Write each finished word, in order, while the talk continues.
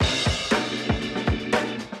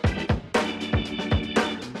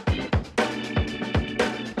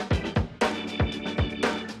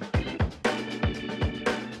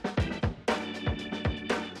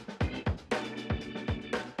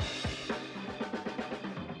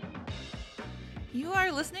You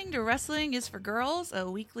are listening to Wrestling is for Girls,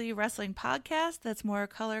 a weekly wrestling podcast that's more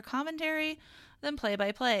color commentary than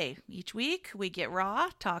play-by-play. Each week, we get raw,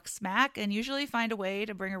 talk smack, and usually find a way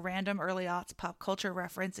to bring a random early aughts pop culture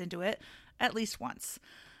reference into it at least once.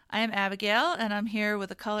 I am Abigail, and I'm here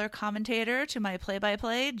with a color commentator to my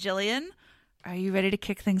play-by-play, Jillian. Are you ready to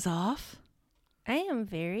kick things off? I am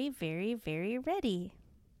very, very, very ready.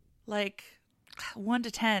 Like, 1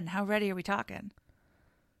 to 10, how ready are we talking?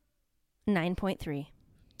 9.3.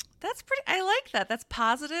 That's pretty, I like that. That's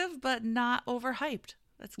positive, but not overhyped.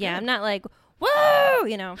 That's good. Yeah, I'm not like, whoa,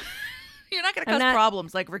 you know. You're not going to cause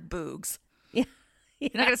problems like Rick Boogs. Yeah.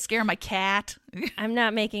 You're not going to scare my cat. I'm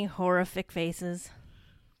not making horrific faces.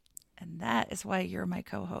 And that is why you're my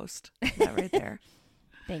co-host. That right there.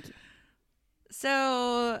 Thank you.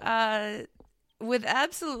 So, with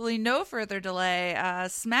absolutely no further delay,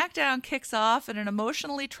 SmackDown kicks off in an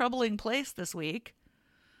emotionally troubling place this week.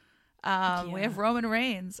 We have Roman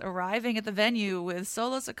Reigns arriving at the venue with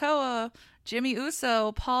Solo Sikoa, Jimmy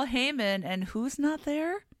Uso, Paul Heyman, and who's not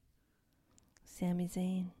there? Sami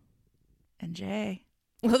Zayn. And Jay.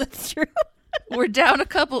 Well, that's true. We're down a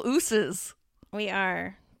couple Usos. We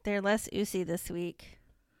are. They're less Usy this week.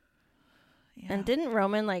 Yeah. And didn't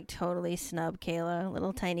Roman totally snub Kayla,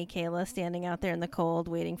 little tiny Kayla, standing out there in the cold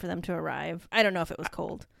waiting for them to arrive? I don't know if it was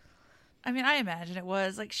cold. I mean, I imagine it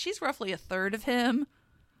was. Like, she's roughly a third of him.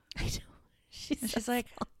 I know. She's like,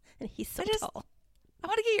 and he's so tall. I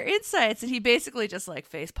want to get your insights. And he basically just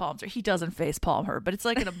face palms her. He doesn't face palm her, but it's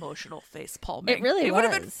like an emotional face palming. It really was. It would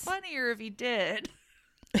have been funnier if he did.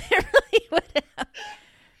 It really would have.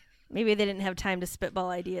 Maybe they didn't have time to spitball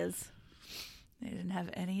ideas. They didn't have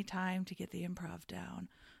any time to get the improv down.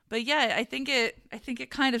 But yeah, I think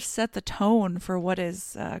it kind of set the tone for what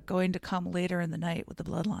is going to come later in the night with the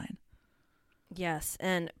bloodline. Yes,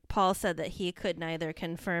 and Paul said that he could neither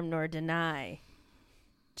confirm nor deny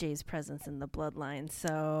Jay's presence in the bloodline.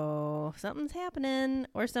 So something's happening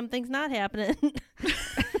or something's not happening.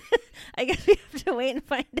 I guess we have to wait and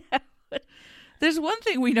find out. There's one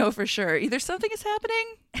thing we know for sure. Either something is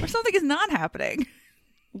happening or something is not happening.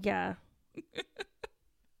 Yeah.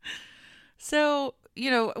 So,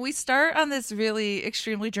 we start on this really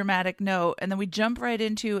extremely dramatic note, and then we jump right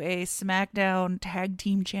into a SmackDown Tag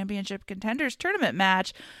Team Championship Contenders Tournament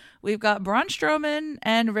match. We've got Braun Strowman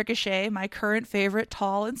and Ricochet, my current favorite,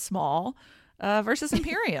 tall and small, versus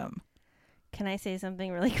Imperium. Can I say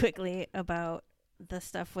something really quickly about the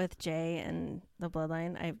stuff with Jay and the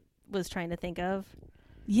bloodline I was trying to think of?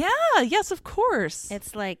 Yeah, yes, of course.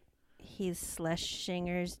 It's like he's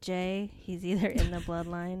Schlesinger's Jay. He's either in the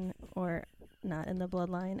bloodline or not in the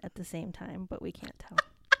bloodline at the same time, but we can't tell.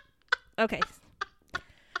 Okay.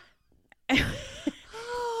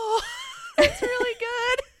 Oh, that's really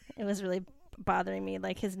good. It was really bothering me,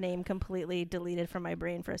 like his name completely deleted from my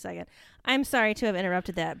brain for a second. I'm sorry to have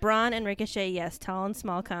interrupted that. Braun and Ricochet, yes, tall and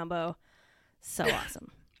small combo. So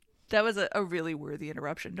awesome. That was a really worthy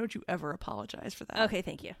interruption. Don't you ever apologize for that. Okay,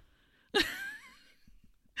 thank you.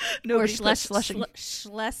 Nobody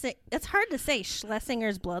Schlesing. It's hard to say.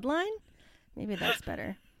 Schlesinger's bloodline? Maybe that's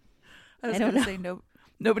better. I was going to say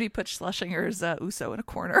nobody put Schlesinger's Uso in a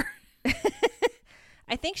corner.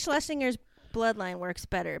 I think Schlesinger's bloodline works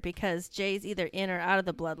better because Jay's either in or out of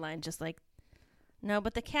the bloodline. Just like, no,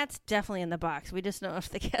 but the cat's definitely in the box. We just know if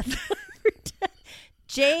the cat's alive or dead.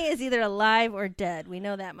 Jay is either alive or dead. We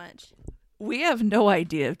know that much. We have no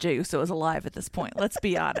idea if Jey Uso is alive at this point. Let's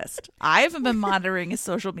be honest. I haven't been monitoring his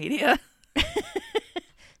social media.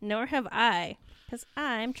 Nor have I, because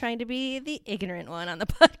I'm trying to be the ignorant one on the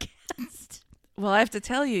podcast. Well, I have to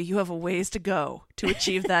tell you, you have a ways to go to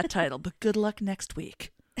achieve that title, but good luck next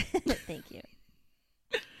week. Thank you.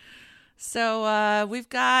 So we've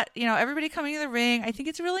got, everybody coming to the ring. I think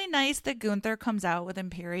it's really nice that Gunther comes out with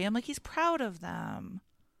Imperium. Like, he's proud of them.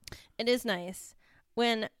 It is nice.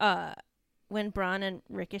 When Braun and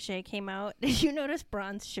Ricochet came out, did you notice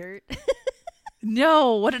Braun's shirt?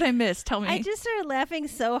 No, what did I miss? Tell me. I just started laughing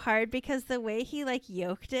so hard because the way he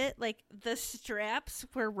yoked it, the straps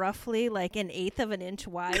were roughly an eighth of an inch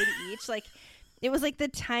wide each. It was the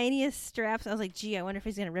tiniest straps. I was like, gee, I wonder if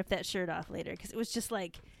he's gonna rip that shirt off later, because it was just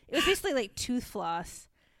it was basically tooth floss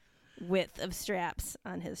width of straps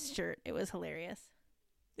on his shirt. It was hilarious.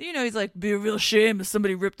 He's like, be a real shame if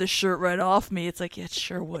somebody ripped this shirt right off me. It's like, yeah, it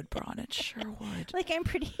sure would, Braun. It sure would. I'm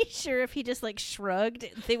pretty sure if he just shrugged,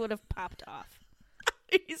 they would have popped off.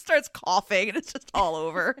 He starts coughing and it's just all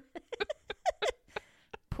over.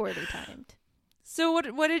 Poorly timed. So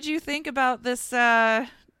what did you think about this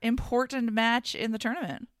important match in the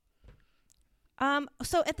tournament?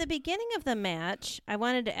 So at the beginning of the match, I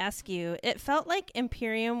wanted to ask you, it felt like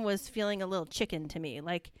Imperium was feeling a little chicken to me,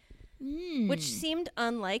 like, which seemed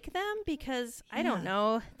unlike them because, I don't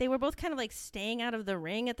know, they were both kind of like staying out of the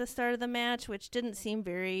ring at the start of the match, which didn't seem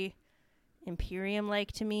very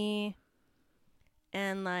Imperium-like to me.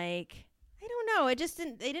 And like, I don't know,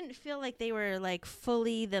 they didn't feel like they were like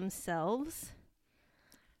fully themselves.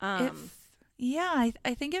 I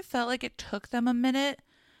think it felt like it took them a minute.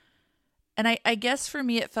 And I guess for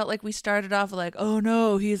me, it felt like we started off like, oh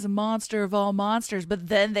no, he's a monster of all monsters. But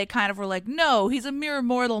then they kind of were like, no, he's a mere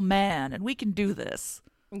mortal man and we can do this.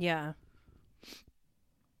 Yeah.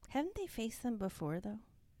 Haven't they faced them before, though?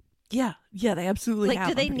 Yeah, they absolutely have.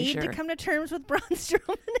 Do they need to come to terms with Braun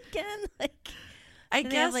Strowman again? I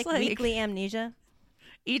guess they have, weekly amnesia?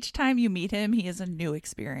 Each time you meet him, he is a new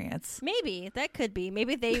experience. Maybe. That could be.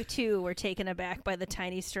 Maybe they, too, were taken aback by the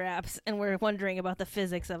tiny straps and were wondering about the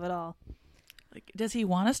physics of it all. Like, does he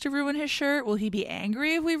want us to ruin his shirt? Will he be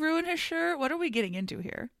angry if we ruin his shirt? What are we getting into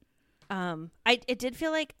here? It did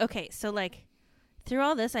feel like, okay, so like through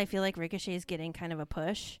all this, I feel like Ricochet is getting kind of a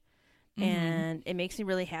push, and it makes me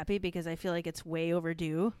really happy because I feel like it's way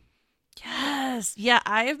overdue. Yes. Yeah,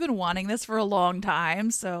 I have been wanting this for a long time,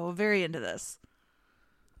 so very into this.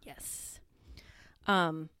 Yes.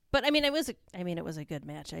 But I mean, it was a good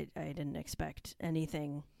match. I didn't expect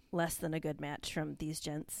anything less than a good match from these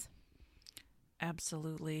gents.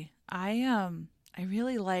 Absolutely. I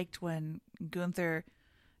really liked when Gunther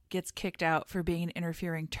gets kicked out for being an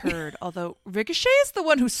interfering turd, although Ricochet is the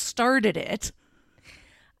one who started it.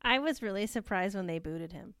 I was really surprised when they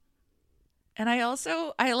booted him. And I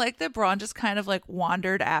like that Braun just kind of like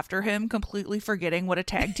wandered after him, completely forgetting what a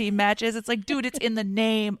tag team match is. It's like, dude, it's in the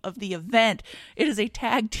name of the event. It is a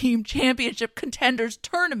tag team championship contenders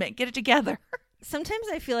tournament. Get it together. Sometimes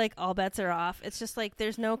I feel like all bets are off. It's just like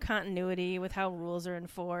there's no continuity with how rules are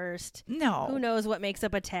enforced. No. Who knows what makes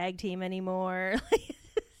up a tag team anymore?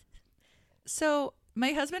 So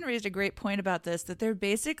my husband raised a great point about this, that they're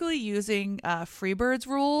basically using Freebirds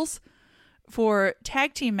rules for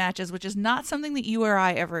tag team matches, which is not something that you or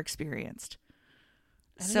I ever experienced.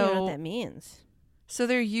 I don't know what that means. So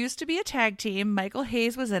there used to be a tag team. Michael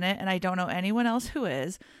Hayes was in it, and I don't know anyone else who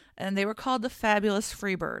is. And they were called the Fabulous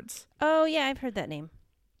Freebirds. Oh, yeah, I've heard that name.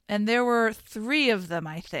 And there were 3 of them,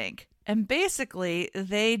 I think. And basically,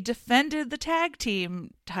 they defended the tag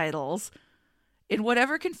team titles in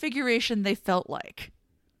whatever configuration they felt like.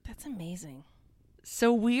 That's amazing.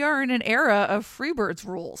 So we are in an era of Freebirds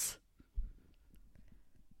rules.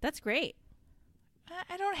 That's great.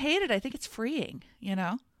 I don't hate it. I think it's freeing, you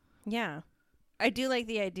know? Yeah. I do like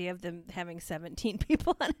the idea of them having 17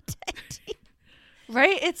 people on a tag team.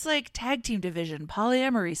 Right? It's like tag team division,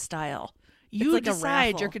 polyamory style. You like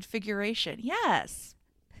decide your configuration. Yes.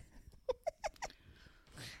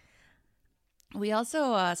 We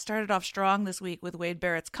also started off strong this week with Wade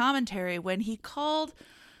Barrett's commentary when he called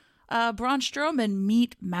Braun Strowman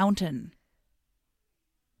Meat Mountain.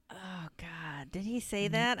 Oh, God. Did he say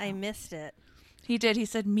that? I missed it. He did. He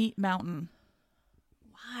said Meat Mountain.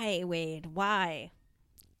 Why, Wade? Why?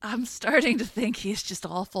 I'm starting to think he's just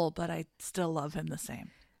awful, but I still love him the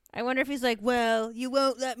same. I wonder if he's like, well, you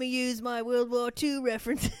won't let me use my World War II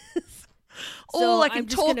references. All I can I'm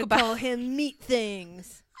just talk gonna about. Call him Meat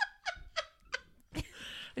Things.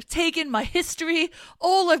 I've taken my history.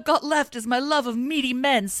 All I've got left is my love of meaty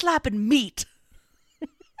men slapping meat.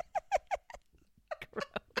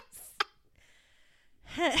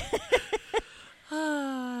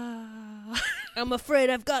 I'm afraid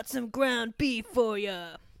I've got some ground beef for you.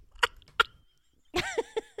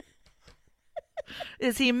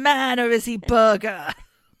 Is he man or is he burger?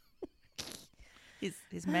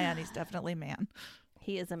 He's man. He's definitely man.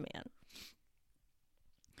 He is a man.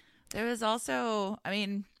 There was also, I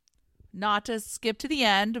mean, not to skip to the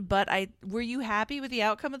end, but were you happy with the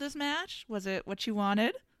outcome of this match? Was it what you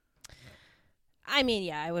wanted? I mean,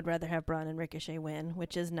 yeah, I would rather have Braun and Ricochet win,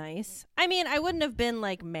 which is nice. I mean, I wouldn't have been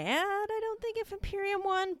like mad, I don't think, if Imperium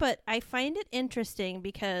won, but I find it interesting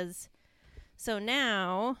because so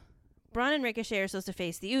now Braun and Ricochet are supposed to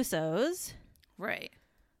face the Usos. Right.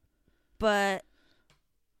 But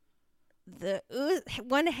the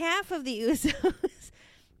one half of the Usos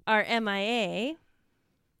are MIA,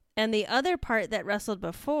 and the other part that wrestled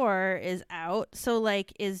before is out. So,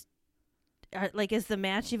 is the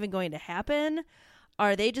match even going to happen?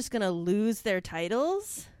 Are they just going to lose their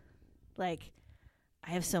titles? I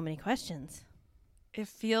have so many questions. It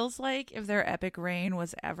feels like if their epic reign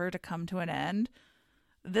was ever to come to an end,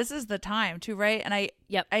 this is the time to, right? And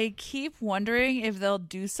I keep wondering if they'll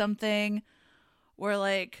do something where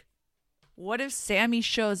what if Sammy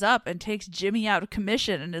shows up and takes Jimmy out of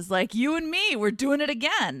commission and is like, you and me, we're doing it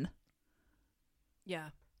again? Yeah.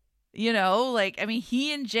 You know, like, I mean,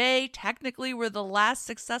 he and Jay technically were the last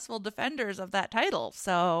successful defenders of that title,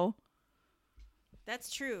 so.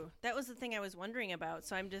 That's true. That was the thing I was wondering about.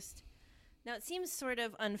 So I'm just, now it seems sort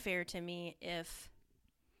of unfair to me if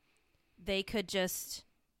they could just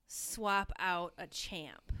swap out a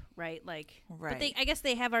champ, right? Like, right. But I guess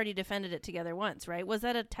they have already defended it together once, right? Was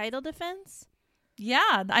that a title defense?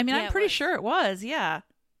 Yeah, I mean, Yeah, I'm pretty sure it was, yeah.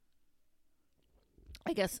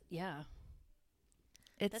 I guess, yeah.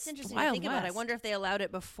 That's interesting to Wild think about. I West. wonder if they allowed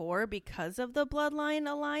it before because of the Bloodline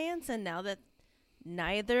Alliance, and now that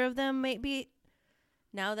either of them might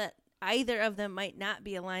not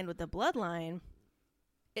be aligned with the Bloodline,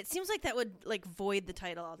 it seems like that would like void the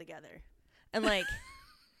title altogether. And like,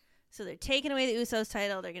 so they're taking away the Usos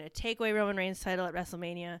title. They're going to take away Roman Reigns' title at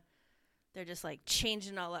WrestleMania. They're just like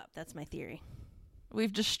changing it all up. That's my theory.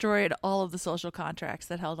 We've destroyed all of the social contracts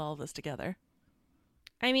that held all of this together.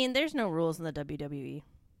 I mean, there's no rules in the WWE.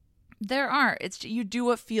 There aren't. It's you do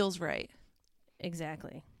what feels right.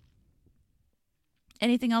 Exactly.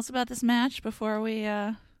 Anything else about this match before we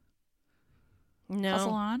hustle No,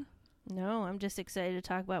 on? no, I'm just excited to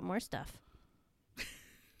talk about more stuff.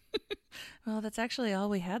 Well, that's actually all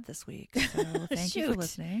we had this week. So thank you for Shoot.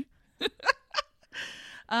 listening.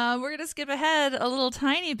 We're going to skip ahead a little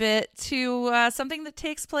tiny bit to something that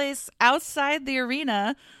takes place outside the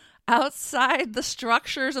arena, outside the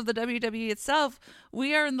structures of the WWE itself.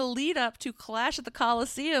 We are in the lead up to Clash at the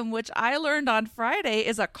Coliseum, which I learned on Friday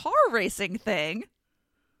is a car racing thing.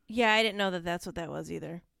 Yeah, I didn't know that that's what that was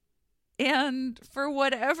either. And for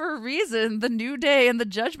whatever reason, the New Day and the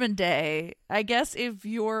Judgment Day, I guess if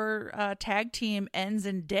your tag team ends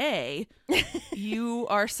in day, you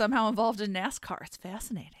are somehow involved in NASCAR. It's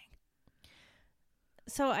fascinating.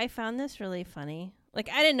 So I found this really funny. Like,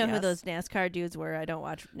 I didn't know who Yes. those NASCAR dudes were. I don't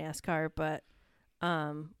watch NASCAR, but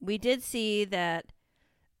we did see that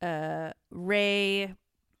Ray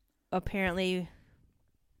apparently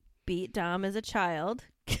beat Dom as a child.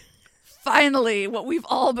 Finally, what we've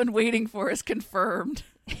all been waiting for is confirmed.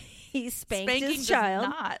 He spanked Spanking his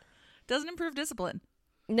child. Doesn't improve discipline.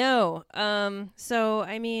 No. So,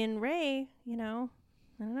 I mean, Ray, you know,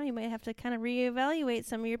 I don't know, you might have to kind of reevaluate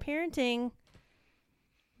some of your parenting.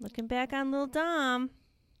 Looking back on little Dom.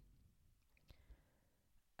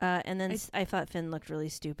 And then I thought Finn looked really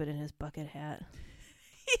stupid in his bucket hat.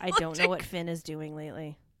 I don't know what Finn is doing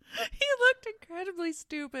lately. He looked incredibly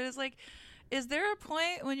stupid. It's like, is there a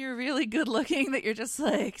point when you're really good looking that you're just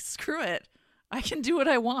like, screw it, I can do what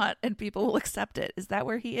I want and people will accept it? Is that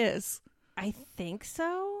where he is? I think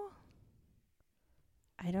so.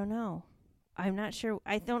 I don't know. I'm not sure.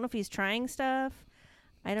 I don't know if he's trying stuff.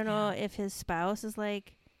 I don't know if his spouse is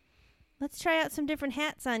like, let's try out some different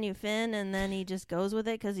hats on you, Finn. And then he just goes with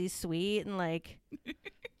it because he's sweet. And like,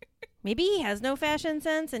 maybe he has no fashion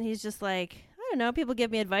sense. And he's just like, I don't know. People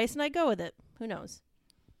give me advice and I go with it. Who knows?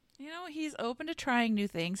 You know, he's open to trying new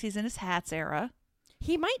things. He's in his hats era.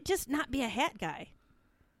 He might just not be a hat guy.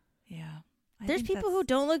 Yeah. There's people who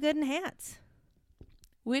don't look good in hats.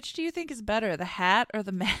 Which do you think is better, the hat or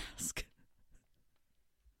the mask?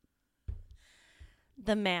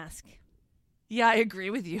 The mask. Yeah, I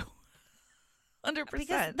agree with you. 100%.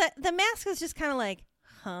 Because the mask is just kind of like,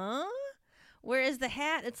 huh? Whereas the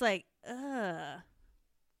hat, it's like, ugh.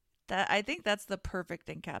 I think that's the perfect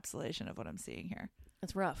encapsulation of what I'm seeing here.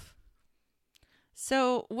 It's rough.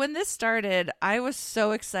 So when this started, I was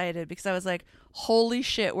so excited because I was like, holy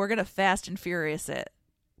shit, we're going to Fast and Furious it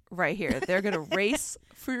right here. They're going to race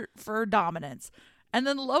for dominance. And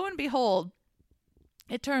then lo and behold,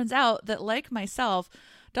 it turns out that, like myself,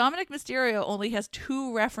 Dominic Mysterio only has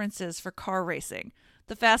 2 references for car racing: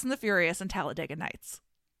 The Fast and the Furious and Talladega Nights.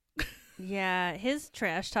 Yeah, his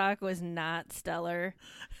trash talk was not stellar.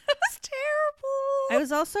 It was terrible. I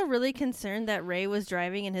was also really concerned that Ray was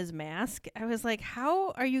driving in his mask. I was like,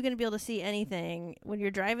 how are you going to be able to see anything when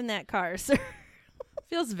you're driving that car, sir?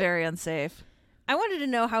 Feels very unsafe. I wanted to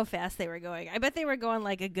know how fast they were going. I bet they were going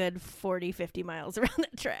like a good 40, 50 miles around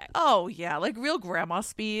that track. Oh, yeah, like real grandma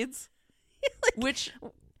speeds. Which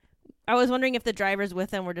I was wondering if the drivers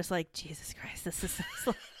with them were just like, Jesus Christ, this is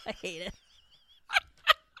I hate it.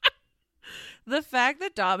 The fact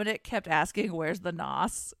that Dominic kept asking, where's the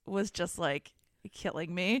NOS, was just like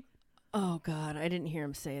killing me. Oh, God, I didn't hear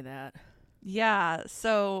him say that. Yeah,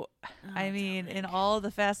 so, I mean, in all of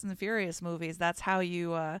the Fast and the Furious movies, that's how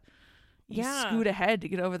you scoot ahead to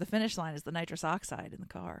get over the finish line, is the nitrous oxide in the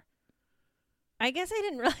car. I guess I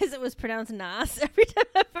didn't realize it was pronounced Nos. Every time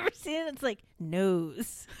I've ever seen it, it's like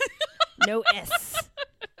nose. No S.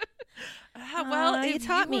 Well, you if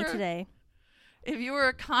taught me were- today. If you were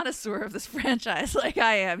a connoisseur of this franchise like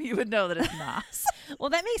I am, you would know that it's Nas. Well,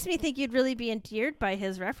 that makes me think you'd really be endeared by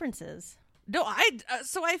his references. No,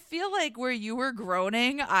 so I feel like where you were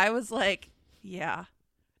groaning, I was like, yeah,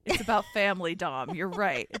 it's about family, Dom. You're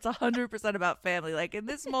right. It's 100% about family. Like in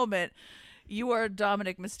this moment, you are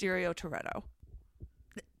Dominic Mysterio Toretto.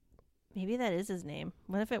 Maybe that is his name.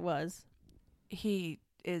 What if it was? He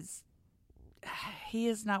is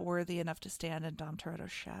not worthy enough to stand in Dom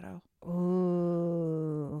Toretto's shadow.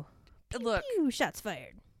 Ooh. Look, Pew, shots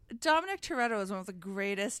fired. Dominic Toretto is one of the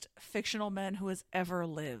greatest fictional men who has ever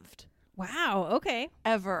lived. Wow. Okay.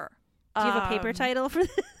 Ever. Do you have a paper title for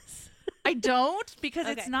this? I don't, because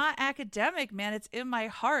Okay. it's not academic, man. It's in my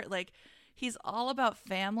heart. Like, he's all about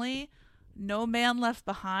family, no man left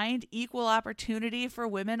behind, equal opportunity for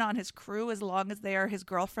women on his crew as long as they are his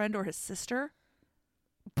girlfriend or his sister.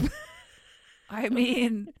 I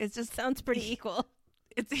mean, it's just Sounds pretty equal.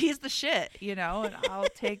 he's the shit, you know, and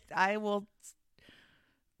I will,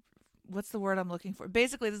 what's the word I'm looking for?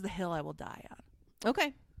 Basically, this is the hill I will die on.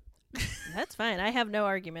 Okay. That's fine. I have no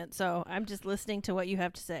argument, so I'm just listening to what you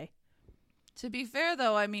have to say. To be fair,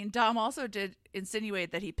 though, I mean, Dom also did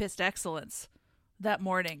insinuate that he pissed excellence that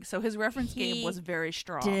morning, so his reference game He was very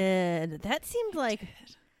strong. That seemed like...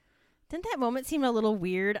 Didn't that moment seem a little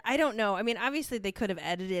weird? I don't know. I mean, obviously they could have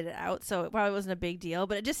edited it out, so it probably wasn't a big deal,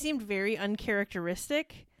 but it just seemed very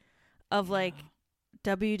uncharacteristic of, like,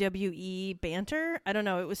 WWE banter. I don't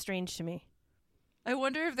know. It was strange to me. I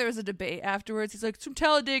wonder if there was a debate afterwards. He's like, some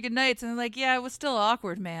Talladega Nights. And I'm like, yeah, it was still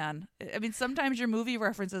awkward, man. I mean, sometimes your movie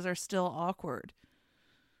references are still awkward.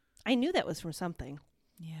 I knew that was from something.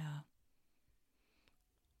 Yeah.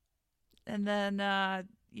 And then,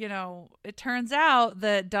 you know, it turns out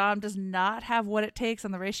that Dom does not have what it takes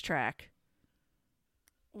on the racetrack.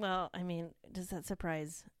 Well, I mean, does that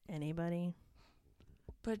surprise anybody?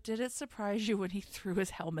 But did it surprise you when he threw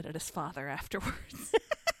his helmet at his father afterwards?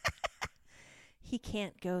 He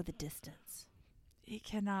can't go the distance. He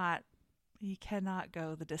cannot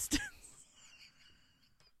go the distance.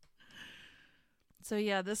 So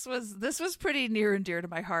yeah, this was pretty near and dear to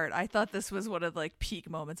my heart. I thought this was one of like peak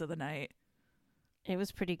moments of the night. It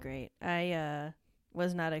was pretty great. I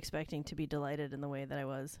was not expecting to be delighted in the way that I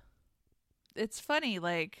was. It's funny,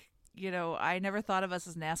 like, you know, I never thought of us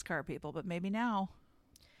as NASCAR people, but maybe now.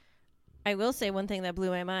 I will say one thing that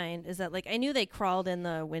blew my mind is that, like, I knew they crawled in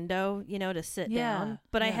the window, you know, to sit down,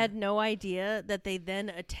 but I had no idea that they then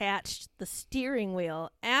attached the steering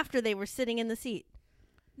wheel after they were sitting in the seat.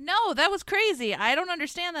 No, that was crazy. I don't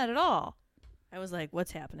understand that at all. I was like,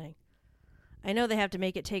 what's happening? I know they have to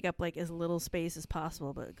make it take up, like, as little space as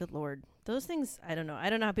possible, but good Lord. Those things, I don't know.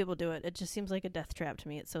 I don't know how people do it. It just seems like a death trap to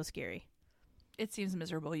me. It's so scary. It seems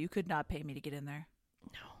miserable. You could not pay me to get in there.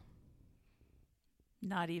 No.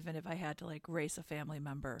 Not even if I had to, like, race a family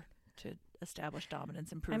member to establish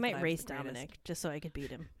dominance and prove I that might was race the greatest. Dominic just so I could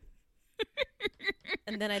beat him.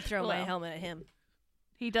 And then I'd throw my Well. helmet at him.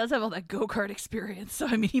 He does have all that go-kart experience, so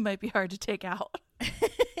I mean, he might be hard to take out.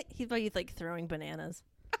 He's like throwing bananas.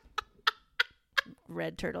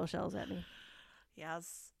 Red turtle shells at me.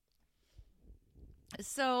 Yes.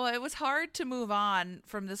 So it was hard to move on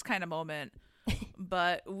from this kind of moment,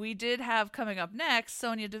 but we did have coming up next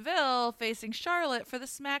Sonya Deville facing Charlotte for the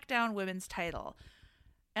SmackDown Women's title.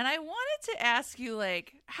 And I wanted to ask you,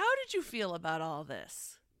 like, how did you feel about all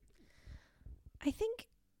this?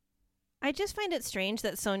 I just find it strange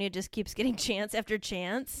that Sonya just keeps getting chance after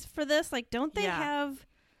chance for this. Like, don't they have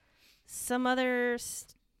some other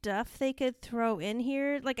stuff they could throw in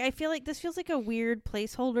here? Like, I feel like this feels like a weird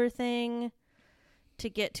placeholder thing to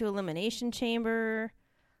get to Elimination Chamber.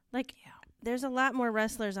 Like, there's a lot more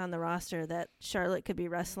wrestlers on the roster that Charlotte could be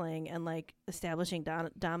wrestling and, like, establishing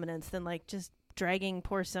dominance than, like, just dragging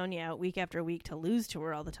poor Sonya out week after week to lose to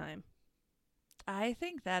her all the time. I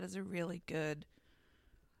think that is a really good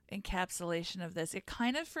encapsulation of this. It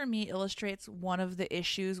kind of, for me, illustrates one of the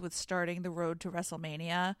issues with starting the road to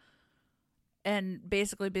WrestleMania and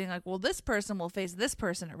basically being like, well, this person will face this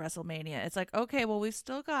person at WrestleMania. It's like, okay, well, we've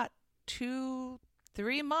still got 2-3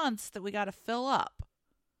 months that we got to fill up.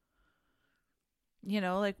 You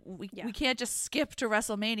know, like we can't just skip to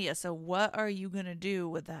WrestleMania. So what are you going to do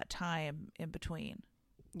with that time in between?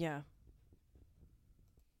 Yeah.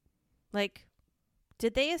 Like,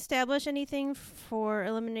 did they establish anything for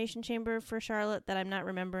Elimination Chamber for Charlotte that I'm not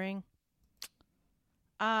remembering?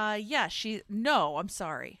 Yeah, no, I'm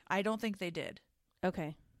sorry. I don't think they did.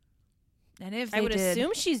 Okay. And if they I would did,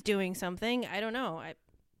 assume she's doing something. I don't know.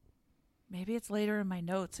 maybe it's later in my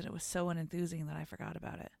notes and it was so unenthusing that I forgot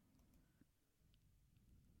about it.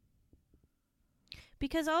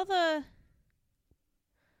 Because all the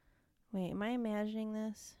Wait, am I imagining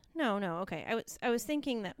this? No. Okay. I was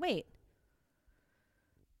thinking that. Wait.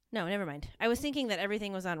 No, never mind. I was thinking that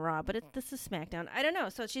everything was on Raw, but this is SmackDown. I don't know.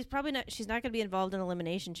 So she's probably not. She's not going to be involved in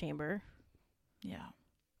Elimination Chamber. Yeah.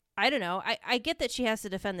 I don't know. I get that she has to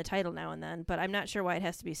defend the title now and then, but I'm not sure why it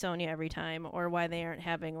has to be Sonya every time, or why they aren't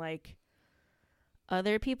having like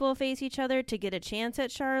other people face each other to get a chance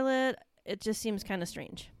at Charlotte. It just seems kind of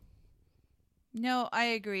strange. No, I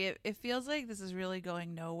agree. It feels like this is really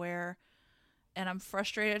going nowhere, and I'm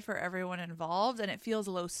frustrated for everyone involved, and it feels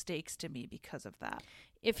low stakes to me because of that.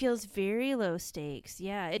 It feels very low stakes.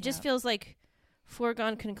 Yeah, it just feels like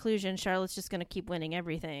foregone conclusion. Charlotte's just going to keep winning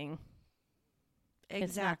everything. Exactly.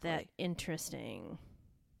 It's not that interesting.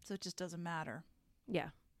 So it just doesn't matter.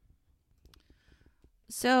 Yeah.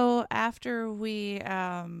 So after we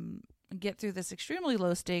get through this extremely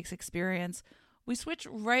low stakes experience, we switch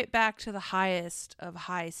right back to the highest of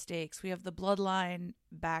high stakes. We have the Bloodline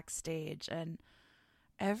backstage, and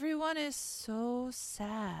everyone is so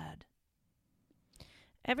sad.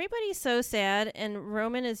 Everybody's so sad, and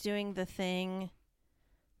Roman is doing the thing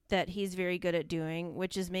that he's very good at doing,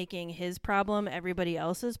 which is making his problem everybody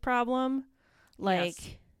else's problem. Like,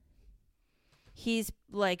 yes. He's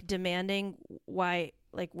like demanding why,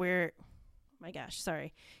 like, where, my gosh,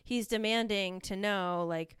 sorry. He's demanding to know,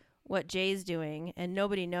 like, what Jay's doing, and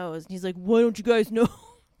nobody knows. And he's like, why don't you guys know?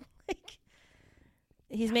 Like,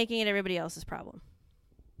 he's making it everybody else's problem.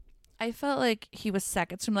 I felt like he was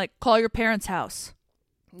seconds from, like, call your parents' house.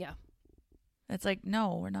 Yeah. It's like,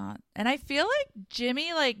 no, we're not. And I feel like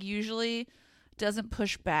Jimmy, like, usually doesn't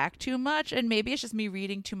push back too much, and maybe it's just me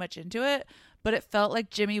reading too much into it, but it felt like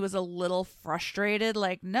Jimmy was a little frustrated,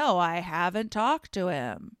 like, no, I haven't talked to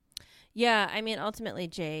him. Yeah, I mean, ultimately,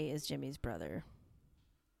 Jay is Jimmy's brother.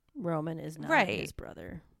 Roman is not his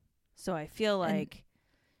brother. So I feel like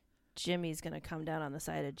Jimmy's going to come down on the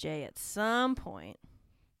side of Jay at some point.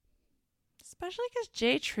 Especially because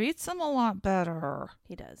Jay treats him a lot better.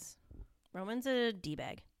 He does. Roman's a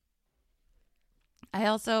D-bag.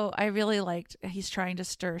 I really liked, he's trying to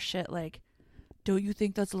stir shit like, don't you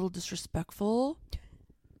think that's a little disrespectful?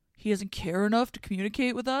 He doesn't care enough to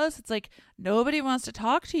communicate with us. It's like, nobody wants to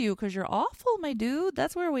talk to you because you're awful, my dude.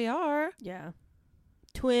 That's where we are. Yeah.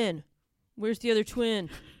 Twin. Where's the other twin?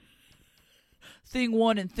 Thing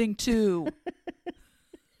 1 and thing 2.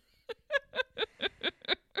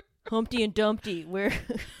 Humpty and Dumpty. Where?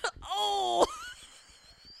 Oh!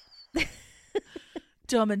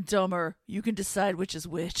 Dumb and Dumber. You can decide which is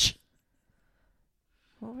which.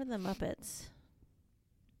 What were the Muppets?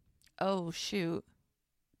 Oh, shoot.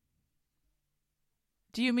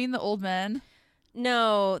 Do you mean the old men?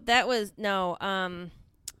 No, they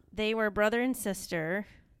were brother and sister.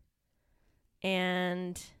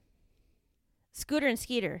 And Scooter and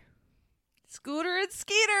Skeeter. Scooter and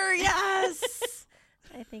Skeeter, yes!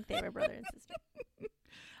 I think they were brother and sister.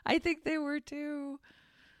 I think they were too.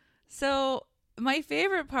 So my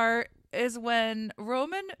favorite part is when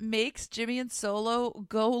Roman makes Jimmy and Solo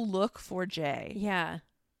go look for Jay. Yeah.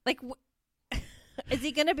 Like, is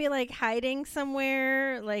he going to be like hiding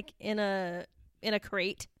somewhere, like in a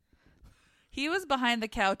crate? He was behind the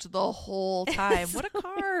couch the whole time. What a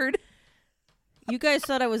card. You guys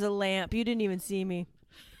thought I was a lamp. You didn't even see me.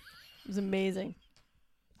 It was amazing.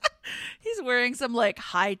 He's wearing some like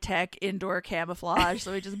high-tech indoor camouflage,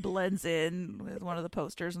 so he just blends in with one of the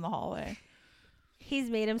posters in the hallway. He's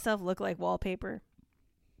made himself look like wallpaper.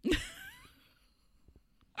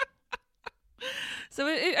 So,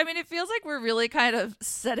 it feels like we're really kind of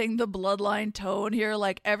setting the Bloodline tone here.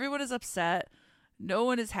 Like, everyone is upset. No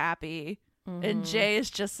one is happy. Mm-hmm. And Jay is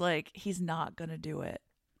just like, he's not going to do it.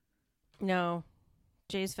 No.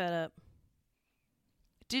 Jay's fed up.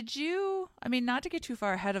 Did you, not to get too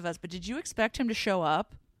far ahead of us, but did you expect him to show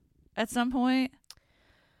up at some point?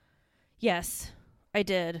 Yes, I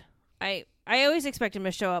did. I always expect him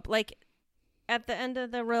to show up. Like, at the end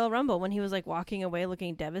of the Royal Rumble, when he was, like, walking away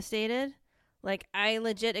looking devastated, like, I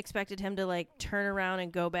legit expected him to, like, turn around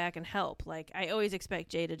and go back and help. Like, I always expect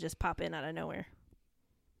Jay to just pop in out of nowhere.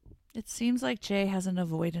 It seems like Jay has an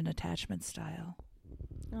avoidant attachment style.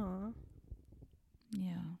 Aw.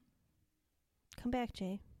 Yeah. Come back,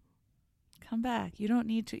 Jay. Come back. You don't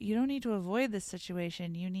need to avoid this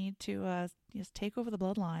situation. You need to just take over the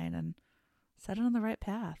Bloodline and set it on the right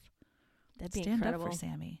path. That'd be Stand incredible. up for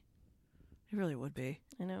Sammy. It really would be.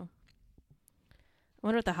 I know. I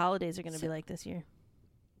wonder what the holidays are going to be like this year.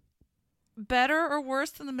 Better or worse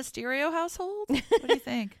than the Mysterio household? What do you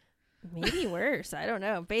think? Maybe worse. I don't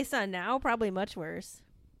know. Based on now, probably much worse.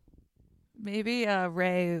 Maybe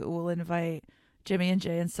Ray will invite Jimmy and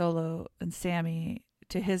Jay and Solo and Sammy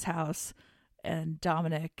to his house, and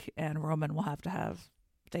Dominic and Roman will have to have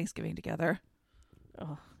Thanksgiving together.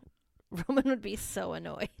 Oh, Roman would be so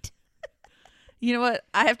annoyed. You know what?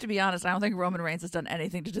 I have to be honest. I don't think Roman Reigns has done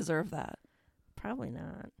anything to deserve that. Probably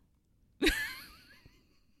not.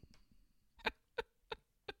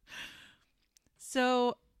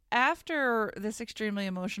 So after this extremely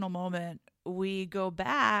emotional moment, we go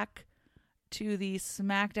back to the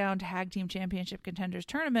SmackDown Tag Team Championship Contenders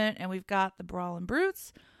Tournament, and we've got the Brawlin'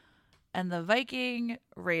 Brutes and the Viking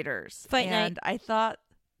Raiders. Fight and night. I thought,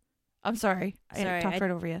 I'm sorry, I Sorry, talked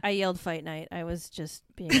right over you. I yelled fight night. I was just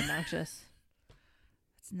being obnoxious.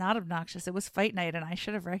 It's not obnoxious. It was fight night, and I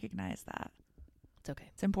should have recognized that. It's okay.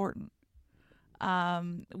 It's important.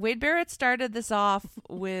 Wade Barrett started this off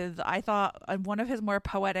with, I thought, one of his more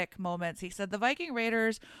poetic moments. He said, the Viking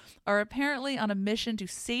Raiders are apparently on a mission to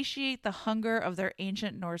satiate the hunger of their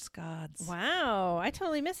ancient Norse gods. Wow. I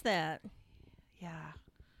totally missed that. Yeah.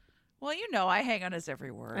 Well, you know, I hang on his every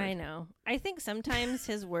word. I know. I think sometimes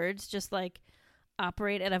his words just like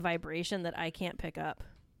operate at a vibration that I can't pick up.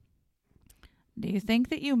 Do you think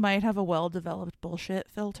that you might have a well-developed bullshit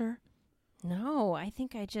filter? No, I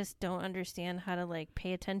think I just don't understand how to like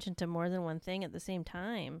pay attention to more than one thing at the same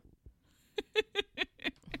time.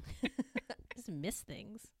 Just miss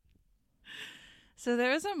things. So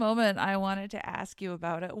there was a moment I wanted to ask you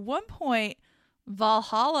about. At one point,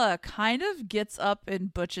 Valhalla kind of gets up in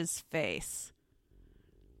Butch's face.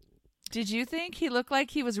 Did you think he looked like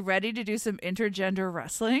he was ready to do some intergender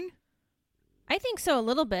wrestling? I think so a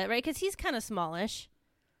little bit, right? Because he's kind of smallish.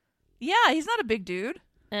 Yeah, he's not a big dude.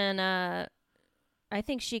 And I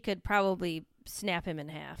think she could probably snap him in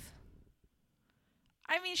half.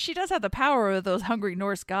 I mean, she does have the power of those hungry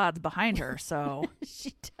Norse gods behind her, so.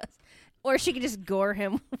 She does. Or she could just gore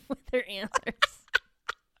him with her antlers.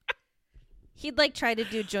 He'd like try to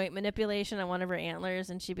do joint manipulation on one of her antlers,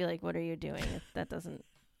 and she'd be like, "What are you doing? That doesn't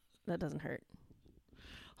hurt."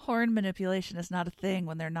 Horn manipulation is not a thing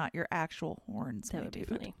when they're not your actual horns. That would be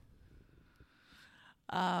funny.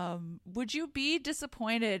 Would you be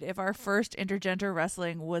disappointed if our first intergender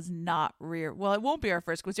wrestling was not Rhea? Well, it won't be our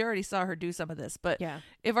first because you already saw her do some of this. But yeah,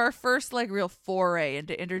 if our first like real foray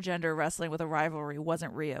into intergender wrestling with a rivalry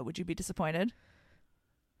wasn't Rhea, would you be disappointed?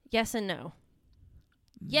 Yes and no.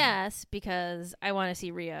 Yes, because I want to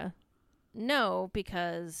see Rhea. No,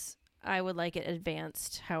 because I would like it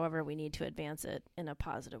advanced however we need to advance it in a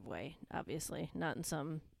positive way, obviously. Not in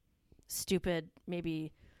some stupid,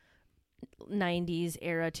 maybe 90s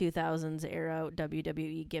era, 2000s era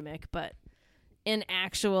WWE gimmick, but in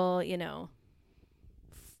actual, you know,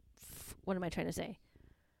 what am I trying to say?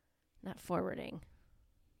 Not forwarding.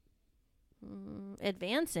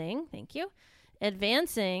 Advancing, thank you.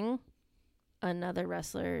 Advancing another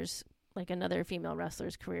female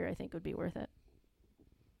wrestler's career, I think would be worth it.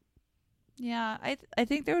 Yeah, I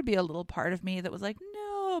think there would be a little part of me that was like,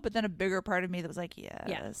 no, but then a bigger part of me that was like, yes.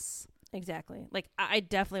 Yeah, exactly. Like, I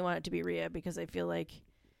definitely want it to be Rhea because I feel like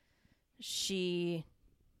she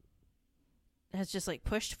has just like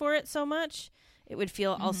pushed for it so much. It would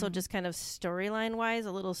feel also just kind of storyline wise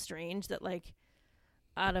a little strange that like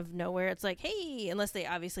out of nowhere it's like, hey, unless they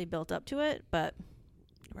obviously built up to it, but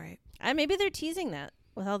right. Maybe they're teasing that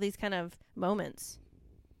with all these kind of moments.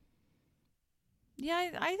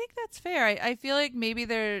 Yeah, I think that's fair. I feel like maybe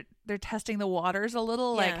they're testing the waters a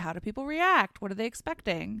little. Yeah. Like, how do people react? What are they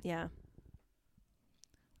expecting? Yeah.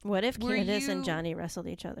 What if Candace and Johnny wrestled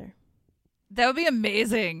each other? That would be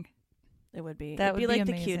amazing. It would be. That would be would be like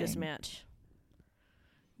amazing. the cutest match.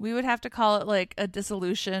 We would have to call it like a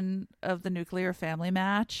dissolution of the nuclear family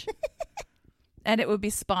match. And it would be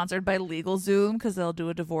sponsored by LegalZoom because they'll do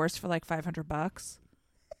a divorce for like $500.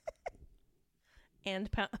 And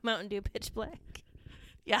Mountain Dew Pitch Black.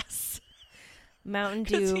 Yes. Mountain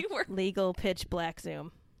Dew Legal Pitch Black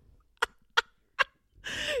Zoom.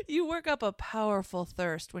 You work up a powerful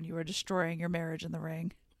thirst when you are destroying your marriage in the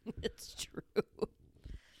ring. It's true.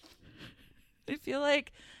 I feel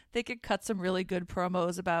like they could cut some really good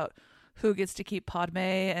promos about who gets to keep Padme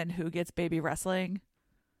and who gets baby wrestling.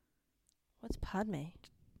 What's Padme?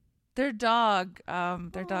 Their dog.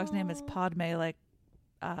 Their dog's name is Padme, like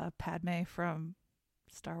Padme from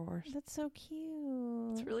Star Wars. That's so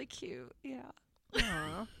cute. It's really cute. Yeah.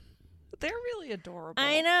 Aww. They're really adorable.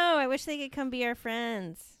 I know. I wish they could come be our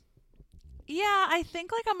friends. Yeah, I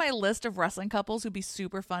think like on my list of wrestling couples who'd be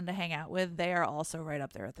super fun to hang out with, they are also right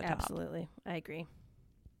up there at the top. Absolutely. I agree.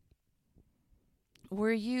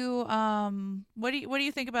 Were you what do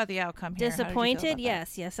you think about the outcome here? Disappointed?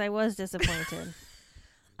 Yes, I was disappointed.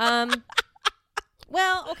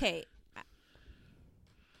 Well, okay.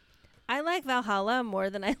 I like Valhalla more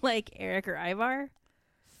than I like Eric or Ivar.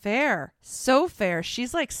 fair. So fair.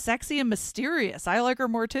 She's like sexy and mysterious. I like her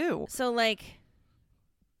more too. So like,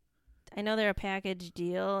 I know they're a package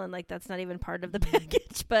deal, and like that's not even part of the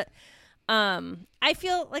package, but I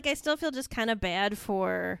feel like I still feel just kind of bad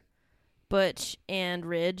for Butch and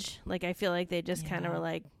Ridge. Like I feel like they just kind of were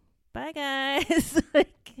like, bye guys,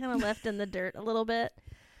 like kind of left in the dirt a little bit.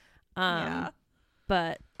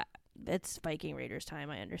 But it's Viking Raiders time.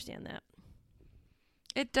 I understand that.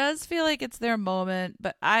 It does feel like it's their moment,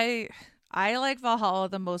 but I like Valhalla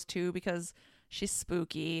the most too because she's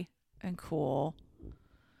spooky and cool.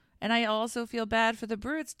 And I also feel bad for the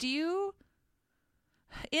Brutes. In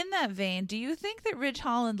that vein, do you think that Ridge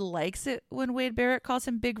Holland likes it when Wade Barrett calls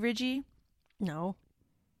him Big Ridgie? No.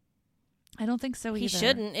 I don't think so either. He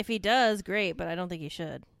shouldn't. If he does, great, but I don't think he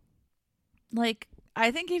should. Like,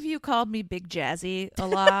 I think if you called me Big Jazzy a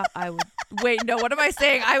lot, I would... Wait, no, what am I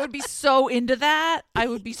saying? I would be so into that. I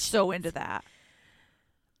would be so into that.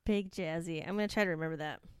 Big Jazzy. I'm going to try to remember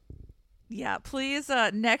that. Yeah, please,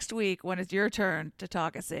 next week when it's your turn to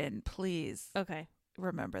talk us in, please. Okay.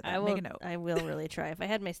 Remember that. I will, Make a note. I will really try. If I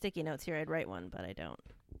had my sticky notes here, I'd write one, but I don't.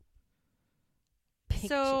 Big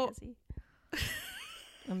Jazzy.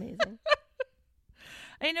 Amazing.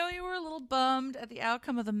 I know you were a little bummed at the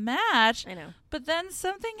outcome of the match. I know. But then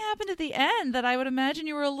something happened at the end that I would imagine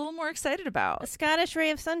you were a little more excited about. A Scottish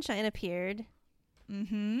ray of sunshine appeared.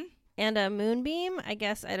 Mm-hmm. And a moonbeam. I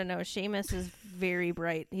guess, I don't know. Sheamus is very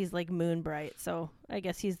bright. He's like moon bright. So I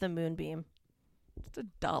guess he's the moonbeam. Just a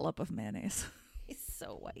dollop of mayonnaise. He's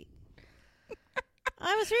so white.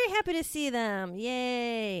 I was very happy to see them.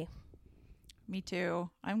 Yay. Me too.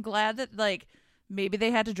 I'm glad that, like, maybe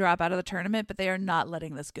they had to drop out of the tournament, but they are not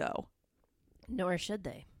letting this go. Nor should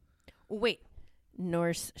they. Wait.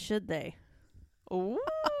 Nor should they. Ooh.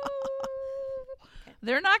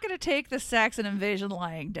 They're not going to take the Saxon invasion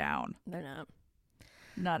lying down. They're not.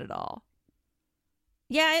 Not at all.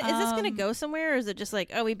 Yeah, is this going to go somewhere, or is it just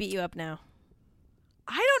like, oh, we beat you up now?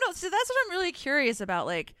 I don't know. So that's what I'm really curious about.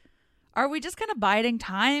 Like, are we just kind of biding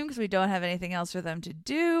time because we don't have anything else for them to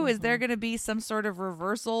do? Mm-hmm. Is there going to be some sort of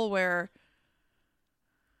reversal where...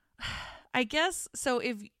 I guess, so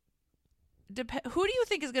if... who do you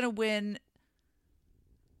think is going to win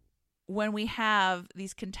when we have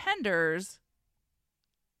these contenders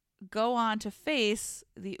go on to face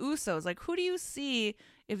the Usos? Like, who do you see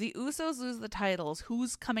if the Usos lose the titles?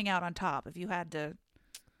 Who's coming out on top? If you had to...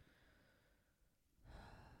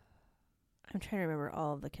 I'm trying to remember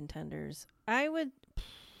all of the contenders. So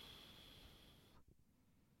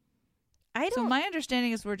my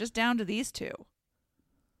understanding is we're just down to these two.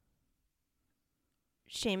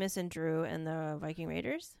 Sheamus and Drew and the Viking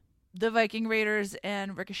Raiders? The Viking Raiders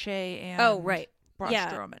and Ricochet and Braun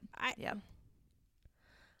Strowman.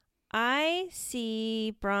 I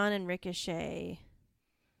see Braun and Ricochet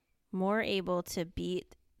more able to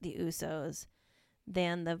beat the Usos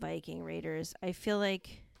than the Viking Raiders. I feel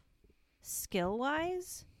like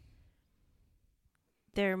skill-wise,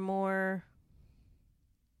 they're more...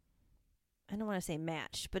 I don't want to say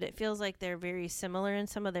matched, but it feels like they're very similar in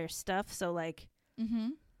some of their stuff. So, like... Mm-hmm.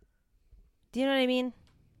 Do you know what I mean?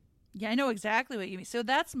 Yeah, I know exactly what you mean. So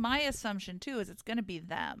that's my assumption, too, is it's going to be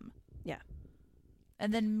them. Yeah.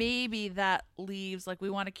 And then maybe that leaves, like,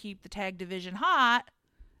 we want to keep the tag division hot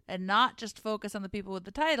and not just focus on the people with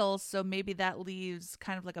the titles. So maybe that leaves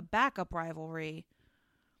kind of like a backup rivalry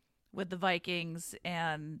with the Vikings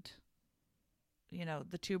and, you know,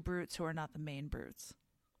 the two brutes who are not the main brutes.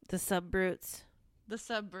 The sub-brutes. The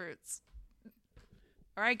sub-brutes.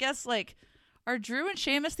 Or I guess, like, are Drew and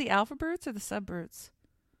Sheamus the alpha brutes or the sub-brutes?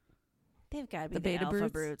 They've got to be the beta alpha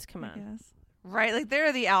brutes. Come on. Guess. Right, like,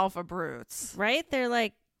 they're the alpha brutes. Right? They're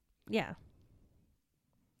like, yeah.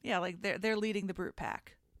 Yeah, like, they're leading the brute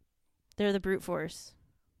pack. They're the brute force.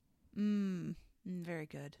 Very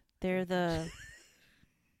good. They're the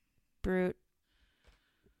brute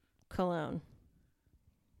cologne.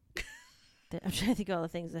 I'm trying to think of all the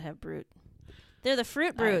things that have brute. They're the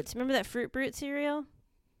fruit brutes. Remember that fruit brute cereal?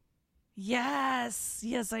 Yes,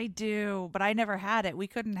 I do. But I never had it. We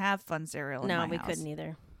couldn't have fun cereal in my house. No, we couldn't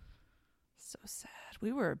either. So sad.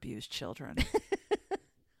 We were abused children.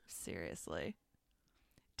 Seriously.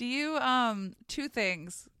 Do you, two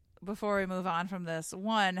things before we move on from this.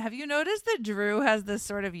 One, have you noticed that Drew has this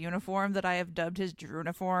sort of uniform that I have dubbed his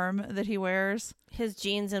Drew-uniform that he wears? His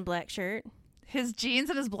jeans and black shirt. His jeans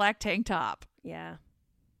and his black tank top. Yeah.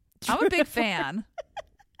 I'm a big fan.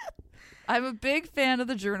 I'm a big fan of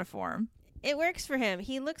the Drew-uniform. It works for him.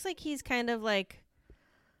 He looks like he's kind of like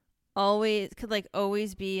always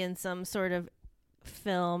be in some sort of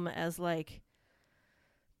film as like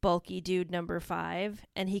bulky dude number 5,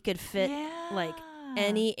 and he could fit like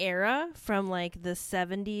any era from like the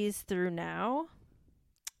 70s through now.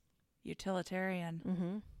 Utilitarian.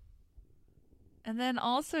 Mm-hmm. And then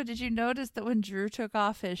also, did you notice that when Drew took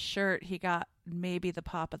off his shirt, he got maybe the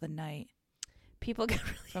pop of the night? People got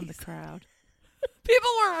really from the crowd. People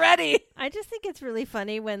were ready. I just think it's really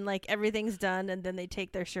funny when like everything's done and then they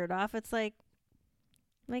take their shirt off. It's like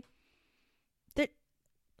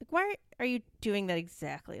why are you doing that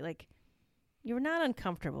exactly? Like, you're not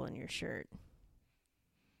uncomfortable in your shirt.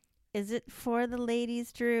 Is it for the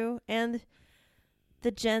ladies, Drew, and the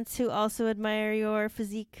gents who also admire your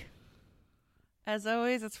physique? As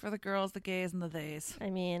always, it's for the girls, the gays, and the theys. I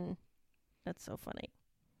mean, that's so funny.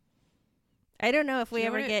 I don't know if we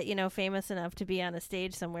ever get, famous enough to be on a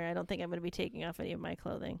stage somewhere. I don't think I'm going to be taking off any of my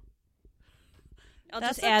clothing. I'll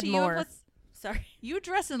just add more. Sorry. You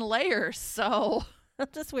dress in layers, so... I'll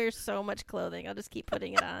just wear so much clothing. I'll just keep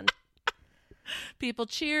putting it on. People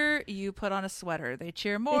cheer, you put on a sweater. They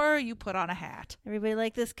cheer more, you put on a hat. Everybody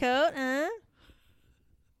like this coat, huh?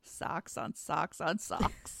 Socks on socks on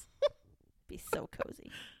socks. Be so cozy.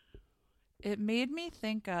 It made me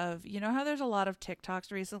think of, you know how there's a lot of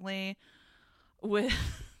TikToks recently with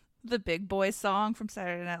the Big Boy song from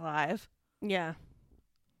Saturday Night Live? Yeah.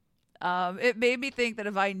 It made me think that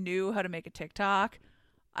if I knew how to make a TikTok,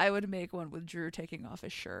 I would make one with Drew taking off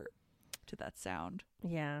his shirt to that sound.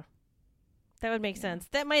 Yeah. That would make sense.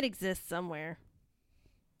 That might exist somewhere.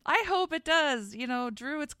 I hope it does.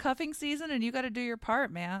 Drew, it's cuffing season and you got to do your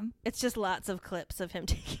part, man. It's just lots of clips of him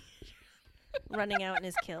running out in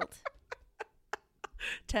his kilt.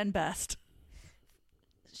 10 best.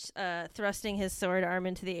 Thrusting his sword arm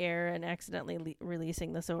into the air and accidentally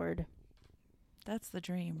releasing the sword. That's the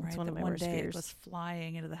dream, right? That's one of my one worst day fears. It was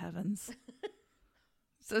flying into the heavens.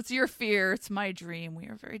 So it's your fear. It's my dream. We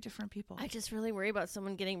are very different people. I just really worry about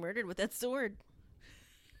someone getting murdered with that sword.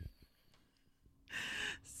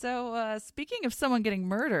 So speaking of someone getting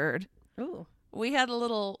murdered, ooh, we had a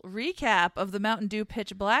little recap of the Mountain Dew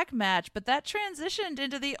Pitch Black match, but that transitioned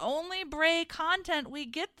into the only Bray content we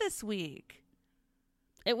get this week.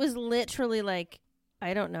 It was literally like,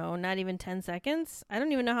 I don't know, not even 10 seconds. I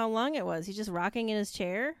don't even know how long it was. He's just rocking in his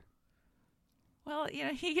chair. Well,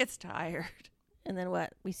 he gets tired. And then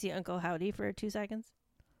what? We see Uncle Howdy for 2 seconds.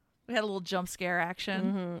 We had a little jump scare action.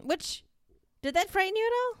 Mm-hmm. Which, did that frighten you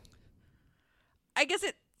at all? I guess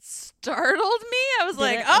it startled me. I was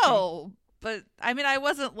like, okay. oh. But, I mean, I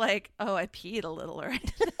wasn't like, oh, I peed a little or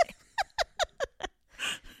anything.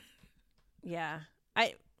 Yeah.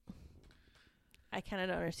 I kind of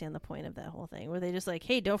don't understand the point of that whole thing. Were they just like,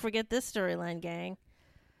 hey, don't forget this storyline, gang?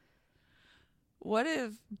 What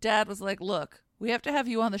if Dad was like, look, we have to have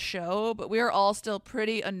you on the show, but we are all still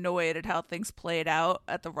pretty annoyed at how things played out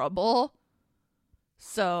at the Rumble.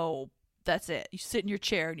 So that's it. You sit in your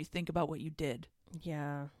chair and you think about what you did.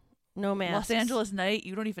 Yeah. No masks. Los Angeles night,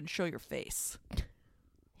 you don't even show your face.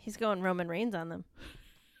 He's going Roman Reigns on them.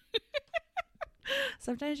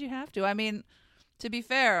 Sometimes you have to. I mean, to be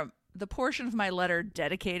fair, the portion of my letter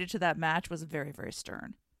dedicated to that match was very, very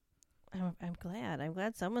stern. I'm glad. I'm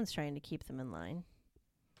glad someone's trying to keep them in line.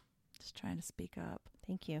 Just trying to speak up.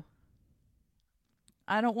 Thank you.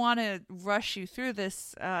 I don't want to rush you through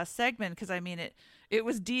this segment because, I mean, it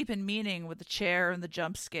was deep in meaning with the chair and the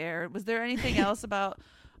jump scare. Was there anything else about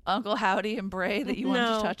Uncle Howdy and Bray that you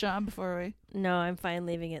wanted to touch on before we... No, I'm fine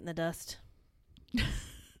leaving it in the dust.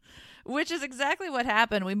 Which is exactly what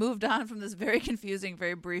happened. We moved on from this very confusing,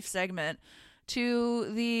 very brief segment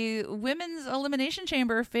to the Women's Elimination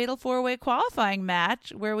Chamber Fatal 4-Way qualifying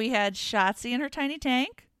match where we had Shotzi in her tiny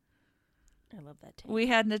tank. I love that tank. We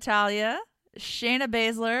had Natalya, Shayna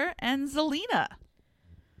Baszler, and Zelina.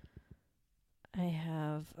 I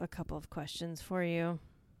have a couple of questions for you.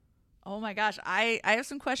 Oh my gosh, I have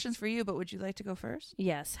some questions for you, but would you like to go first?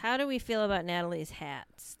 Yes. How do we feel about Natalie's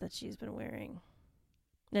hats that she's been wearing?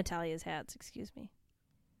 Natalya's hats, excuse me.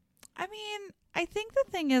 I mean, I think the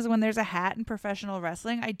thing is when there's a hat in professional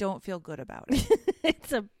wrestling, I don't feel good about it.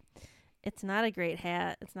 It's not a great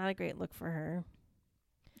hat. It's not a great look for her.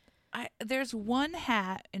 There's one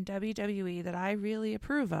hat in WWE that I really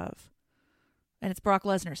approve of, and it's Brock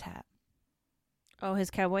Lesnar's hat. Oh, his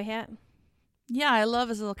cowboy hat? Yeah, I love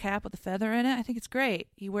his little cap with a feather in it. I think it's great.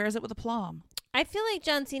 He wears it with aplomb. I feel like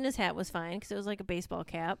John Cena's hat was fine because it was like a baseball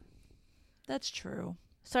cap. That's true.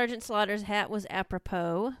 Sergeant Slaughter's hat was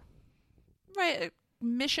apropos. Right,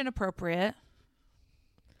 mission appropriate.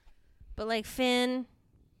 But like Finn,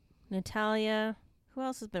 Natalya, who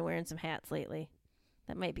else has been wearing some hats lately?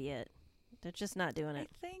 That might be it. They're just not doing it.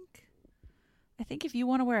 I think if you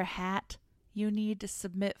want to wear a hat, you need to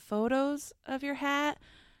submit photos of your hat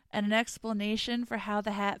and an explanation for how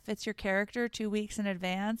the hat fits your character 2 weeks in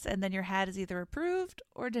advance, and then your hat is either approved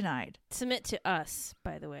or denied. Submit to us,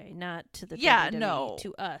 by the way, not to the Yeah, WWE. no.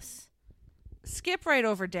 To us. Skip right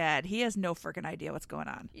over Dad. He has no freaking idea what's going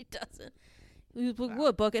on. He doesn't.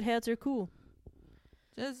 What? Bucket hats are cool.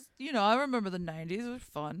 Just, I remember the 90s. It was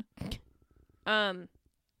fun.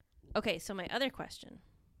 Okay, so my other question.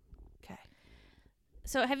 Okay.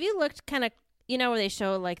 So have you looked kind of, where they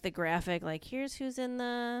show like the graphic, like here's who's in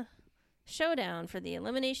the showdown for the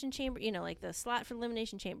Elimination Chamber, like the slot for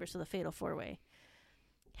Elimination Chamber, so the Fatal 4-Way.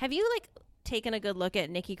 Have you like taken a good look at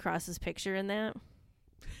Nikki Cross's picture in that?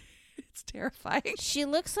 It's terrifying. She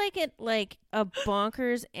looks like a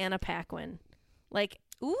bonkers Anna Paquin. Like,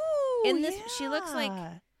 ooh, in this, she looks like,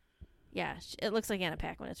 yeah, it looks like Anna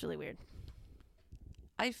Paquin. It's really weird.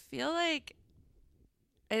 I feel like,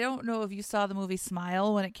 I don't know if you saw the movie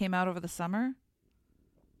Smile when it came out over the summer.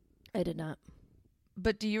 I did not.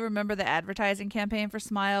 But do you remember the advertising campaign for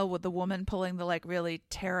Smile with the woman pulling the like really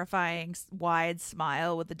terrifying wide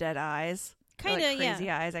smile with the dead eyes? Kind of, like crazy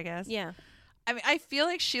eyes, I guess. Yeah. I mean, I feel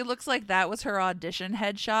like she looks like that was her audition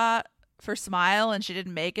headshot for Smile, and she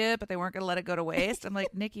didn't make it, but they weren't going to let it go to waste. I'm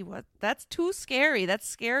like, Nikki, what? That's too scary.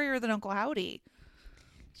 That's scarier than Uncle Howdy.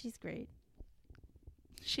 She's great.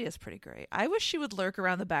 She is pretty great. I wish she would lurk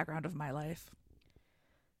around the background of my life.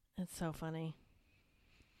 It's so funny.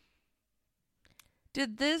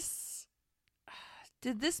 Did this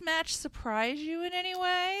match surprise you in any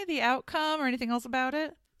way? The outcome or anything else about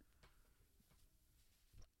it?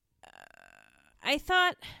 I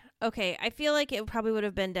thought, okay, I feel like it probably would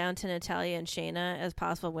have been down to Natalya and Shayna as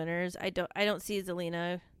possible winners. I don't see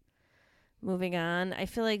Zelina moving on. I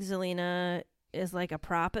feel like Zelina is like a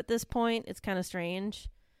prop at this point. It's kind of strange.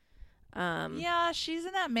 Yeah, she's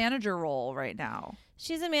in that manager role right now.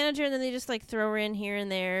 She's a manager, and then they just like throw her in here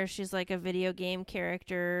and there. She's like a video game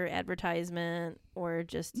character, advertisement, or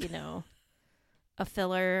just, a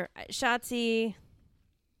filler. Shotzi,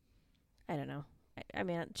 I don't know. I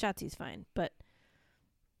mean, Shotzi's fine, but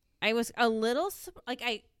I was a little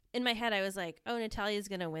in my head I was like, oh, Natalya's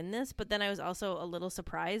gonna win this, but then I was also a little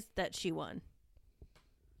surprised that she won.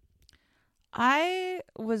 I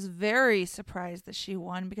was very surprised that she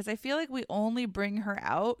won because I feel like we only bring her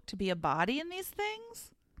out to be a body in these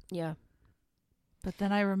things. Yeah. But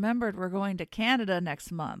then I remembered we're going to Canada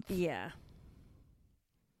next month. Yeah.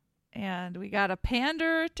 And we got to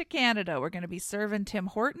pander to Canada. We're going to be serving Tim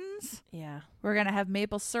Hortons. Yeah. We're going to have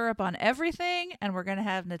maple syrup on everything. And we're going to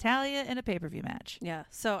have Natalya in a pay-per-view match. Yeah.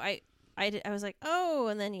 So I was like, oh,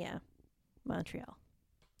 and then, yeah, Montreal.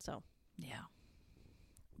 So. Yeah.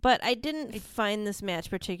 But I didn't find this match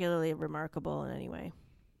particularly remarkable in any way.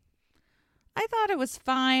 I thought it was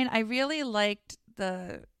fine. I really liked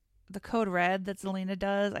the Code Red that Zelina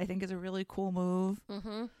does. I think is a really cool move.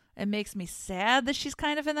 Mm-hmm. It makes me sad that she's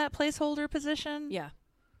kind of in that placeholder position. Yeah.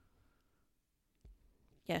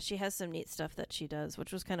 Yeah, she has some neat stuff that she does,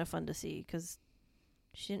 which was kind of fun to see because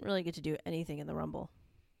she didn't really get to do anything in the Rumble.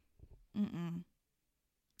 Mm-mm.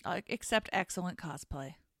 Except excellent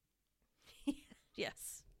cosplay.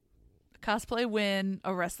 Yes. Cosplay win,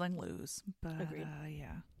 a wrestling lose. But agreed.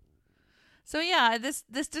 Yeah. So yeah, this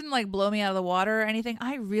didn't like blow me out of the water or anything.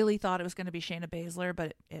 I really thought it was going to be Shayna Baszler,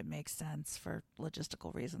 but it makes sense for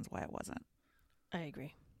logistical reasons why it wasn't. I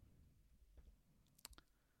agree.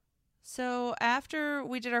 So after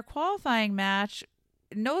we did our qualifying match,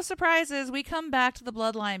 no surprises, we come back to the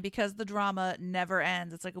Bloodline because the drama never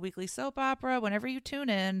ends. It's like a weekly soap opera. Whenever you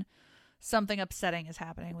tune in, something upsetting is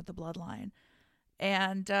happening with the Bloodline.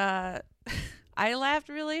 And I laughed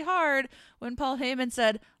really hard when Paul Heyman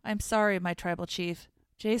said, "I'm sorry, my tribal chief.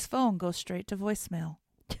 Jay's phone goes straight to voicemail."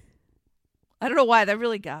 I don't know why. That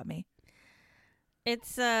really got me.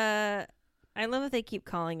 It's, I love that they keep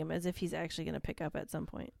calling him as if he's actually going to pick up at some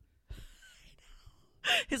point.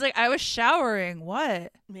 He's like, I was showering.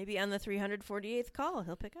 What? Maybe on the 348th call,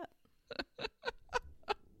 he'll pick up.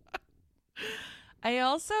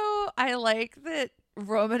 I like that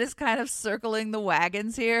Roman is kind of circling the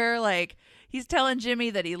wagons here. Like, he's telling Jimmy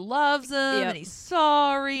that he loves him and he's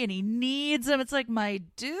sorry and he needs him. It's like, my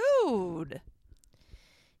dude.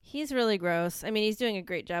 He's really gross. I mean, he's doing a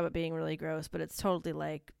great job at being really gross, but it's totally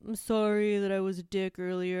like, I'm sorry that I was a dick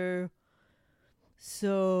earlier.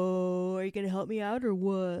 So, are you going to help me out or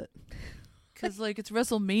what? Because, like, it's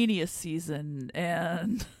WrestleMania season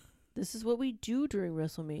and this is what we do during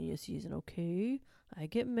WrestleMania season, okay? I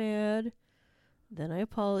get mad. Then I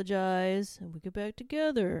apologize, and we get back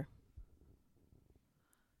together.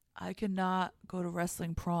 I cannot go to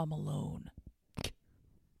wrestling prom alone.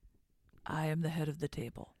 I am the head of the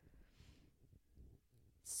table.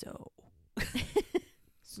 So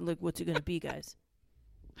So, like, what's it going to be, guys?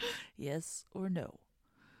 Yes or no?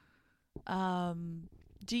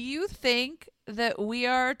 Do you think that we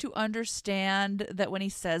are to understand that when he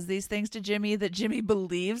says these things to Jimmy, that Jimmy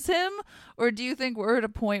believes him? Or do you think we're at a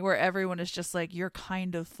point where everyone is just like, you're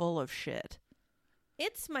kind of full of shit?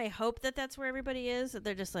 It's my hope that that's where everybody is. That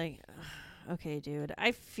they're just like, okay, dude.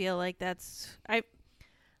 I feel like I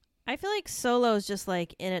feel like Solo's just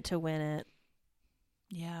like in it to win it.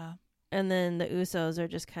 Yeah. And then the Usos are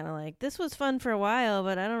just kind of like, this was fun for a while,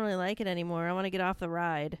 but I don't really like it anymore. I want to get off the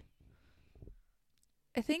ride.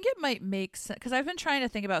 I think it might make sense because I've been trying to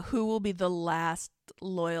think about who will be the last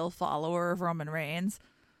loyal follower of Roman Reigns.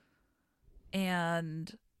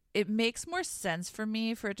 And it makes more sense for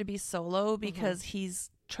me for it to be Solo because he's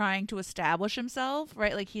trying to establish himself,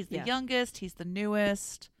 right? Like he's the youngest, he's the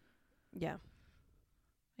newest. Yeah.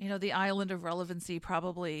 You know, the island of relevancy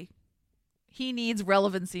probably, he needs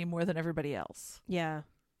relevancy more than everybody else. Yeah.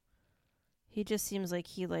 He just seems like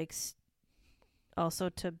he likes also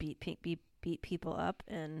to beat people up,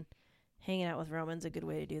 and hanging out with Roman's a good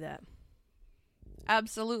way to do that.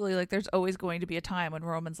 Absolutely. Like there's always going to be a time when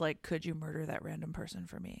Roman's like, could you murder that random person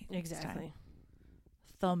for me? Exactly.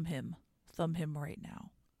 Thumb him right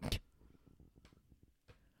now.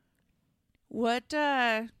 What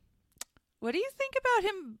do you think about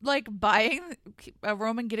him like buying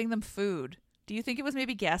Roman getting them food? Do you think it was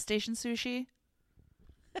maybe gas station sushi?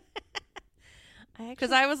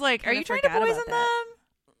 Because I was like, are you trying to poison them?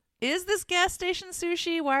 Is this gas station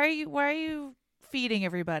sushi? Why are you feeding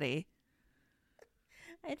everybody?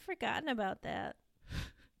 I'd forgotten about that.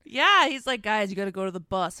 Yeah, he's like, guys, you got to go to the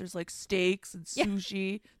bus. There's like steaks and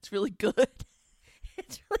sushi. Yeah. It's really good.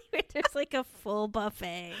 It's really weird. There's like a full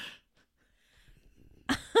buffet.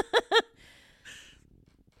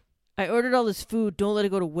 I ordered all this food. Don't let it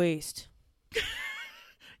go to waste.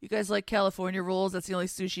 You guys like California rolls? That's the only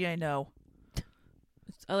sushi I know.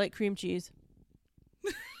 I like cream cheese.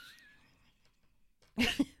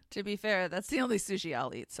 To be fair, that's the only sushi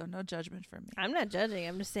I'll eat, so no judgment from me. I'm not judging.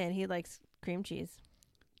 I'm just saying he likes cream cheese.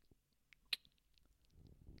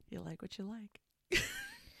 You like what you like.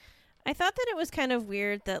 I thought that it was kind of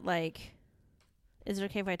weird that, like, is it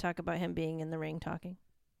okay if I talk about him being in the ring talking?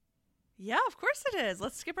 Yeah, of course it is.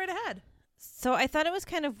 Let's skip right ahead. So I thought it was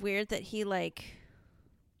kind of weird that he, like,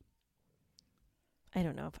 I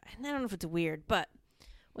don't know if it's weird, but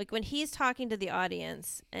like when he's talking to the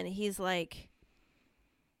audience and he's like,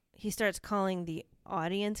 he starts calling the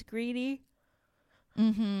audience greedy.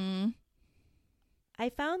 Mm-hmm. I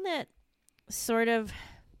found that sort of,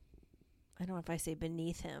 I don't know if I say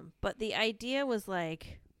beneath him, but the idea was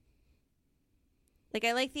like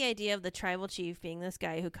I like the idea of the tribal chief being this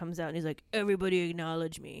guy who comes out and he's like, everybody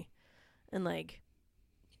acknowledge me. And like,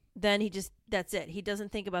 then that's it. He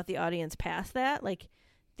doesn't think about the audience past that. Like,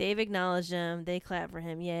 they've acknowledged him. They clap for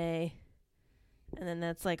him. Yay. And then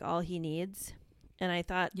that's like all he needs. And I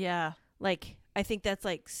thought, yeah, like, I think that's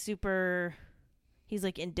like super, he's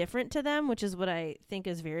like indifferent to them, which is what I think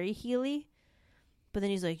is very Healy. But then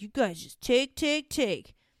he's like, you guys just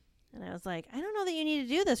take. And I was like, I don't know that you need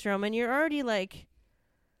to do this, Roman. You're already like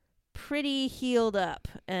pretty healed up.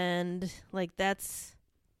 And like, that's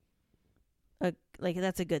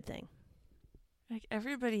a good thing. Like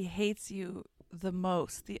everybody hates you the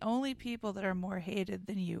most. The only people that are more hated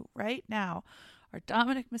than you right now are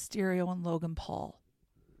Dominic Mysterio and Logan Paul.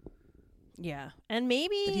 Yeah. And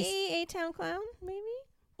maybe A-Town Clown, maybe?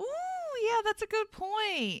 Ooh, yeah, that's a good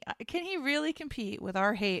point. Can he really compete with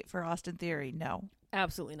our hate for Austin Theory? No.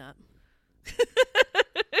 Absolutely not.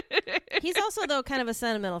 He's also, though, kind of a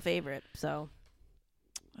sentimental favorite, so.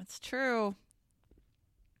 That's true.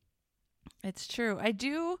 It's true. I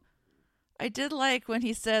did like when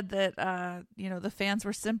he said that, the fans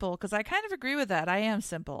were simple, because I kind of agree with that. I am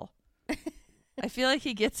simple. I feel like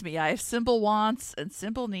he gets me. I have simple wants and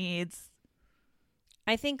simple needs.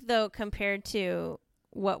 I think, though, compared to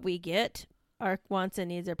what we get, our wants and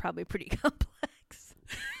needs are probably pretty complex.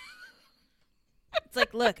 It's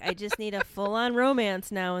like, look, I just need a full-on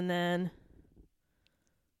romance now and then.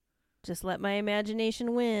 Just let my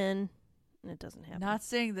imagination win. And it doesn't happen. Not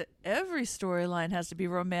saying that every storyline has to be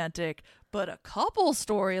romantic, but a couple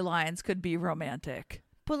storylines could be romantic.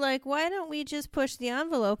 But, like, why don't we just push the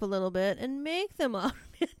envelope a little bit and make them all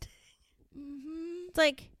romantic? Mm-hmm. It's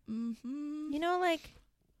like, mm-hmm. Like,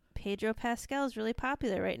 Pedro Pascal is really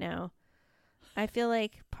popular right now. I feel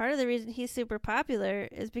like part of the reason he's super popular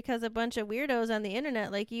is because a bunch of weirdos on the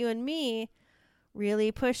internet like you and me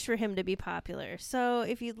really pushed for him to be popular. So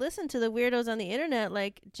if you listen to the weirdos on the internet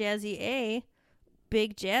like Jazzy A,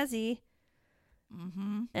 Big Jazzy,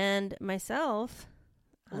 and myself,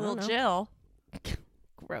 Little Jill.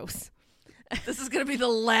 gross. This is going to be the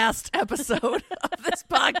last episode of this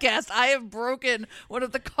podcast. I have broken one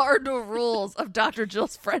of the cardinal rules of Dr.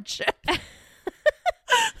 Jill's friendship.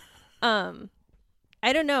 I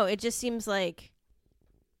don't know. It just seems like,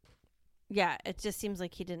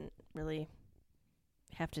 he didn't really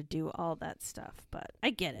have to do all that stuff. But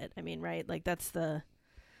I get it. I mean, right? Like that's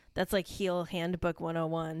like heel handbook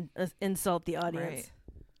 101. Insult the audience. Right.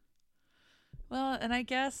 Well, and I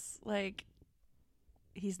guess like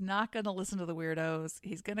he's not going to listen to the weirdos.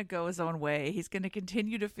 He's going to go his own way. He's going to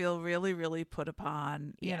continue to feel really, really put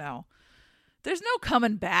upon, you know. There's no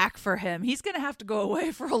coming back for him. He's going to have to go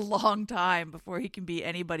away for a long time before he can be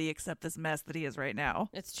anybody except this mess that he is right now.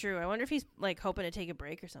 It's true. I wonder if he's like hoping to take a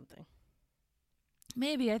break or something.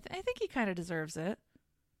 Maybe. I think he kind of deserves it.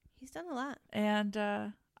 He's done a lot. And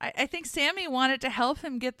I think Sammy wanted to help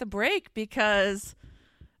him get the break because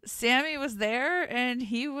Sammy was there and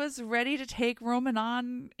he was ready to take Roman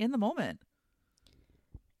on in the moment.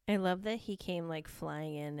 I love that he came like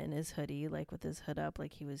flying in his hoodie, like with his hood up,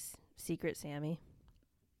 like he was Secret Sammy.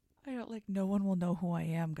 I don't like, no one will know who I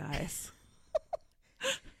am, guys.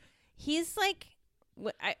 He's like,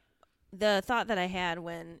 the thought that I had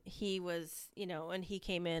when he was, you know, when he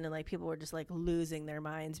came in and like people were just like losing their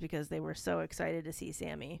minds because they were so excited to see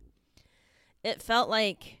Sammy. It felt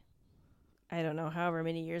like, I don't know, however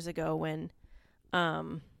many years ago when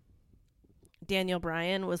Daniel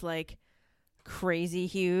Bryan was like crazy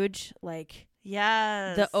huge, like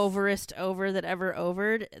yes, the overest over that ever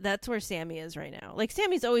overed. That's where Sammy is right now. Like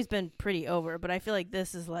Sammy's always been pretty over, but I feel like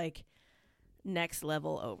this is like next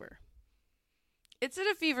level over. It's at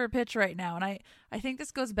a fever pitch right now, and I think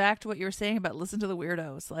this goes back to what you were saying about listen to the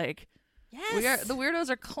weirdos. Like, yes, the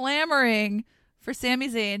weirdos are clamoring for Sami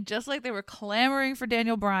Zayn just like they were clamoring for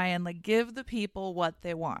Daniel Bryan. Like, give the people what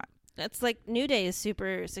they want. That's like New Day is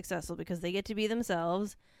super successful because they get to be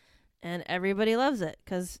themselves, and everybody loves it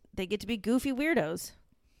because they get to be goofy weirdos.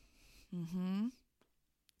 Mm-hmm.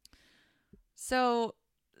 So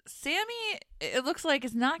Sammy, it looks like,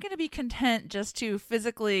 is not going to be content just to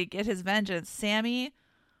physically get his vengeance. Sammy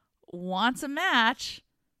wants a match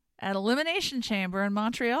at Elimination Chamber in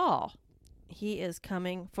Montreal. He is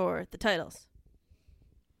coming for the titles.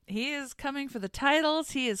 He is coming for the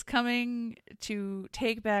titles. He is coming to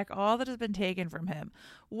take back all that has been taken from him.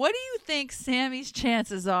 What do you think Sammy's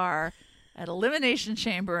chances are at Elimination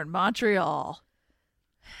Chamber in Montreal?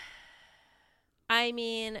 I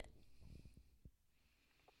mean,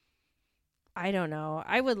 I don't know.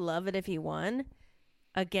 I would love it if he won.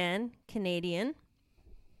 Again, Canadian.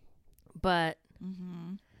 But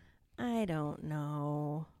I don't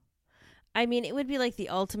know. I mean, it would be like the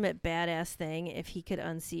ultimate badass thing if he could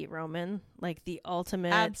unseat Roman. Like the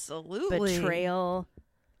ultimate absolutely betrayal,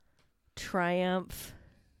 triumph,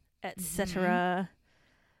 etc.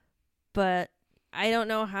 But I don't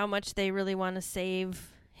know how much they really want to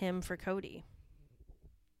save him for Cody.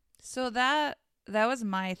 So that was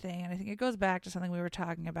my thing, and I think it goes back to something we were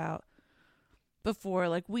talking about before.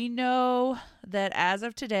 Like, we know that as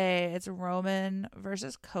of today, it's Roman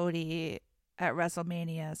versus Cody at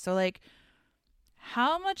WrestleMania. So, like,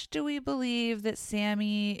 how much do we believe that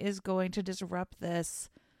Sammy is going to disrupt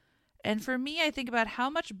this? And for me, I think about how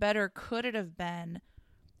much better could it have been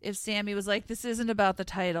if Sammy was like, this isn't about the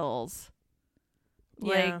titles.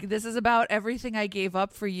 Yeah. Like, this is about everything I gave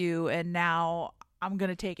up for you, and now I'm going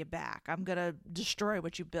to take it back. I'm going to destroy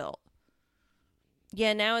what you built.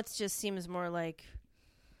 Yeah, now it just seems more like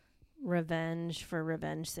revenge for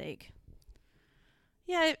revenge's sake.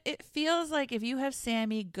 Yeah, it feels like if you have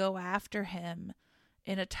Sammy go after him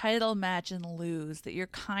in a title match and lose, that you're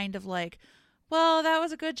kind of like, well, that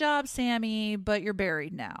was a good job, Sammy, but you're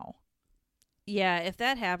buried now. Yeah, if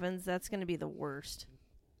that happens, that's going to be the worst.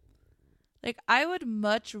 Like, I would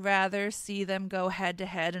much rather see them go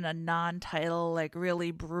head-to-head in a non-title, like, really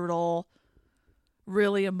brutal,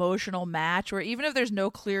 really emotional match, where even if there's no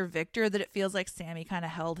clear victor, that it feels like Sammy kind of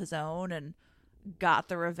held his own and got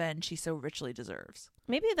the revenge he so richly deserves.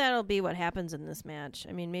 Maybe that'll be what happens in this match.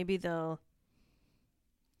 I mean, maybe they'll...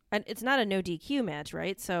 And it's not a no DQ match,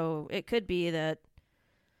 right? So it could be that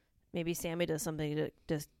maybe Sammy does something to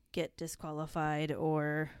just get disqualified,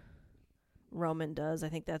 or Roman does. I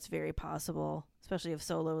think that's very possible, especially if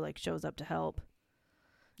Solo like shows up to help.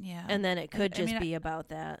 Yeah. And then it could be about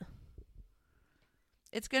that.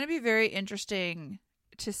 It's going to be very interesting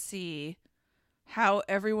to see how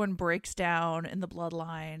everyone breaks down in the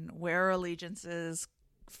bloodline, where allegiances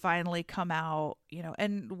finally come out, you know,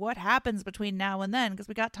 and what happens between now and then, because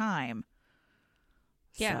we got time.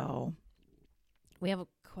 Yeah. So we have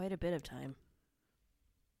quite a bit of time.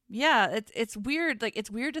 Yeah, it's weird. Like,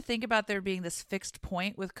 it's weird to think about there being this fixed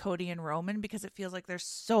point with Cody and Roman because it feels like there's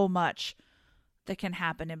so much that can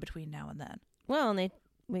happen in between now and then. Well, and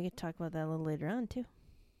we could talk about that a little later on too.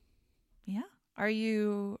 Yeah. Are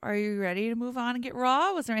you ready to move on and get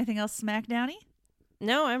Raw? Was there anything else Smackdowny?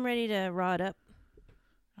 No, I'm ready to raw it up.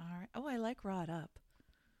 All right. Oh, I like Raw it up.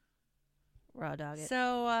 Raw dog it.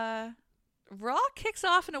 So, Raw kicks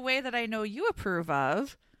off in a way that I know you approve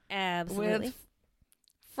of. Absolutely. With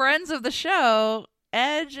friends of the show,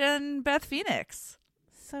 Edge and Beth Phoenix.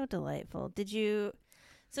 So delightful. Did you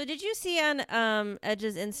see on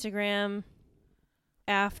Edge's Instagram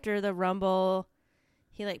after the Rumble,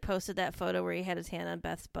 he like posted that photo where he had his hand on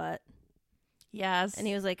Beth's butt? Yes. And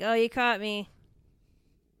he was like, "Oh, you caught me."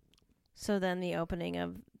 So then the opening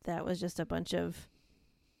of that was just a bunch of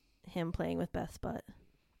him playing with Beth's butt.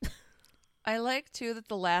 I like, too, that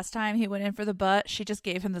the last time he went in for the butt, she just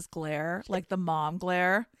gave him this glare, like the mom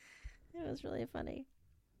glare. It was really funny.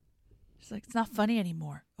 She's like, it's not funny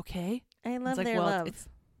anymore, okay? I love like, their love. It's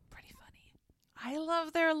pretty funny. I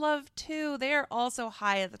love their love, too. They are also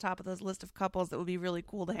high at the top of those list of couples that would be really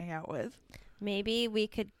cool to hang out with. Maybe we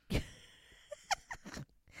could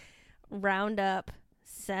round up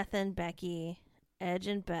Seth and Becky, Edge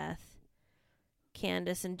and Beth,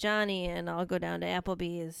 Candace and Johnny, and I'll go down to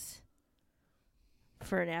Applebee's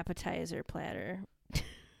for an appetizer platter.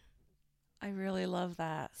 I really love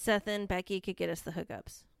that. Seth and Becky could get us the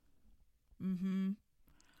hookups. Mm-hmm.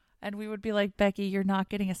 And we would be like, Becky, you're not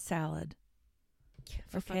getting a salad.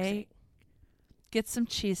 For fuck's okay? sake. Get some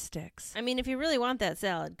cheese sticks. I mean, if you really want that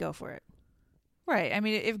salad, go for it. Right. I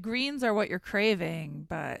mean, if greens are what you're craving,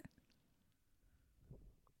 but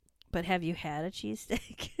have you had a cheese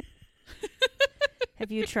stick?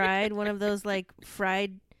 Have you tried one of those like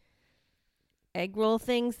fried egg roll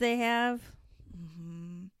things they have?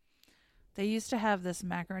 Mm-hmm. They used to have this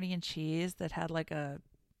macaroni and cheese that had like a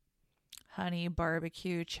honey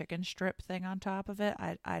barbecue chicken strip thing on top of it.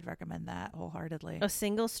 I'd recommend that wholeheartedly. A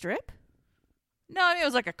single strip? No, I mean, it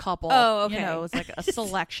was like a couple. Oh, okay. You know, it was like a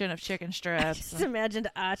selection of chicken strips. I just imagined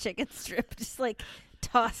a chicken strip just like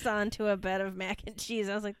tossed onto a bed of mac and cheese.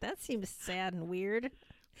 I was like, that seems sad and weird.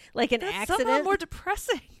 Like an That's accident. somehow more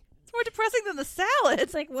depressing. It's more depressing than the salad.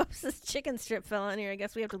 It's like, whoops, this chicken strip fell on here. I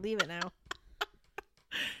guess we have to leave it now.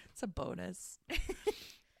 It's a bonus.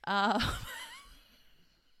 I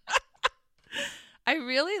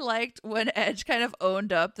really liked when Edge kind of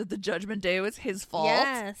owned up that the Judgment Day was his fault.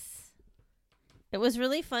 Yes. It was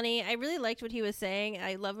really funny. I really liked what he was saying.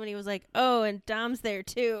 I love when he was like, oh, and Dom's there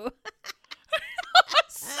too.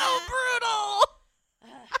 So brutal.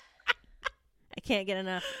 I can't get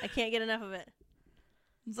enough. I can't get enough of it.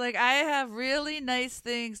 It's like, I have really nice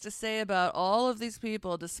things to say about all of these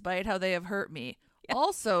people despite how they have hurt me. Yeah.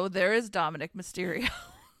 Also, there is Dominic Mysterio.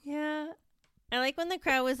 Yeah. I like when the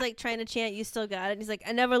crowd was like trying to chant, you still got it. And he's like,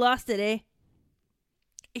 I never lost it, eh?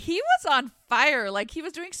 He was on fire. Like, he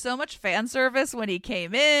was doing so much fan service when he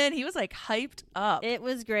came in. He was like hyped up. It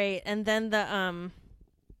was great. And then the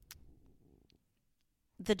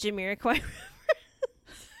Jamiroquai.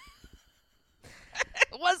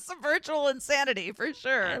 It was some virtual insanity for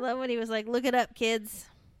sure. I love when he was like, look it up, kids.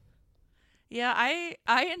 Yeah,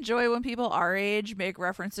 I enjoy when people our age make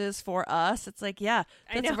references for us. It's like, yeah,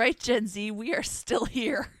 that's right, Gen Z. We are still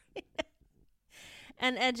here.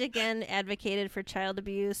 And Edge again advocated for child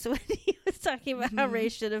abuse when he was talking about how Ray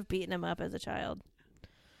should have beaten him up as a child.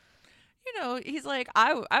 You know, he's like,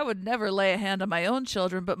 I would never lay a hand on my own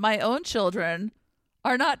children, but my own children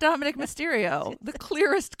are not Dominic Mysterio. The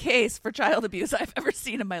clearest case for child abuse I've ever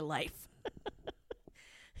seen in my life.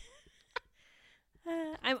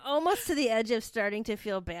 I'm almost to the edge of starting to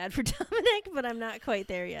feel bad for Dominic, but I'm not quite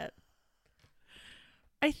there yet.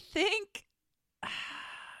 I think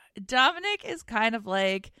Dominic is kind of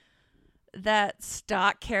like that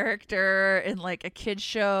stock character in like a kid's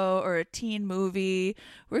show or a teen movie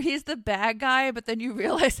where he's the bad guy, but then you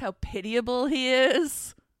realize how pitiable he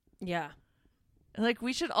is. Yeah. Like,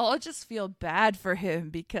 we should all just feel bad for him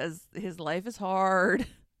because his life is hard.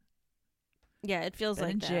 Yeah, it feels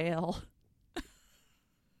like in that. jail.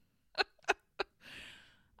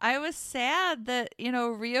 I was sad that, you know,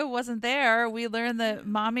 Rhea wasn't there. We learned that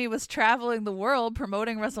Mommy was traveling the world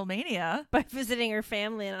promoting WrestleMania. By visiting her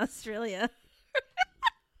family in Australia.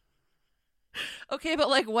 Okay, but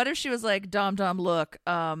like, what if she was like, Dom, look,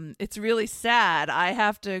 it's really sad. I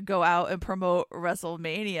have to go out and promote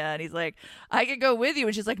WrestleMania. And he's like, I could go with you.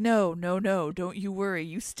 And she's like, no, don't you worry.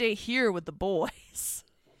 You stay here with the boys.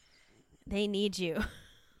 They need you.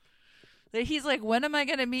 He's like, when am I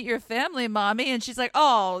going to meet your family, mommy? And she's like,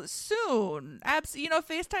 oh, soon.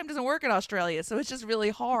 FaceTime doesn't work in Australia, so it's just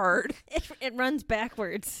really hard. It runs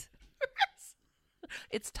backwards.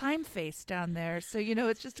 It's time face down there, so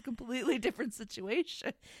it's just a completely different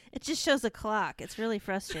situation. It just shows a clock. It's really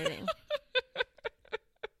frustrating.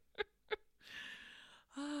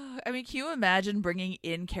 I mean, can you imagine bringing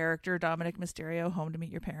in character Dominic Mysterio home to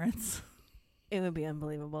meet your parents? It would be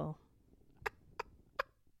unbelievable.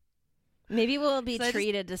 Maybe we'll be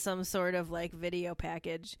treated to some sort of like video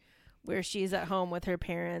package where she's at home with her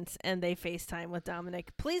parents and they FaceTime with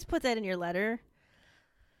Dominic. Please put that in your letter.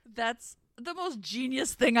 That's the most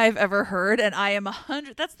genius thing I've ever heard, and I am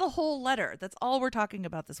 100. That's the whole letter. That's all we're talking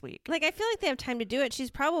about this week. Like, I feel like they have time to do it. She's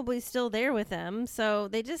probably still there with them, so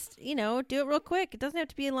they just, do it real quick. It doesn't have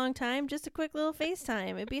to be a long time. Just a quick little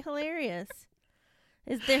FaceTime. It'd be hilarious.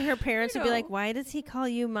 Is there her parents would be like, why does he call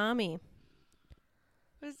you mommy?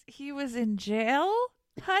 He was in jail,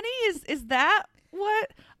 honey? Is that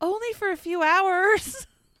what? Only for a few hours.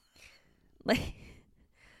 Like,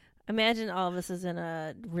 imagine all of this is in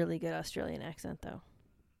a really good Australian accent, though.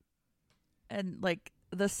 And like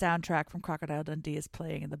the soundtrack from Crocodile Dundee is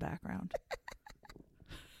playing in the background.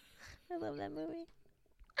 I love that movie.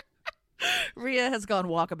 Rhea has gone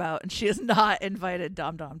walkabout, and she has not invited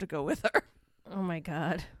Dom Dom to go with her. Oh my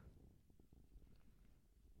God.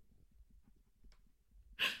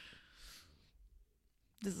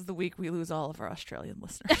 This is the week we lose all of our Australian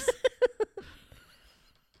listeners.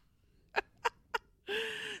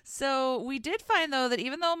 So we did find, though, that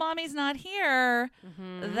even though Mommy's not here,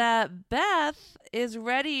 that Beth is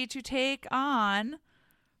ready to take on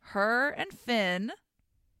her and Finn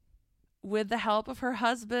with the help of her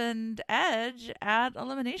husband, Edge, at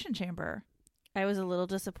Elimination Chamber. I was a little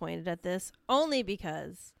disappointed at this, only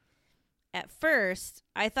because at first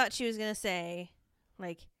I thought she was going to say,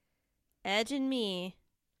 like, Edge and me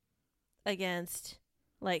against,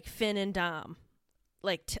 like, Finn and Dom,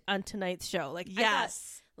 like, on tonight's show. Like,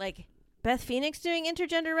 yes. Like, Beth Phoenix doing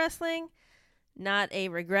intergender wrestling, not a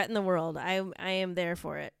regret in the world. I am there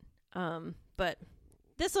for it. But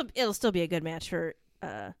it'll still be a good match for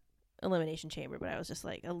Elimination Chamber, but I was just,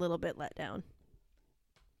 like, a little bit let down.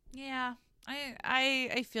 Yeah.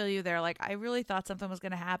 I feel you there. Like, I really thought something was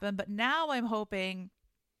going to happen, but now I'm hoping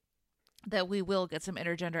that we will get some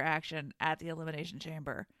intergender action at the Elimination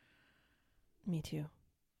Chamber. Me too.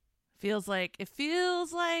 It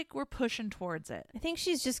feels like we're pushing towards it. I think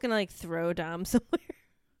she's just gonna like throw Dom somewhere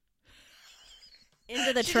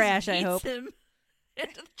into the trash. I hope him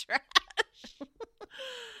into the trash.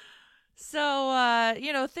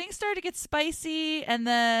 So things start to get spicy, and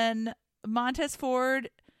then Montez Ford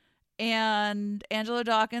and Angelo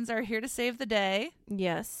Dawkins are here to save the day.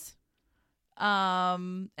 Yes.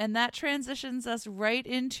 And that transitions us right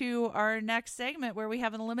into our next segment, where we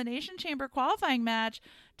have an Elimination Chamber qualifying match,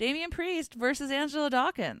 Damian Priest versus Angelo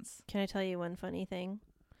Dawkins. Can I tell you one funny thing?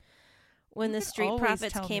 When the Street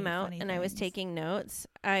Profits came out and I was taking notes,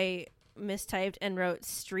 I mistyped and wrote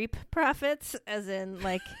Streep Profits, as in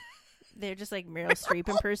like they're just like Meryl Streep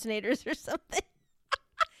impersonators or something.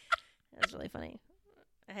 That was really funny.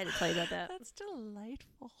 I had to tell you about that. That's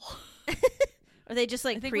delightful. Or they just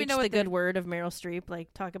like preach the good word of Meryl Streep,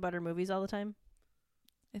 like talk about her movies all the time.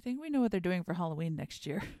 I think we know what they're doing for Halloween next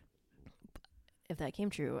year. If that came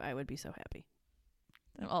true, I would be so happy.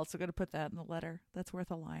 I'm also going to put that in the letter. That's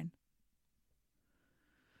worth a line.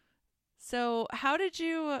 So how did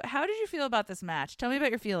you feel about this match? Tell me about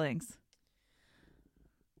your feelings.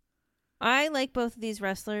 I like both of these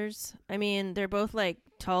wrestlers. I mean, they're both like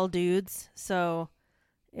tall dudes, so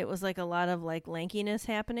it was like a lot of like lankiness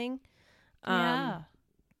happening. Yeah.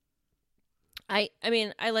 I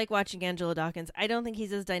mean, I like watching Angelo Dawkins. I don't think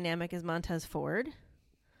he's as dynamic as Montez Ford.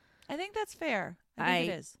 I think that's fair. I think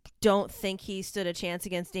it is. Don't think he stood a chance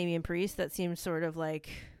against Damian Priest. That seemed sort of like,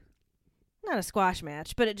 not a squash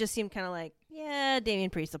match, but it just seemed kind of like, yeah, Damian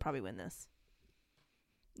Priest will probably win this.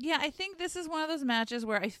 Yeah, I think this is one of those matches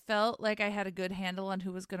where I felt like I had a good handle on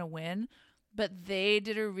who was going to win, but they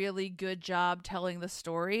did a really good job telling the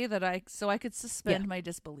story so I could suspend my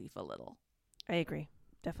disbelief a little. I agree.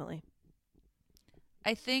 Definitely.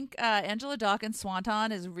 I think Angela Dawkins'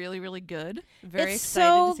 Swanton is really, really good. Very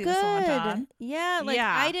excited to see the Swanton. Yeah,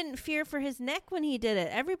 I didn't fear for his neck when he did it.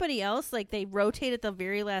 Everybody else, like, they rotated the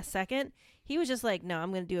very last second. He was just like, no,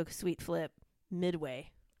 I'm going to do a sweet flip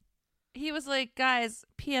midway. He was like, guys,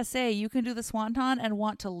 PSA, you can do the Swanton and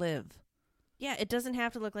want to live. Yeah, it doesn't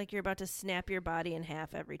have to look like you're about to snap your body in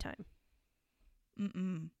half every time.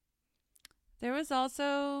 Mm-mm. There was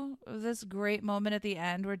also this great moment at the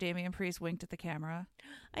end where Damian Priest winked at the camera.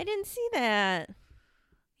 I didn't see that.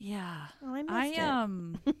 Yeah. Oh, I missed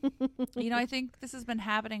it. I think this has been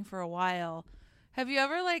happening for a while. Have you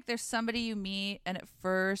ever there's somebody you meet and at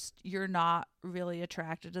first you're not really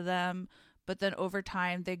attracted to them, but then over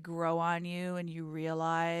time they grow on you and you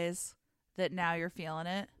realize that now you're feeling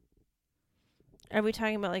it? Are we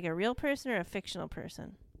talking about a real person or a fictional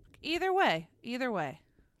person? Either way.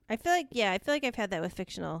 I feel like I've had that with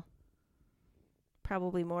fictional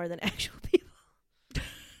probably more than actual people.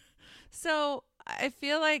 So I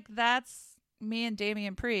feel like that's me and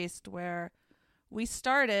Damian Priest, where we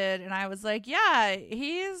started and I was like, yeah,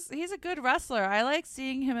 he's a good wrestler. I like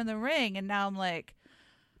seeing him in the ring. And now I'm like,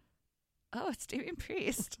 oh, it's Damian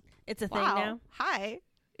Priest. It's a thing now? Hi.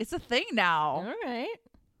 It's a thing now. All right.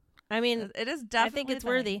 I mean, it is definitely I think it's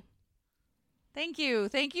worthy. Thank you.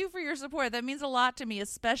 Thank you for your support. That means a lot to me,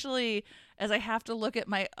 especially as I have to look at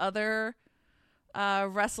my other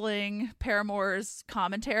wrestling paramours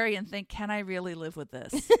commentary and think, can I really live with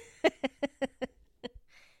this?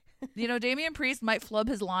 Damian Priest might flub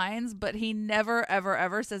his lines, but he never, ever,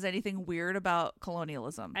 ever says anything weird about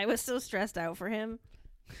colonialism. I was so stressed out for him.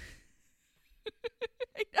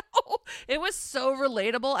 I know. It was so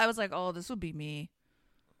relatable. I was like, oh, this would be me.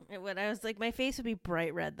 I was like, my face would be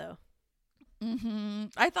bright red, though. Mm-hmm.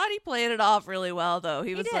 I thought he played it off really well, though.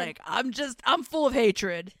 He was did. like, I'm full of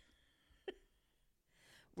hatred.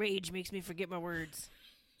 Rage makes me forget my words.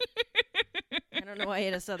 I don't know why he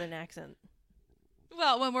had a southern accent.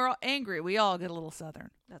 Well, when we're all angry, we all get a little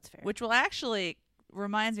southern. That's fair. Which will actually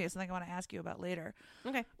reminds me of something I want to ask you about later.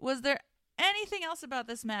 Okay. Was there anything else about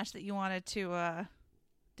this match that you wanted to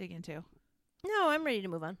dig into? No, I'm ready to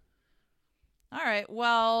move on. All right.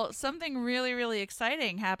 Well, something really, really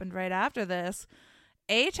exciting happened right after this.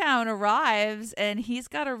 A-Town arrives, and he's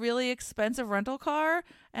got a really expensive rental car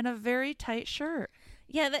and a very tight shirt.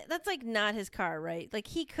 Yeah, that's not his car, right?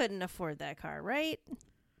 He couldn't afford that car, right?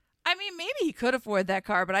 I mean, maybe he could afford that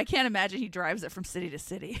car, but I can't imagine he drives it from city to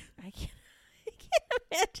city. I can't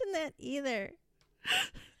imagine that either.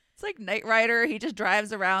 It's like Knight Rider. He just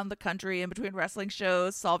drives around the country in between wrestling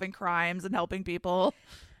shows, solving crimes and helping people.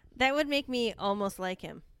 That would make me almost like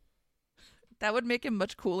him. That would make him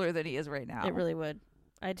much cooler than he is right now. It really would.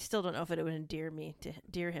 I still don't know if it would endear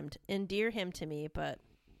him to me, but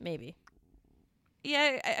maybe.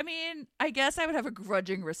 Yeah, I mean, I guess I would have a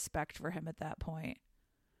grudging respect for him at that point.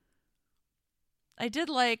 I did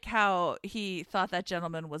like how he thought that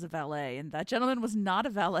gentleman was a valet, and that gentleman was not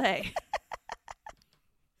a valet.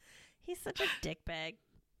 He's such a dickbag.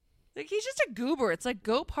 He's just a goober. It's like,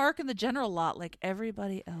 go park in the general lot like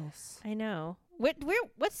everybody else. I know. What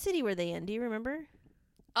city were they in? Do you remember?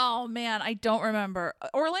 Oh, man, I don't remember.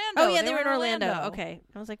 Orlando. Oh, yeah, they were in Orlando. Okay.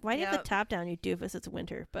 I was like, why do you have the top down, you doofus? It's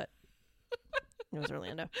winter, but it was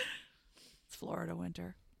Orlando. It's Florida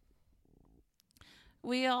winter.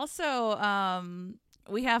 We also,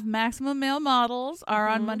 we have Maximum Male Models are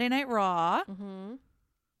on Monday Night Raw. Mm-hmm.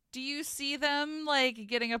 Do you see them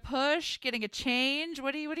getting a push, getting a change?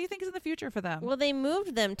 What do you think is in the future for them? Well, they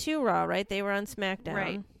moved them to Raw, right? They were on Smackdown.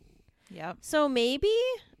 Right. Yep. So maybe,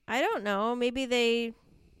 I don't know, maybe they,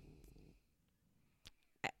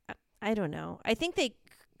 I don't know. I think they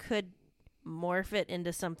could morph it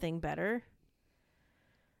into something better.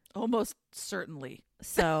 Almost certainly.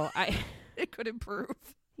 So it could improve.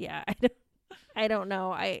 Yeah, I don't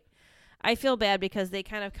know. I feel bad because they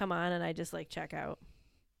kind of come on and I just check out.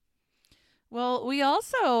 Well, we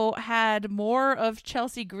also had more of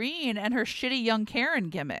Chelsea Green and her shitty young Karen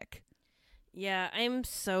gimmick. Yeah, I'm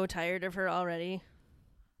so tired of her already.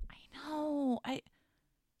 I know. I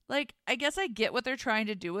guess I get what they're trying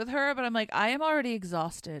to do with her, but I'm like, I am already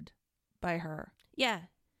exhausted by her. Yeah.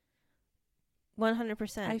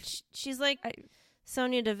 100%. She's like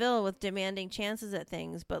Sonya Deville with demanding chances at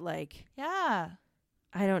things, but yeah.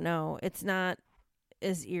 I don't know. It's not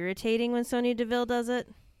as irritating when Sonya Deville does it.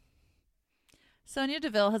 Sonya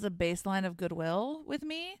Deville has a baseline of goodwill with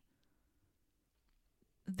me.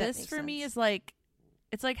 This for me is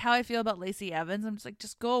it's like how I feel about Lacey Evans. I'm just like,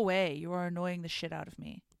 just go away. You are annoying the shit out of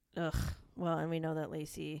me. Ugh. Well, and we know that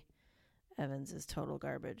Lacey Evans is total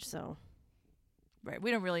garbage, so. Right.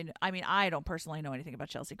 We don't really, I don't personally know anything about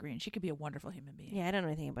Chelsea Green. She could be a wonderful human being. Yeah, I don't know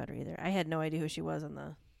anything about her either. I had no idea who she was on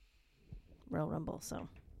the Royal Rumble, so.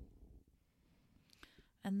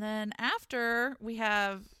 And then after, we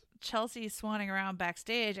have Chelsea swanning around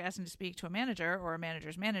backstage asking to speak to a manager or a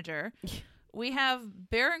manager's manager. We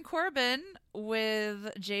have Baron Corbin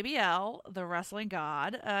with JBL, the wrestling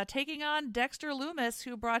god, taking on Dexter Lumis,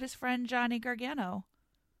 who brought his friend Johnny Gargano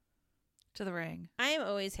to the ring. I am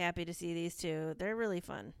always happy to see these two. They're really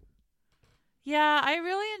fun. Yeah, I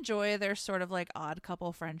really enjoy their sort of odd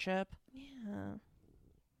couple friendship. Yeah.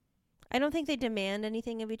 I don't think they demand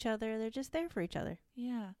anything of each other. They're just there for each other.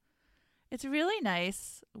 Yeah. It's really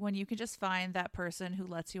nice when you can just find that person who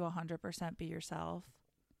lets you 100% be yourself.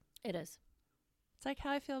 It is. It's like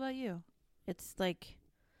how I feel about you. It's like,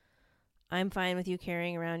 I'm fine with you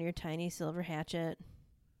carrying around your tiny silver hatchet.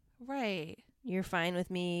 Right. You're fine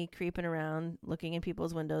with me creeping around, looking in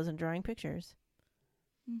people's windows and drawing pictures.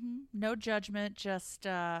 Mm-hmm. No judgment, just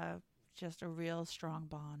a real strong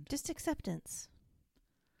bond. Just acceptance.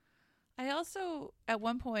 I also, at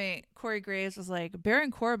one point, Corey Graves was like,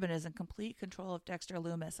 Baron Corbin is in complete control of Dexter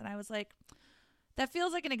Lumis. And I was like, that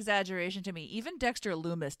feels like an exaggeration to me. Even Dexter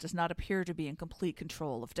Lumis does not appear to be in complete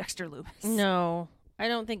control of Dexter Lumis. No, I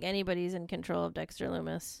don't think anybody's in control of Dexter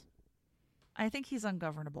Lumis. I think he's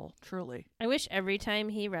ungovernable, truly. I wish every time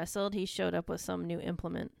he wrestled, he showed up with some new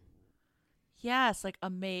implement. Yes, like a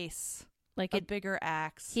mace, like a bigger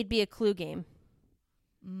axe. He'd be a clue game.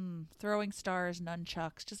 Throwing stars,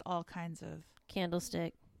 nunchucks, just all kinds of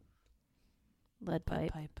candlestick, lead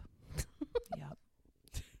pipe. Yeah.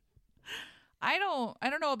 I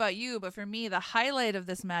don't know about you, but for me, the highlight of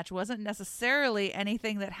this match wasn't necessarily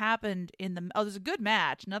anything that happened in the. Oh, it was a good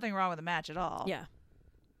match. Nothing wrong with the match at all. Yeah.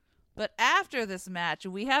 But after this match,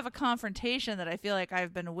 we have a confrontation that I feel like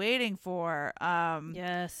I've been waiting for.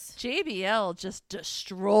 Yes. JBL just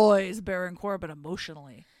destroys Baron Corbin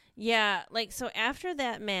emotionally. Yeah, like, so after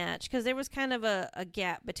that match, because there was kind of a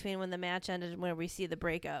gap between when the match ended and when we see the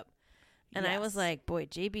breakup. And I was like, boy,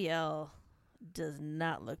 JBL does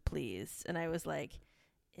not look pleased. And I was like,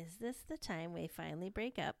 is this the time we finally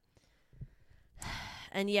break up?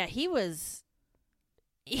 And yeah, he was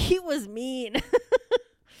mean.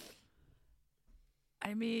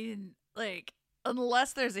 I mean, like,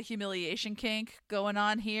 unless there's a humiliation kink going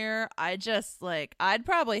on here, I'd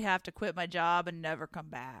probably have to quit my job and never come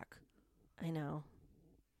back. I know.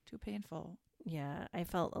 Too painful. Yeah, I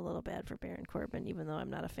felt a little bad for Baron Corbin, even though I'm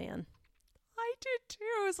not a fan. I did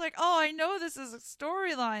too. I was like, oh, I know this is a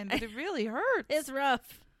storyline, but it really hurts. It's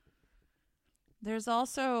rough. There's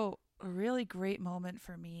also a really great moment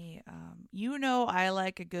for me. I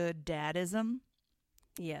like a good dadism.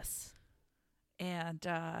 Yes. And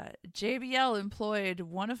JBL employed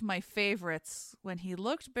one of my favorites when he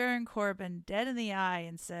looked Baron Corbin dead in the eye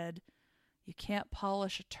and said, "You can't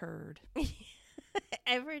polish a turd."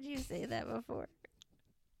 I've heard you say that before.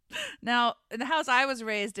 Now, in the house I was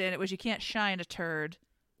raised in, it was you can't shine a turd.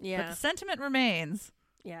 Yeah. But the sentiment remains.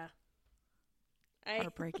 Yeah.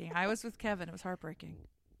 Heartbreaking. I was with Kevin. It was heartbreaking.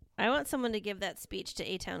 I want someone to give that speech to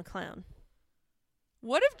A-Town Clown.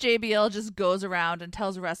 What if JBL just goes around and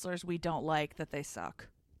tells wrestlers we don't like that they suck?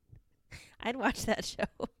 I'd watch that show.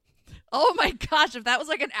 Oh my gosh, if that was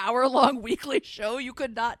like an hour-long weekly show, you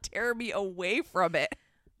could not tear me away from it.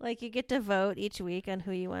 Like, you get to vote each week on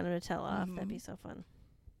who you wanted to tell off. That'd be so fun.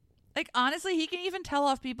 Like, honestly, he can even tell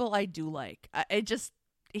off people I do like.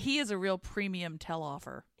 He is a real premium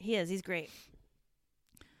tell-offer. He is. He's great.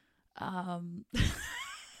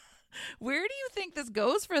 Where do you think this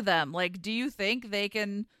goes for them? Like, do you think they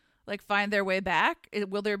can, like, find thetheir way back?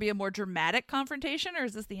 Will there be a more dramatic confrontation, or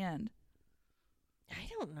is this the end? I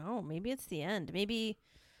don't know. Maybe it's the end. Maybe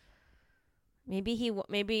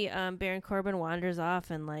Baron Corbin wanders off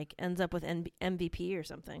and, like, ends up with MVP or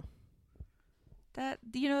something. That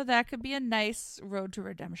could be a nice road to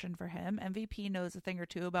redemption for him. MVP knows a thing or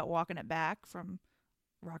two about walking it back from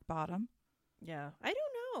rock bottom. Yeah. I don't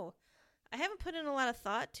know. I haven't put in a lot of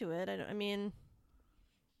thought to it. I mean,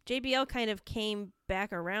 JBL kind of came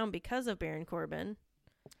back around because of Baron Corbin.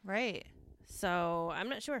 Right. So, I'm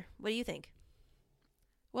not sure. What do you think?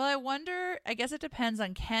 Well, I wonder, I guess it depends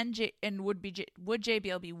on would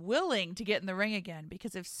JBL be willing to get in the ring again?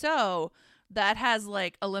 Because if so, that has,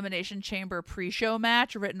 like, Elimination Chamber pre-show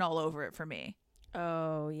match written all over it for me.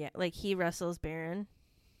 Oh, yeah. Like, he wrestles Baron?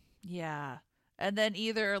 Yeah. And then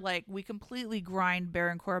either, like, we completely grind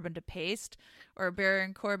Baron Corbin to paste, or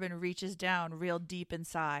Baron Corbin reaches down real deep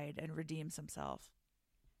inside and redeems himself.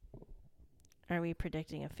 Are we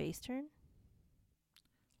predicting a face turn?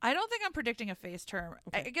 I don't think I'm predicting a face turn.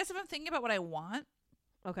 Okay. I guess if I'm thinking about what I want.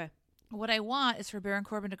 Okay. What I want is for Baron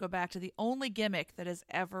Corbin to go back to the only gimmick that has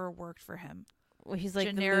ever worked for him. Well, he's like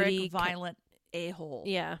generic, the moody, violent a-hole.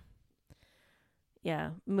 Yeah.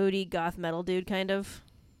 Yeah. Moody goth metal dude, kind of.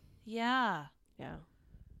 Yeah. Yeah.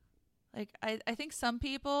 Like, I think some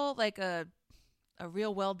people, like, a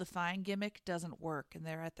real well-defined gimmick doesn't work, and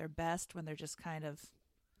they're at their best when they're just kind of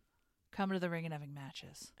coming to the ring and having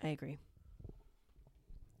matches. I agree.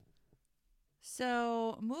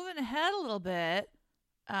 So, moving ahead a little bit,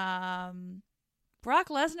 Brock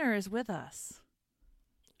Lesnar is with us.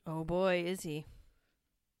 Oh boy, is he.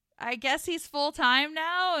 I guess he's full time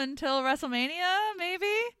now until WrestleMania, maybe?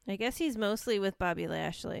 I guess he's mostly with Bobby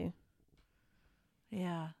Lashley.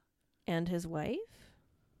 Yeah. And his wife?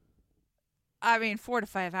 I mean, 4 to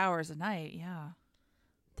 5 hours a night, yeah.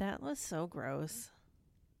 That was so gross.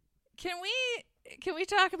 Can we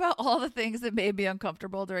talk about all the things that made me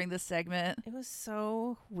uncomfortable during this segment? It was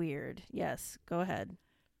so weird. Yes, go ahead.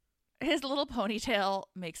 His little ponytail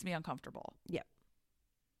makes me uncomfortable. Yep.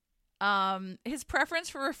 His preference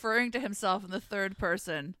for referring to himself in the third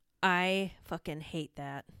person. I fucking hate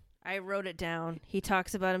that. I wrote it down. He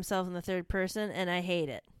talks about himself in the third person, and I hate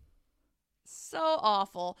it. So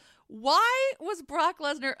awful. Why was Brock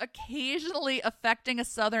Lesnar occasionally affecting a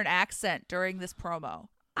southern accent during this promo?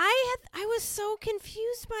 I was so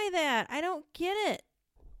confused by that. I don't get it.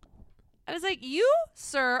 I was like, you,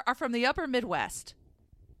 sir, are from the upper Midwest.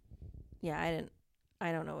 Yeah,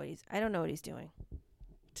 I don't know what he's doing.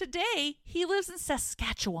 Today, he lives in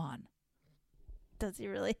Saskatchewan. Does he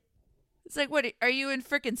really? It's like, what, are you in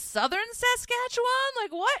frickin' southern Saskatchewan?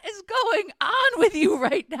 Like, what is going on with you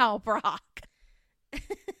right now, Brock?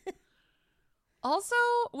 Also,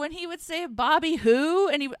 when he would say Bobby who,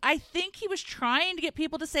 and I think he was trying to get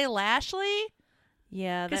people to say Lashley.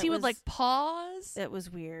 Yeah, because he would like pause. It was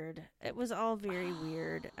weird. It was all very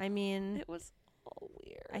weird. I mean, it was all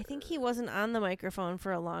weird. I think he wasn't on the microphone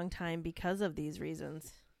for a long time because of these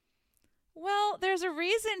reasons. Well, there's a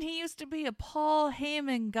reason he used to be a Paul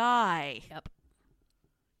Heyman guy. Yep.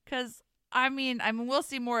 Because, I mean, we'll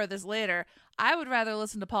see more of this later. I would rather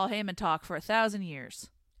listen to Paul Heyman talk for 1,000 years.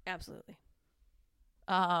 Absolutely.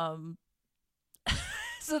 So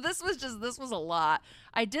this was a lot.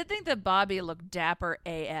 I did think that Bobby looked dapper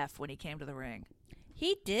AF when he came to the ring.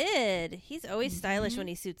 He did. He's always stylish when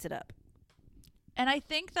he suits it up. And I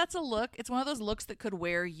think that's a look. It's one of those looks that could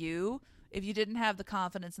wear you if you didn't have the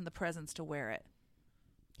confidence and the presence to wear it.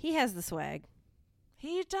 He has the swag.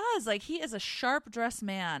 He does. Like, he is a sharp-dressed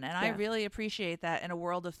man, and Yeah. I really appreciate that in a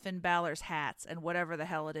world of Finn Balor's hats and whatever the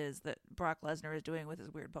hell it is that Brock Lesnar is doing with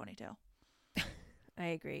his weird ponytail. I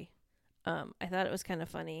agree. I thought it was kind of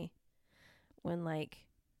funny when, like,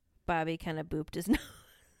 Bobby kind of booped his nose.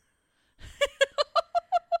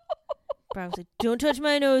 Brock was like, "Don't touch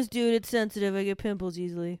my nose, dude. It's sensitive. I get pimples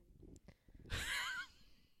easily."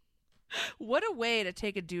 What a way to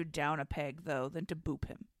take a dude down a peg, though, than to boop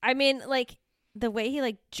him. I mean, like, the way he,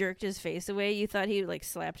 like, jerked his face away, you thought he, like,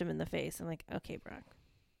 slapped him in the face. I'm like, okay, Brock.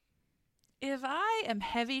 If I am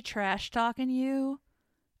heavy trash talking you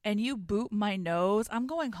and you boop my nose, I'm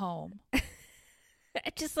going home.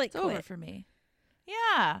 Just, like, It's over for me.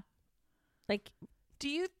 Yeah. Like, Do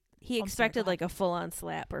you... he expected, like, a full-on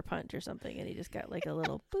slap or punch or something, and he just got, like, a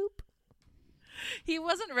little boop. He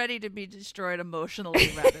wasn't ready to be destroyed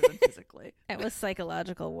emotionally rather than physically. That was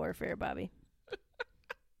psychological warfare, Bobby.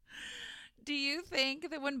 Do you think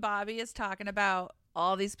that when Bobby is talking about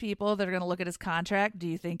all these people that are going to look at his contract, do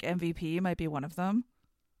you think MVP might be one of them?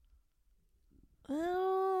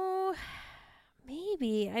 Oh,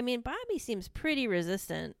 maybe. I mean, Bobby seems pretty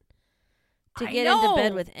resistant to get know. into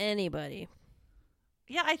bed with anybody.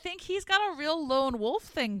 Yeah, I think he's got a real lone wolf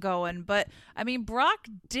thing going, but I mean, Brock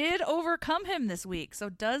did overcome him this week, so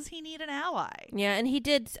does he need an ally? Yeah, and he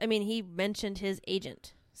did. I mean, he mentioned his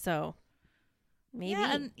agent, so maybe.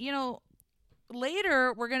 Yeah, and you know,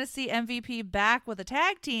 later we're going to see MVP back with a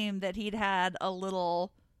tag team that he'd had a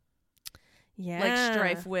little like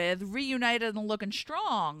strife with, reunited and looking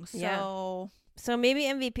strong. So maybe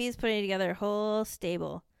MVP is putting together a whole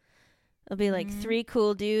stable. It'll be like 3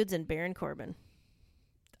 cool dudes and Baron Corbin.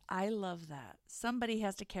 I love that. Somebody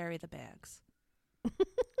has to carry the bags.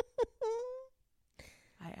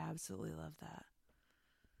 I absolutely love that.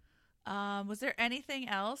 Was there anything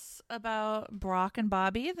else about Brock and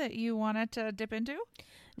Bobby that you wanted to dip into?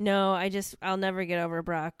 No, I'll never get over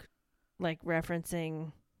Brock, like,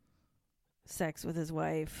 referencing sex with his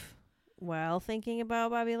wife while thinking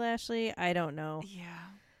about Bobby Lashley. I don't know. Yeah.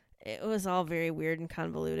 It was all very weird and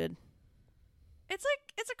convoluted.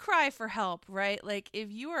 It's a cry for help, right? Like,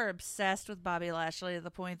 if you are obsessed with Bobby Lashley to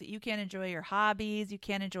the point that you can't enjoy your hobbies, you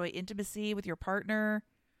can't enjoy intimacy with your partner.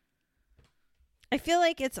 I feel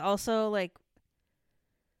like it's also, like,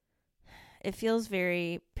 it feels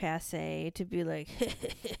very passé to be like,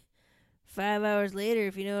 5 hours later,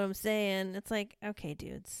 if you know what I'm saying. It's like, okay,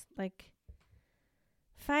 dudes. Like,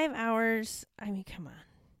 5 hours, I mean, come on.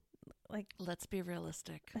 Like, let's be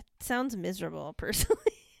realistic. It sounds miserable, personally.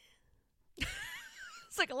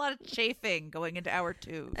 It's like a lot of chafing going into hour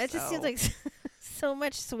 2. It just seems like so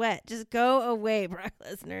much sweat. Just go away, Brock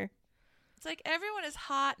Lesnar. It's like everyone is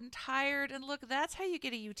hot and tired, and look, that's how you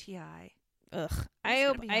get a UTI. Ugh.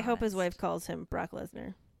 I hope his wife calls him Brock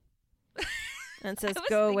Lesnar. And says, was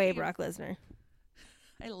go away, thinking Brock Lesnar.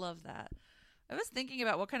 I love that. I was thinking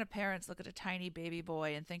about what kind of parents look at a tiny baby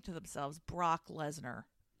boy and think to themselves, Brock Lesnar.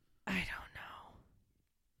 I don't know.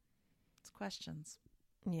 It's questions.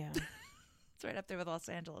 Yeah. It's right up there with Los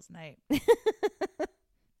Angeles Night.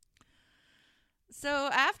 So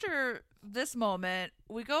after this moment,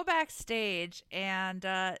 we go backstage, and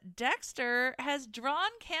Dexter has drawn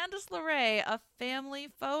Candice LeRae a family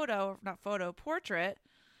portrait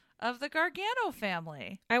of the Gargano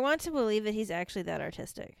family. I want to believe that he's actually that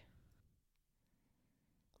artistic.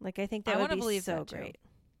 Like, I think that would be so great.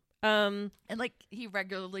 And like, he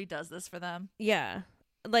regularly does this for them. Yeah.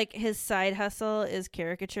 Like, his side hustle is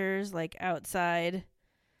caricatures, like, outside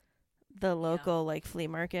the local, like, flea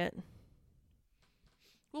market.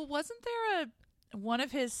 Well, wasn't there one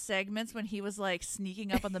of his segments when he was like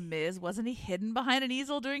sneaking up on the Miz? Wasn't he hidden behind an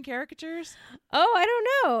easel doing caricatures? Oh, I don't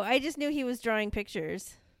know. I just knew he was drawing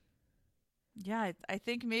pictures. Yeah, I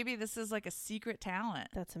think maybe this is like a secret talent.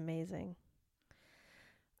 That's amazing.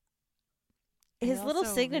 His little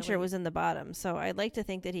signature was in the bottom, so I'd like to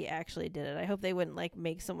think that he actually did it. I hope they wouldn't like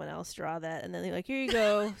make someone else draw that, and then they're like, "Here you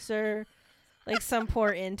go, sir." Like some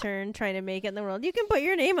poor intern trying to make it in the world. You can put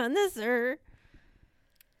your name on this, sir.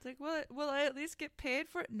 It's like, well, will I at least get paid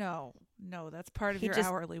for it? No, that's part of your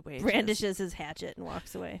hourly wage. Brandishes his hatchet and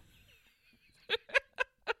walks away.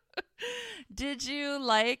 Did you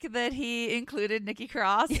like that he included Nikki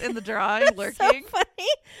Cross in the drawing, lurking? So funny.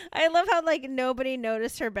 I love how like nobody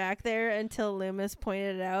noticed her back there until Loomis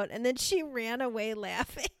pointed it out, and then she ran away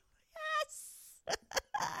laughing. Yes.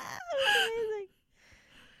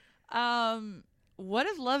 Amazing. What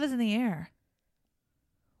if love is in the air?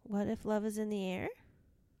 What if love is in the air?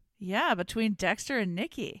 Yeah, between Dexter and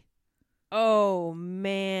Nikki. Oh,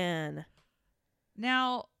 man.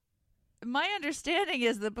 Now, my understanding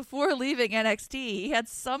is that before leaving NXT, he had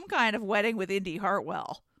some kind of wedding with Indy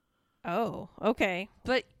Hartwell. Oh, okay.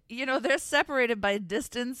 But, you know, they're separated by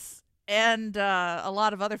distance and a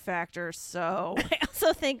lot of other factors, so... I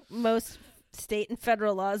also think most state and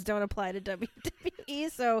federal laws don't apply to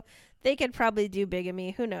WWE, so they could probably do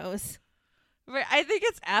bigamy. Who knows? I think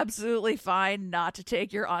it's absolutely fine not to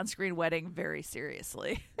take your on-screen wedding very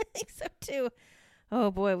seriously. I think so, too. Oh,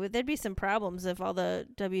 boy, there'd be some problems if all the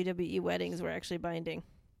WWE weddings were actually binding.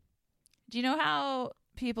 Do you know how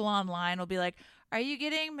people online will be like, are you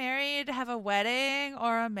getting married to have a wedding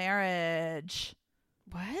or a marriage?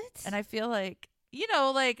 What? And I feel like, you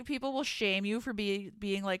know, like people will shame you for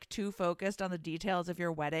being like too focused on the details of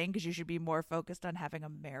your wedding because you should be more focused on having a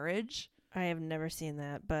marriage. I have never seen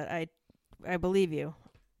that, but I believe you.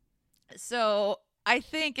 So I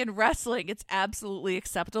think in wrestling, it's absolutely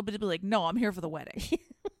acceptable to be like, no, I'm here for the wedding.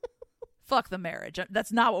 Fuck the marriage.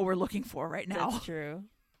 That's not what we're looking for right now. That's true.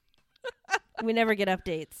 We never get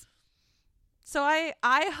updates. So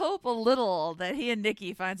I hope a little that he and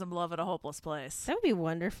Nikki find some love at a hopeless place. That would be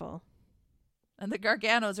wonderful. And the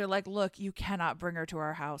Garganos are like, look, you cannot bring her to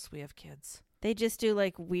our house. We have kids. They just do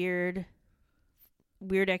like weird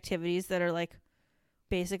activities that are like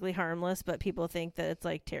basically harmless, but people think that it's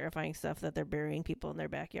like terrifying stuff that they're burying people in their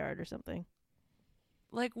backyard or something.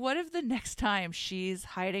 Like, what if the next time she's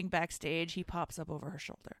hiding backstage, he pops up over her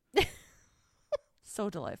shoulder? So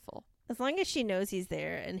delightful. As long as she knows he's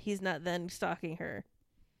there and he's not then stalking her.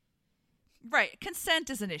 Right. Consent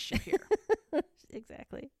is an issue here.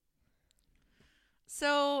 Exactly.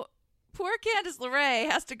 So poor Candice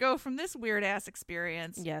LeRae has to go from this weird-ass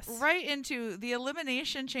experience right into the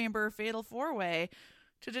Elimination Chamber Fatal 4-Way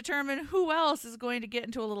to determine who else is going to get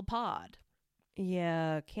into a little pod.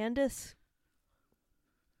 Yeah, Candice,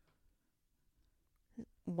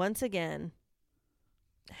 once again,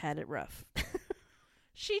 had it rough.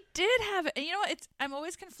 She did have it. And you know what? I'm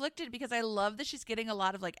always conflicted because I love that she's getting a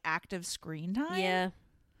lot of like active screen time. Yeah.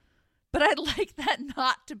 But I'd like that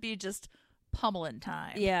not to be just pummeling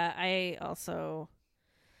time. Yeah, I'd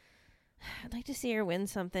like to see her win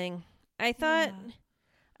something. I thought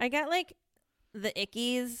I got like the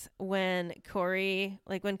ickies when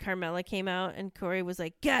when Carmella came out and Corey was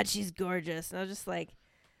like, God, she's gorgeous. And I was just like,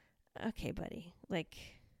 okay, buddy. Like,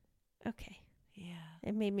 okay. Yeah.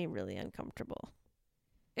 It made me really uncomfortable.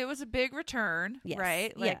 It was a big return,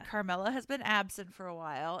 right? Like Carmella has been absent for a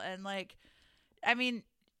while. And like, I mean,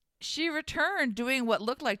 she returned doing what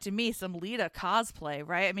looked like to me some Lita cosplay,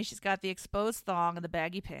 right? I mean, she's got the exposed thong and the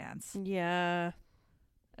baggy pants. Yeah.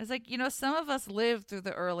 It's like, you know, some of us lived through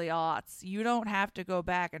the early aughts. You don't have to go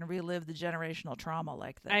back and relive the generational trauma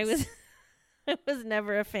like this. I was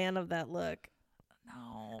never a fan of that look.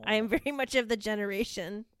 No. I am very much of the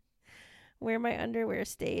generation where my underwear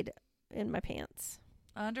stayed in my pants.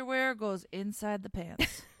 Underwear goes inside the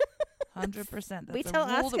pants. 100%. We That's tell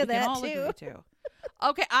a rule Asuka that we that, can all too. agree to.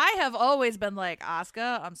 Okay, I have always been like,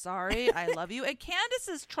 Asuka, I'm sorry, I love you. And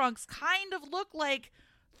Candace's trunks kind of look like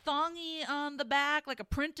thongy on the back, like a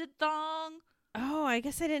printed thong. Oh, I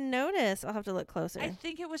guess I didn't notice. I'll have to look closer. I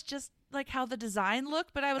think it was just like how the design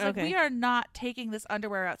looked, but I was Okay. like, we are not taking this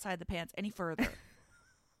underwear outside the pants any further.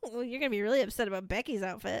 Well, you're going to be really upset about Becky's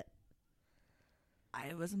outfit.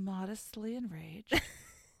 I was modestly enraged.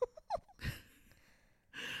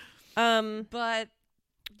 But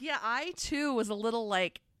yeah, I too was a little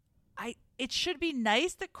like, it should be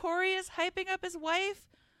nice that Corey is hyping up his wife,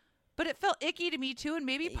 but it felt icky to me too, and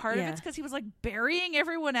maybe part of it's because he was like burying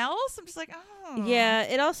everyone else. I'm just like, oh. Yeah,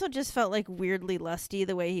 it also just felt like weirdly lusty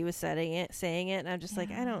the way he was saying it, and I'm just like,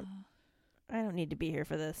 I don't need to be here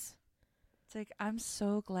for this. It's like, I'm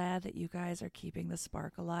so glad that you guys are keeping the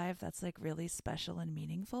spark alive. That's like really special and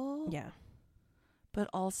meaningful. Yeah. But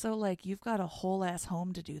also, like, you've got a whole ass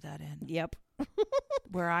home to do that in. Yep.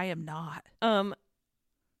 Where I am not.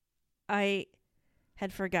 I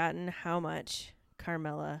had forgotten how much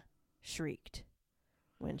Carmella shrieked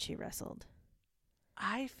when she wrestled.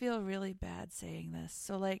 I feel really bad saying this.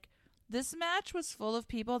 So, like, this match was full of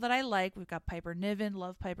people that I like. We've got Piper Niven,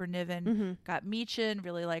 love Piper Niven. Mm-hmm. Got Meechin,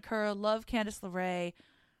 really like her. Love Candice LeRae.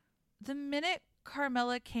 The minute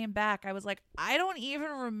Carmella came back, I was like, I don't even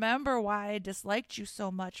remember why I disliked you so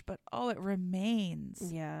much, but oh, it remains.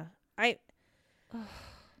 Yeah.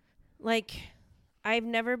 I've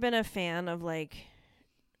never been a fan of like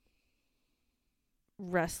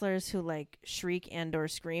wrestlers who like shriek and or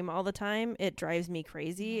scream all the time. It drives me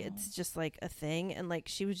crazy. No. It's just like a thing, and like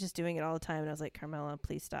she was just doing it all the time, and I was like, Carmella,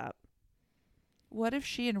 please stop. What if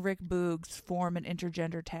she and Rick Boogs form an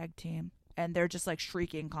intergender tag team and they're just like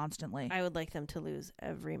shrieking constantly? I would like them to lose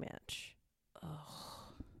every match.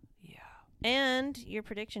 Oh, yeah. And your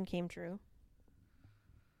prediction came true.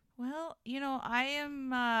 Well, you know, I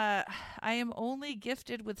am only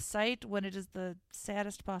gifted with sight when it is the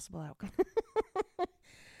saddest possible outcome.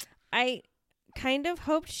 I kind of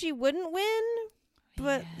hoped she wouldn't win,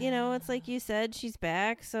 but you know, it's like you said, she's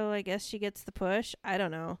back, so I guess she gets the push. I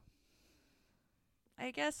don't know.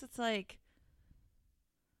 I guess it's like,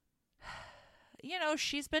 you know,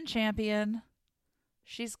 she's been champion.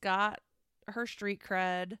 She's got her street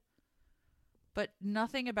cred, but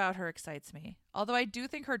nothing about her excites me. Although I do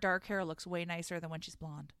think her dark hair looks way nicer than when she's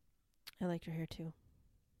blonde. I liked her hair too.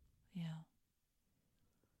 Yeah.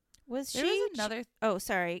 Was There she? was another. Oh,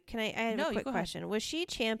 sorry. Can I have No, a you quick go ahead. question? Was she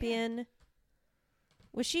champion? Yeah.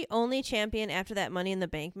 Was she only champion after that Money in the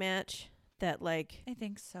Bank match? That like I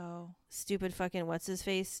think so. stupid fucking what's his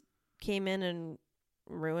face came in and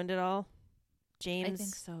ruined it all. James. I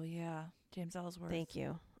think so. Yeah, James Ellsworth. Thank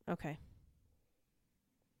you. Okay.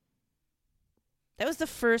 That was the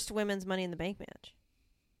first women's Money in the Bank match.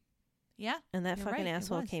 Yeah, And that you're fucking right, it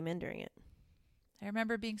asshole was. came in during it. I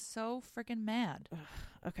remember being so freaking mad.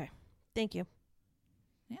 Okay. Thank you.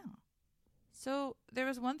 Yeah. So there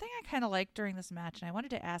was one thing I kind of liked during this match, and I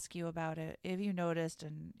wanted to ask you about it, if you noticed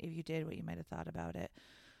and if you did, what you might have thought about it.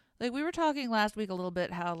 Like, we were talking last week a little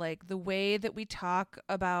bit how, like, the way that we talk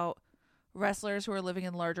about wrestlers who are living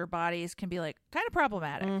in larger bodies can be, like, kind of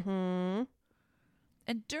problematic. Mm-hmm.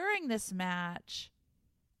 And during this match,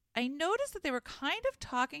 I noticed that they were kind of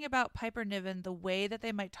talking about Piper Niven the way that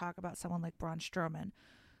they might talk about someone like Braun Strowman.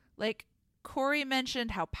 Like, Corey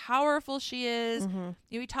mentioned how powerful she is. Mm-hmm.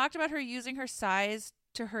 You know, we talked about her using her size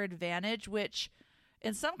to her advantage, which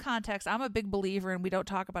in some contexts, I'm a big believer in we don't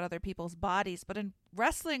talk about other people's bodies. But in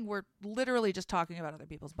wrestling, we're literally just talking about other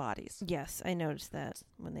people's bodies. Yes, I noticed that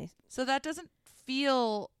when they... So that doesn't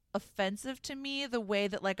feel offensive to me the way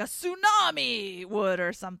that like a tsunami would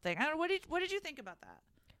or something. I don't know. What did you think about that?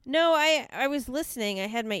 No, I was listening. I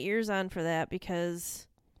had my ears on for that because,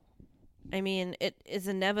 I mean, it is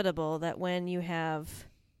inevitable that when you have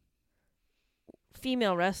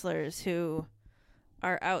female wrestlers who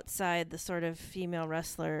are outside the sort of female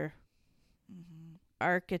wrestler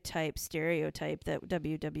archetype, stereotype that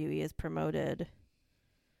WWE has promoted,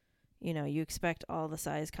 you know, you expect all the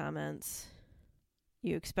size comments.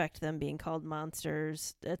 You expect them being called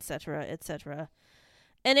monsters, etc., etc.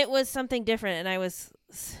 And it was something different, and I was,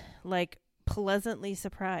 like, pleasantly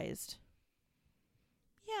surprised.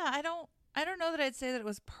 Yeah, I don't know that I'd say that it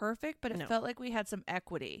was perfect, but it felt like we had some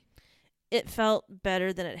equity. It felt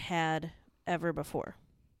better than it had ever before.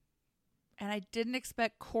 And I didn't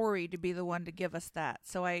expect Corey to be the one to give us that.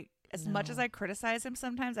 So as much as I criticize him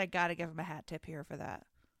sometimes, I got to give him a hat tip here for that.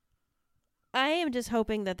 I am just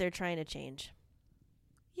hoping that they're trying to change.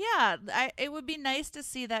 Yeah, it would be nice to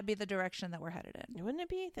see that be the direction that we're headed in. Wouldn't it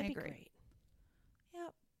be? That'd be agree. great.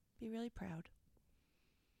 Yep, be really proud.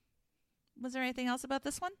 Was there anything else about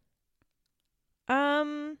this one?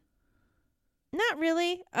 Not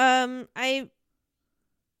really. I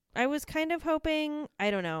was kind of hoping,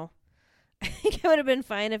 I don't know. I think it would have been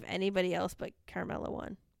fine if anybody else but Carmella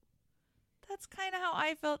won. That's kind of how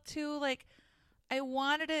I felt too. Like, I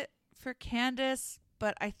wanted it for Candace,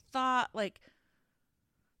 but I thought, like,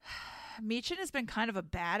 Michin has been kind of a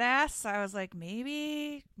badass. So I was like,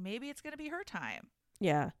 maybe it's going to be her time.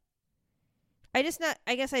 Yeah. I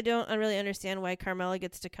guess I don't really understand why Carmella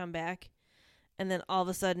gets to come back and then all of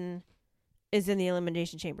a sudden is in the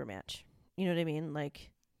Elimination Chamber match. You know what I mean?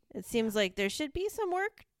 Like, it seems like there should be some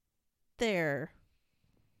work there.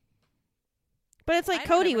 But it's like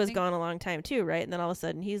Cody was gone a long time too, right? And then all of a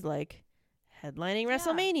sudden he's like headlining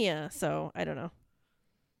WrestleMania. So I don't know.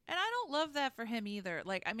 And I don't love that for him either.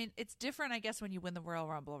 Like, I mean, it's different, I guess, when you win the Royal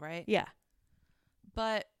Rumble, right? Yeah.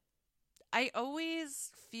 But I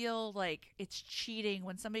always feel like it's cheating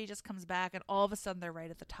when somebody just comes back and all of a sudden they're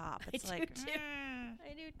right at the top. It's I do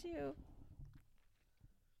too.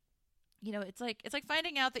 You know, it's like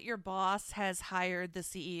finding out that your boss has hired the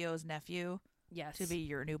CEO's nephew to be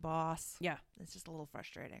your new boss. Yeah. It's just a little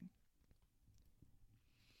frustrating.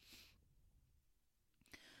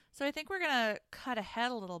 So I think we're going to cut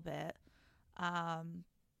ahead a little bit.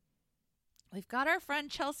 We've got our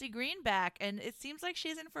friend Chelsea Green back, and it seems like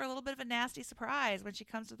she's in for a little bit of a nasty surprise when she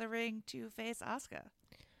comes to the ring to face Asuka.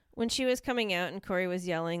 When she was coming out and Corey was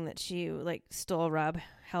yelling that she like stole Rob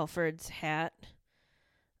Halford's hat,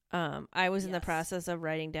 I was in the process of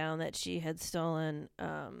writing down that she had stolen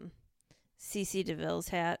CC DeVille's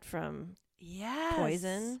hat from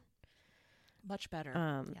Poison. Much better.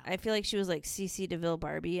 I feel like she was like CC DeVille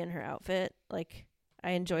Barbie in her outfit. Like,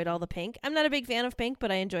 I enjoyed all the pink. I'm not a big fan of pink,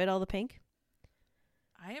 but I enjoyed all the pink.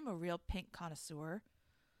 I am a real pink connoisseur,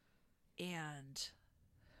 and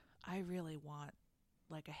I really want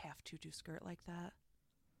like a half tutu skirt like that.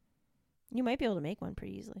 You might be able to make one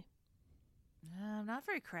pretty easily. I'm not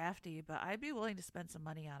very crafty, but I'd be willing to spend some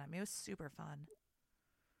money on it. I mean, it was super fun.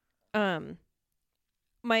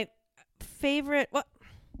 My favorite, well,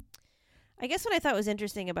 I guess what I thought was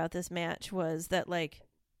interesting about this match was that like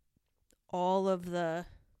all of the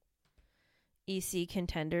EC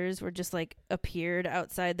contenders were just like appeared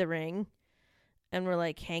outside the ring and were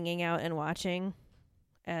like hanging out and watching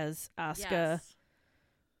as Asuka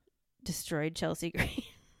destroyed Chelsea Green.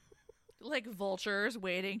 Like vultures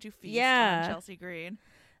waiting to feast on Chelsea Green.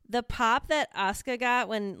 The pop that Asuka got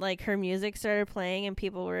when like her music started playing and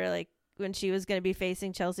people were like, when she was going to be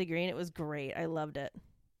facing Chelsea Green, it was great. I loved it.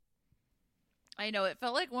 I know. It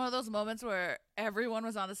felt like one of those moments where everyone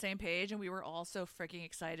was on the same page and we were all so freaking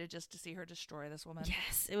excited just to see her destroy this woman.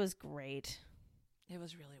 Yes, it was great. It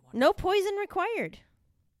was really wonderful. No poison required.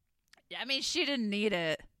 Yeah, I mean, she didn't need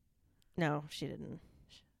it. No, she didn't.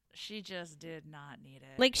 She just did not need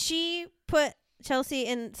it. Like, she put Chelsea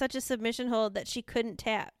in such a submission hold that she couldn't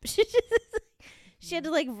tap. She had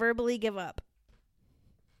to like verbally give up.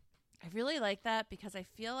 I really like that because I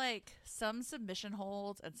feel like some submission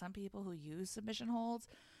holds and some people who use submission holds,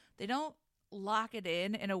 they don't lock it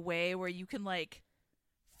in a way where you can like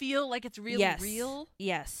feel like it's really real.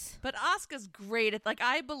 Yes. But Asuka's great at, like,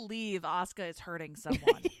 I believe Asuka is hurting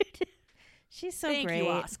someone. She's so great. Thank you,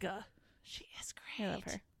 Asuka. She is great. I love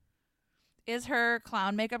her. Is her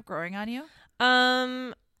clown makeup growing on you?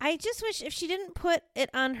 I just wish if she didn't put it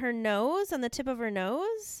on her nose, on the tip of her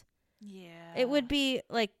nose. Yeah. It would be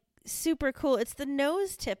like super cool. It's the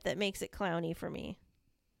nose tip that makes it clowny for me.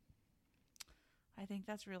 I think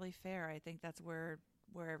that's really fair. I think that's where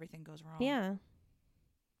everything goes wrong. Yeah.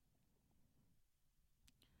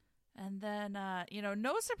 And then,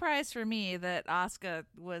 no surprise for me that Asuka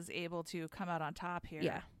was able to come out on top here.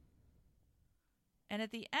 Yeah. And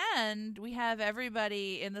at the end, we have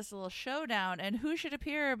everybody in this little showdown, and who should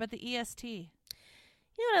appear but the EST? You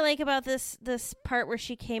know what I like about this part where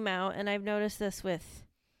she came out, and I've noticed this with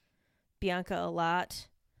Bianca a lot,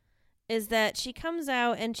 is that she comes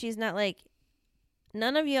out and she's not like,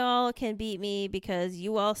 none of y'all can beat me because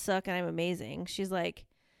you all suck and I'm amazing. She's like,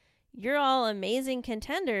 you're all amazing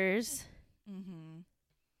contenders. Mm-hmm.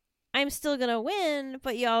 I'm still going to win,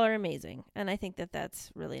 but y'all are amazing. And I think that that's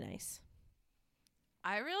really nice.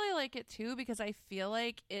 I really like it too because I feel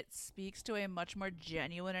like it speaks to a much more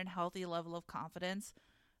genuine and healthy level of confidence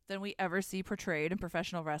than we ever see portrayed in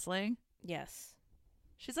professional wrestling. Yes.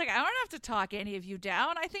 She's like, I don't have to talk any of you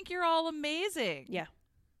down. I think you're all amazing. Yeah.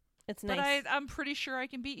 It's nice. But I'm pretty sure I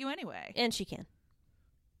can beat you anyway. And she can.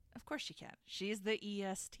 Of course she can. She's the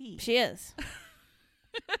EST. She is.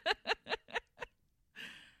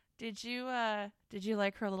 Did you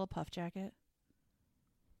like her little puff jacket?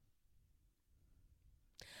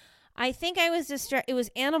 I think I was distracted. It was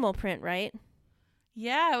animal print, right?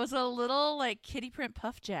 Yeah, it was a little like kitty print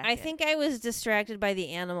puff jacket. I think I was distracted by the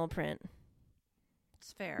animal print.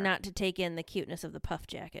 It's fair. Not to take in the cuteness of the puff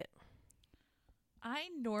jacket. I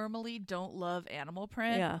normally don't love animal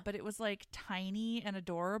print, but it was like tiny and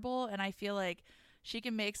adorable, and I feel like she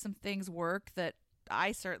can make some things work that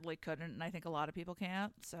I certainly couldn't, and I think a lot of people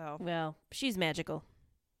can't. So, well, she's magical.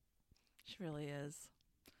 She really is.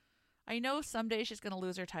 I know someday she's going to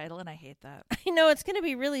lose her title, and I hate that. I know, it's going to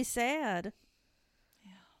be really sad.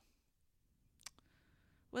 Yeah.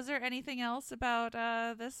 Was there anything else about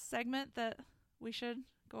this segment that we should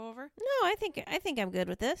go over? No, I think I'm good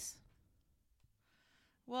with this.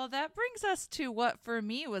 Well, that brings us to what for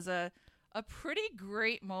me was a pretty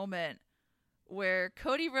great moment where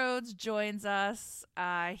Cody Rhodes joins us.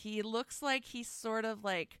 He looks like he's sort of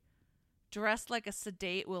like dressed like a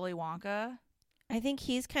sedate Willy Wonka. I think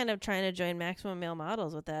he's kind of trying to join Maximum Male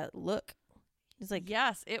Models with that look. He's like,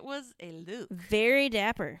 yes, it was a look. Very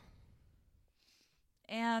dapper.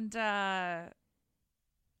 And I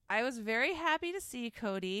was very happy to see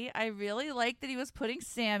Cody. I really liked that he was putting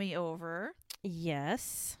Sammy over.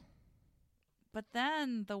 Yes. But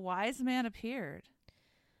then the wise man appeared.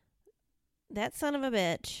 That son of a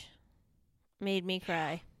bitch made me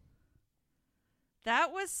cry.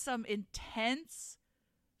 That was some intense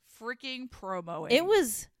freaking promoing. It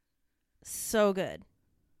was so good.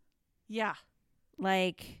 Yeah.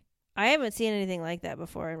 Like, I haven't seen anything like that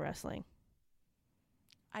before in wrestling.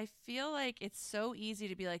 I feel like it's so easy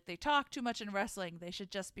to be like, they talk too much in wrestling, they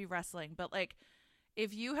should just be wrestling. But like,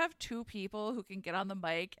 if you have two people who can get on the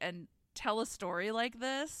mic and tell a story like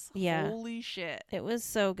this, holy shit. It was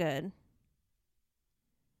so good.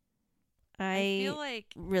 I feel like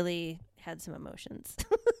really had some emotions.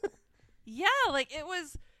 Yeah, like it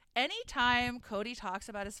was anytime Cody talks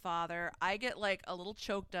about his father, I get like a little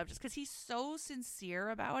choked up just because he's so sincere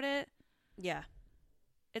about it. Yeah.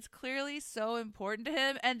 It's clearly so important to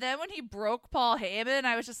him. And then when he broke Paul Heyman,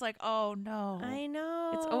 I was just like, oh no. I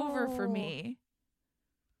know. It's over for me.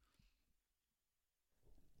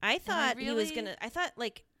 I thought he was going to,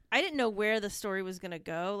 I didn't know where the story was going to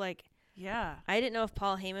go. Like, yeah. I didn't know if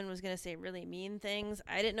Paul Heyman was going to say really mean things.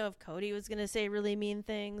 I didn't know if Cody was going to say really mean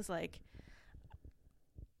things. Like,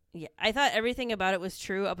 yeah, I thought everything about it was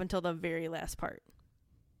true up until the very last part.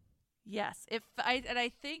 Yes. And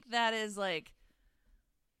I think that is like,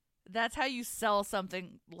 that's how you sell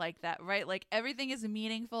something like that, right? Like everything is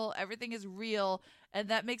meaningful, everything is real, and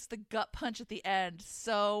that makes the gut punch at the end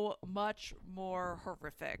so much more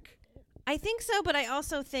horrific. I think so, but I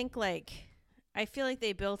also think like I feel like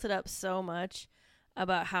they built it up so much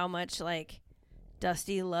about how much like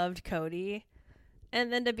Dusty loved Cody,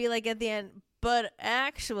 and then to be like at the end, but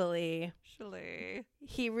actually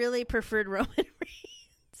he really preferred Roman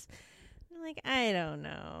Reigns. Like, I don't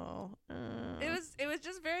know. It was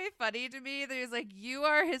just very funny to me that he was like, you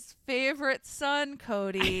are his favorite son,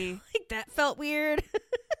 Cody. Like, that felt weird.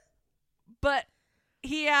 But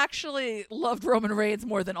he actually loved Roman Reigns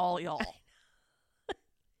more than all y'all.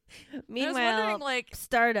 Meanwhile, like,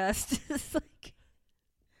 Stardust is like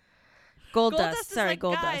Goldust. Sorry, like,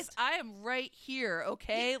 Goldust. Guys, I am right here,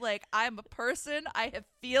 okay? Like, I'm a person. I have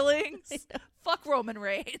feelings. Fuck Roman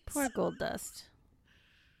Reigns. Poor Goldust.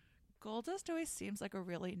 Goldust always seems like a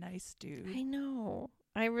really nice dude. I know.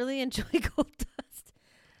 I really enjoy Goldust.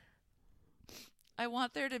 I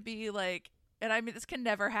want there to be like, and I mean, this can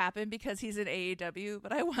never happen because he's in AEW,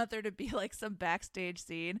 but I want there to be like some backstage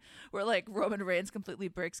scene where like Roman Reigns completely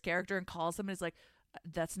breaks character and calls him and is like,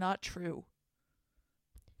 that's not true.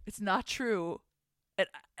 It's not true. It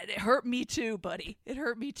hurt me too, buddy. It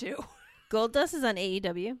hurt me too. Goldust is on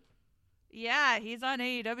AEW. Yeah, he's on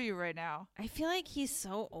AEW right now. I feel like he's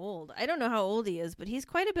so old. I don't know how old he is, but he's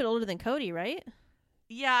quite a bit older than Cody, right?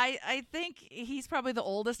 Yeah, I think he's probably the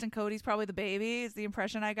oldest and Cody's probably the baby is the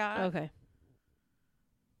impression I got. Okay.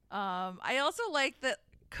 I also like that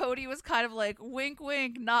Cody was kind of like wink,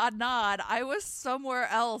 wink, nod, nod. I was somewhere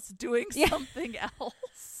else doing something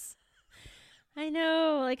else. I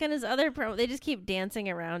know. Like on his other promo, they just keep dancing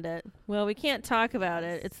around it. Well, we can't talk about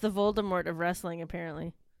it. It's the Voldemort of wrestling,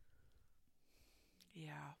 apparently.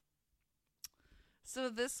 Yeah. So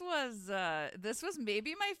this was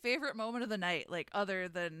maybe my favorite moment of the night, like other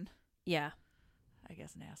than I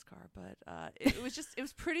guess NASCAR, but it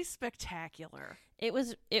was pretty spectacular. It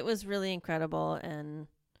was really incredible, and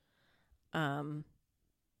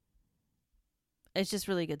it's just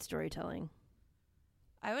really good storytelling.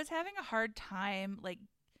 I was having a hard time, like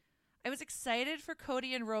I was excited for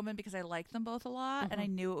Cody and Roman because I like them both a lot and I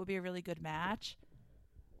knew it would be a really good match.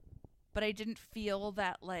 But I didn't feel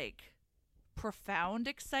that like profound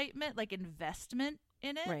excitement, like investment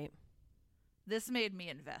in it. Right. This made me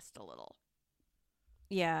invest a little.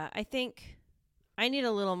 Yeah, I think I need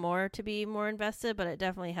a little more to be more invested, but it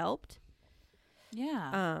definitely helped.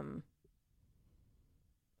 Yeah.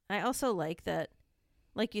 I also like that,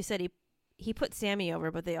 like you said, he put Sammy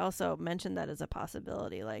over, but they also mentioned that as a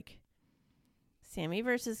possibility. Like, Sammy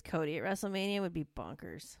versus Cody at WrestleMania would be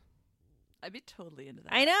bonkers. I'd be totally into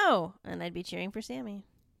that. I know. And I'd be cheering for Sammy.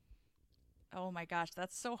 Oh my gosh,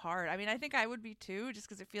 that's so hard. I mean, I think I would be too, just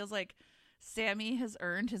because it feels like Sammy has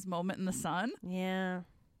earned his moment in the sun. Yeah.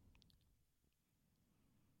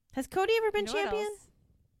 Has Cody ever been champion?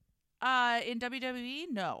 In WWE,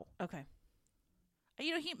 no. Okay.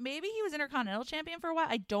 You know, maybe he was Intercontinental Champion for a while.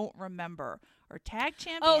 I don't remember. Or Tag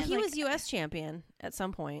Champion. Oh, he was U.S. champion at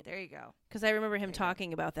some point. There you go. Because I remember him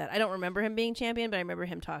talking about that. I don't remember him being champion, but I remember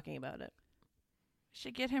him talking about it.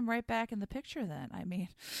 Should get him right back in the picture then. I mean,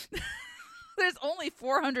 there's only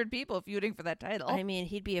 400 people feuding for that title. I mean,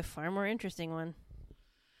 he'd be a far more interesting one.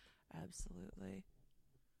 Absolutely.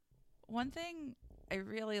 One thing I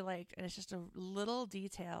really liked, and it's just a little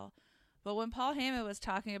detail, but when Paul Heyman was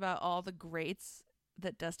talking about all the greats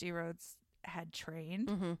that Dusty Rhodes had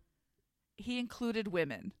trained, he included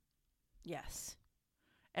women. Yes.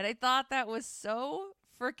 And I thought that was so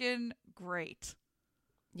freaking great.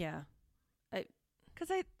 Yeah. Because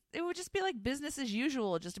it would just be like business as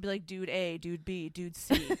usual, just to be like dude A, dude B, dude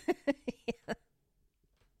C. Yeah.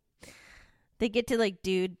 They get to like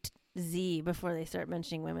dude Z before they start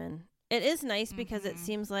mentioning women. It is nice because it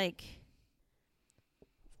seems like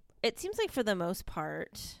for the most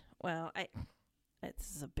part, well,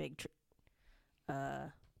 this is a big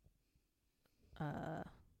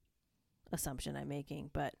assumption I'm making,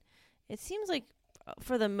 but it seems like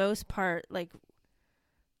for the most part, like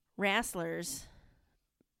wrestlers,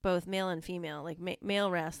 both male and female, like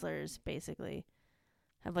male wrestlers basically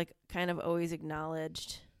have like kind of always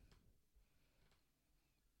acknowledged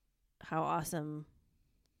how awesome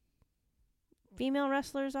female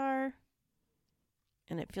wrestlers are.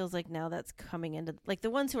 And it feels like now that's coming into, like, the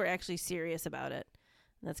ones who are actually serious about it,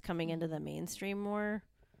 that's coming into the mainstream more.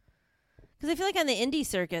 Because I feel like on the indie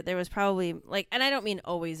circuit, there was probably, like, and I don't mean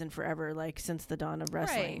always and forever, like, since the dawn of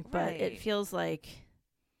wrestling, but it feels like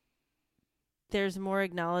there's more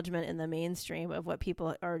acknowledgement in the mainstream of what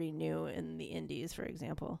people already knew in the indies, for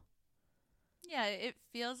example. Yeah, it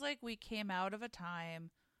feels like we came out of a time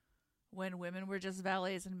when women were just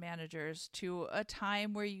valets and managers to a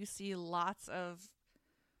time where you see lots of,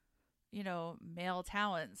 you know, male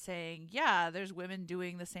talent saying, yeah, there's women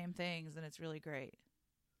doing the same things and it's really great.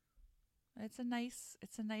 It's a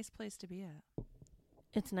nice place to be at.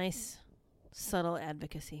 It's nice, subtle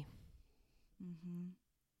advocacy.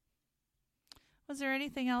 Was there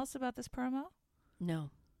anything else about this promo? No.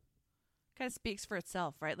 Kind of speaks for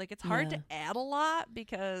itself, right? Like, it's hard to add a lot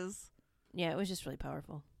because... Yeah, it was just really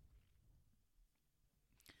powerful.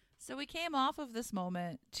 So we came off of this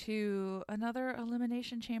moment to another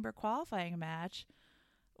Elimination Chamber qualifying match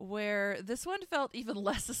where this one felt even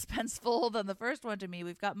less suspenseful than the first one to me.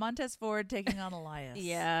 We've got Montez Ford taking on Elias.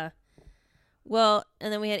 Yeah. Well,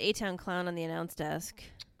 and then we had A-Town Clown on the announce desk.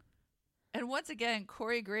 And once again,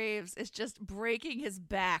 Corey Graves is just breaking his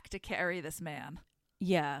back to carry this man.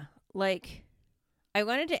 Yeah. Like, I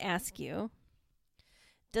wanted to ask you,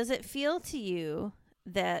 does it feel to you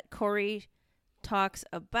that Corey talks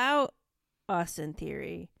about Austin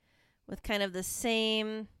Theory with kind of the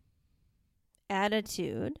same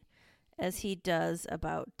attitude as he does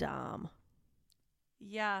about Dom?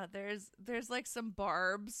 Yeah, there's like some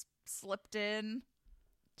barbs slipped in.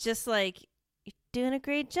 Just like, you're doing a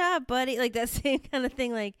great job, buddy. Like that same kind of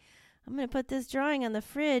thing. Like, I'm going to put this drawing on the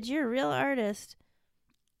fridge. You're a real artist.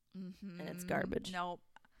 And it's garbage. No,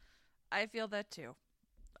 I feel that too.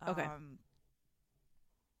 Okay.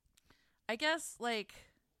 I guess, like,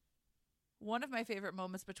 one of my favorite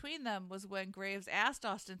moments between them was when Graves asked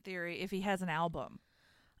Austin Theory if he has an album.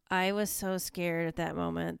 I was so scared at that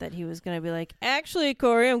moment that he was going to be like, actually,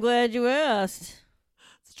 Corey, I'm glad you asked.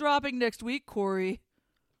 It's dropping next week, Corey.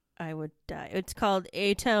 I would die. It's called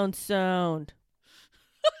A-Town Sound.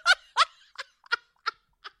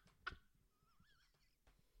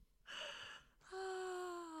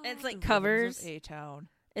 It's like covers. A-Town.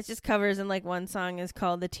 It's just covers, and like one song is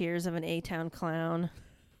called The Tears of an A-Town Clown.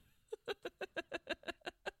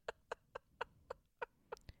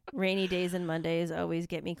 Rainy days and Mondays always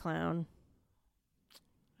get me clown.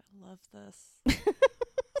 I love this.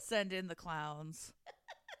 Send in the clowns.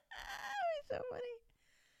 So funny.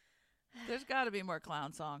 There's got to be more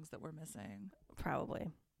clown songs that we're missing.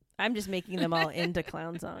 Probably. I'm just making them all into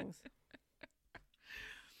clown songs.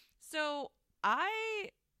 So I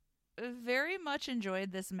very much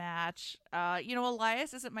enjoyed this match.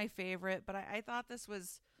 Elias isn't my favorite, but I thought this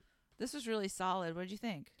was really solid. What did you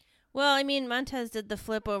think? Well, I mean, Montez did the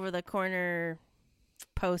flip over the corner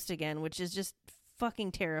post again, which is just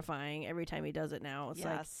fucking terrifying every time he does it now. It's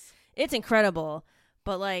like, it's incredible.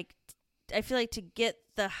 But like, I feel like to get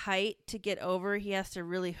the height to get over, he has to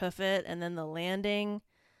really hoof it, and then the landing,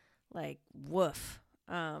 like, woof.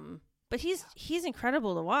 But he's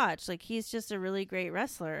incredible to watch. Like, he's just a really great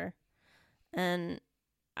wrestler. And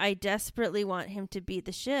I desperately want him to beat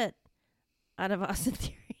the shit out of Austin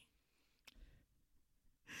Theory.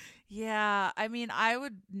 Yeah, I mean, I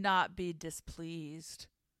would not be displeased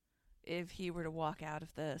if he were to walk out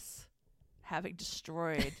of this having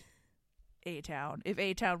destroyed A-Town. If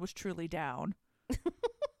A-Town was truly down.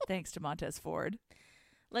 Thanks to Montez Ford.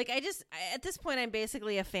 Like, at this point, I'm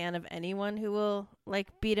basically a fan of anyone who will,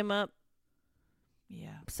 like, beat him up.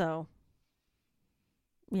 Yeah. So,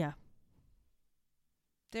 yeah.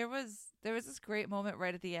 There was this great moment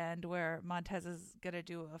right at the end where Montez is going to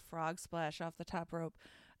do a frog splash off the top rope.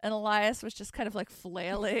 And Elias was just kind of like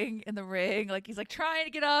flailing in the ring. Like he's like trying to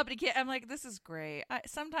get up and he can't. I'm like, this is great.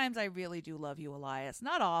 Sometimes I really do love you, Elias.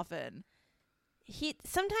 Not often.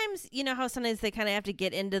 Sometimes, you know how sometimes they kind of have to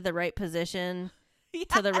get into the right position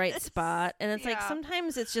to the right spot. And it's like,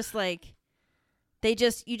 sometimes it's just like, you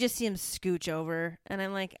just see him scooch over. And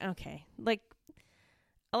I'm like, okay. Like,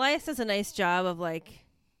 Elias does a nice job of like,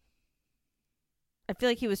 I feel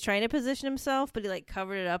like he was trying to position himself, but he like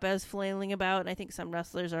covered it up as flailing about. And I think some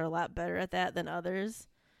wrestlers are a lot better at that than others.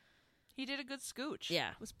 He did a good scooch.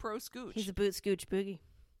 Yeah. It was pro scooch. He's a boot scooch boogie.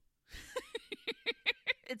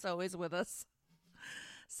 It's always with us.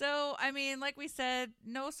 So, I mean, like we said,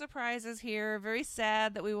 no surprises here. Very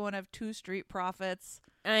sad that we won't have 2 Street Profits.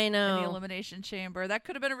 I know. In the Elimination Chamber. That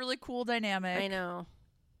could have been a really cool dynamic. I know.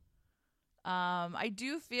 I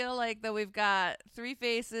do feel like that we've got 3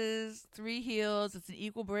 faces, 3 heels. It's an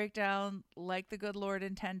equal breakdown like the good Lord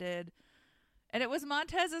intended. And it was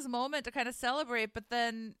Montez's moment to kind of celebrate, but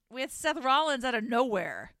then we had Seth Rollins out of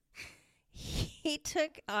nowhere. He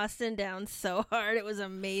took Austin down so hard. It was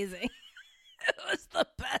amazing. It was the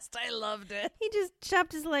best. I loved it. He just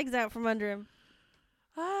chopped his legs out from under him.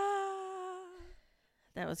 That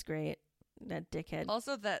was great. That dickhead.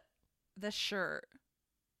 Also, the shirt.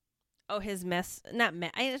 Oh, his mess. Not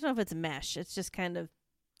mesh. I don't know if it's mesh. It's just kind of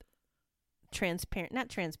transparent. Not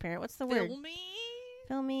transparent. What's the word?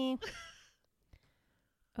 Filmy.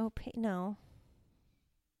 No.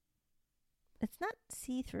 It's not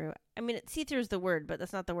see-through. I mean, see-through is the word, but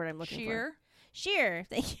that's not the word I'm looking for. Sheer.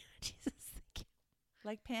 Thank you. Jesus. Thank you.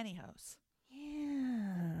 Like pantyhose.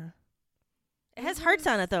 Yeah. It has hearts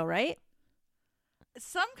on it, though, right?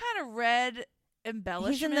 Some kind of red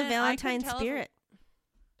embellishment. He's in the Valentine spirit.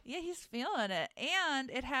 Yeah, he's feeling it. And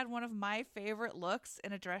it had one of my favorite looks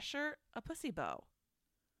in a dress shirt, a pussy bow.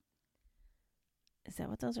 Is that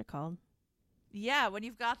what those are called? Yeah, when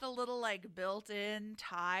you've got the little like built-in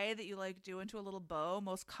tie that you like do into a little bow,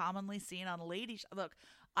 most commonly seen on ladies. Look,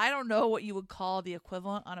 I don't know what you would call the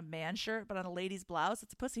equivalent on a man shirt, but on a lady's blouse,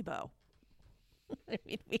 it's a pussy bow. I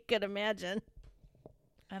mean, we could imagine.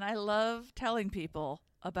 And I love telling people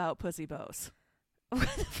about pussy bows. What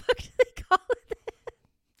the fuck do they call it?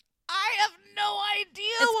 I have no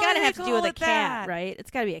idea. It's got to have to do with a cat, that. Right?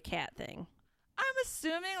 It's got to be a cat thing. I'm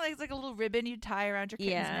assuming like it's like a little ribbon you tie around your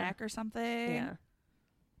kitten's neck or something. Yeah.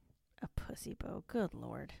 A pussy bow. Good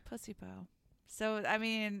Lord. Pussy bow. So, I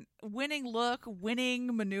mean, winning look,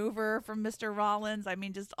 winning maneuver from Mr. Rollins. I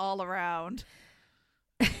mean, just all around.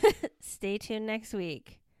 Stay tuned next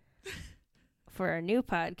week for our new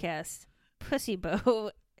podcast. Pussy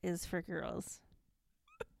bow is for girls.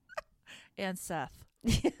 And Seth.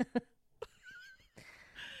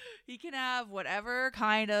 He can have whatever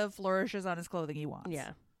kind of flourishes on his clothing he wants.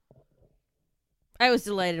 Yeah. I was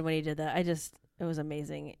delighted when he did that. It was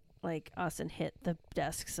amazing. Like, Austin hit the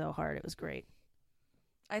desk so hard. It was great.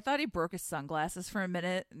 I thought he broke his sunglasses for a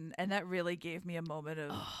minute, and that really gave me a moment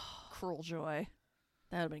of cruel joy.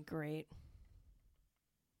 That would have been great.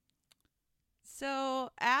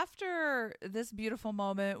 So after this beautiful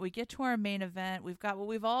moment, we get to our main event. We've got what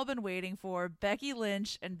we've all been waiting for, Becky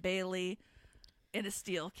Lynch and Bayley in a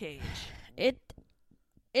steel cage. It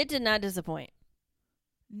did not disappoint.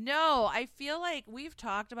 No, I feel like we've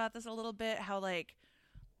talked about this a little bit, how like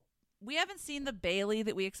we haven't seen the Bayley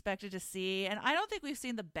that we expected to see, and I don't think we've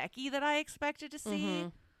seen the Becky that I expected to see. Mm-hmm.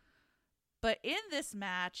 But in this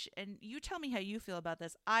match, and you tell me how you feel about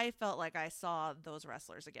this, I felt like I saw those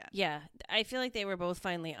wrestlers again. Yeah, I feel like they were both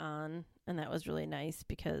finally on, and that was really nice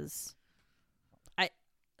because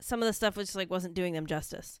some of the stuff was just like wasn't doing them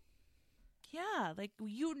justice. Yeah, like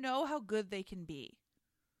you know how good they can be.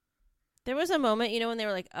 There was a moment, when they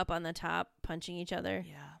were like up on the top punching each other.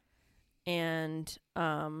 Yeah. And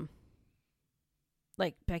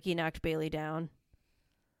like Becky knocked Bailey down.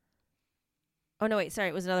 Oh no, wait, sorry,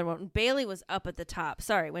 it was another one. Bailey was up at the top.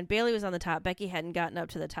 Sorry, when Bailey was on the top, Becky hadn't gotten up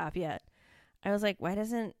to the top yet. I was like, why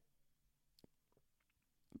doesn't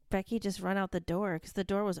Becky just run out the door? Because the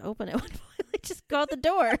door was open at one point. Like, just go out the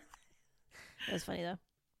door. That was funny though.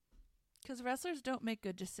 Because wrestlers don't make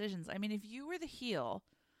good decisions. I mean, if you were the heel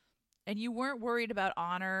and you weren't worried about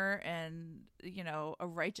honor and, a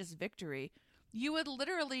righteous victory, you would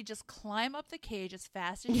literally just climb up the cage as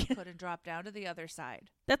fast as you could and drop down to the other side.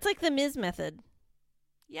 That's like the Miz method.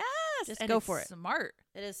 Yes. Just and go for it. Smart.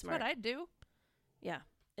 It is smart. That's what I'd do. Yeah,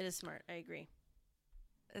 it is smart. I agree.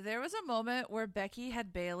 There was a moment where Becky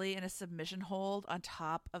had Bailey in a submission hold on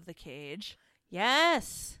top of the cage.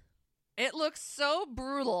 Yes. It looks so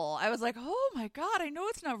brutal. I was like, oh my God, I know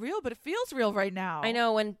it's not real, but it feels real right now. I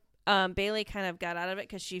know when Bailey kind of got out of it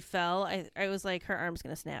because she fell. I was like, her arm's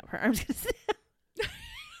going to snap. Her arm's going to snap.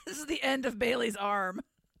 This is the end of Bailey's arm.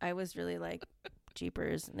 I was really like,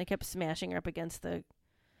 jeepers. And they kept smashing her up against I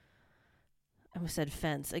almost said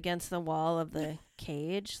fence, against the wall of the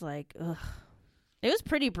cage. Like, ugh. It was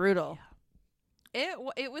pretty brutal. Yeah.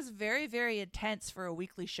 It was very, very intense for a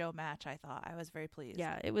weekly show match, I thought. I was very pleased.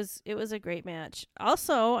 Yeah, it was a great match.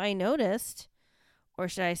 Also, I noticed, or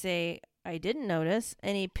should I say I didn't notice,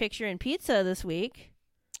 any picture in pizza this week.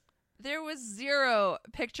 There was zero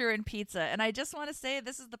picture in pizza. And I just want to say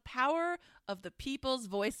this is the power of the people's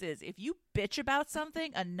voices. If you bitch about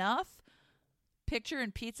something enough, picture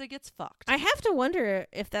in pizza gets fucked. I have to wonder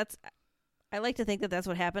if that's... I like to think that that's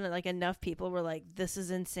what happened. Like, enough people were like, this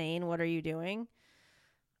is insane. What are you doing?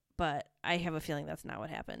 But I have a feeling that's not what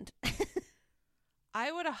happened.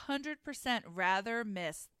 I would 100% rather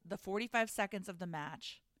miss the 45 seconds of the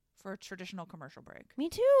match for a traditional commercial break. Me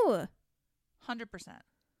too. 100%.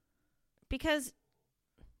 Because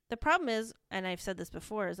the problem is, and I've said this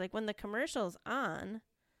before, is like when the commercial's on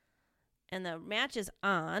and the match is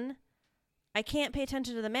on, I can't pay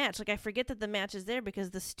attention to the match. Like, I forget that the match is there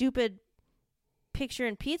because the stupid picture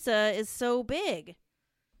in pizza is so big.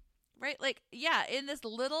 Right? Like, yeah, in this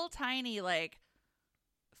little tiny,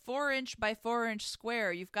 4-inch by 4-inch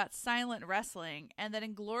square, you've got silent wrestling. And then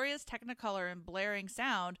in glorious Technicolor and blaring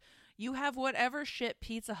sound, you have whatever shit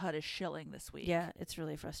Pizza Hut is shilling this week. Yeah, it's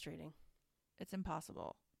really frustrating. It's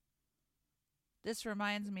impossible. This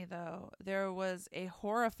reminds me, though, there was a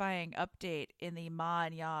horrifying update in the Ma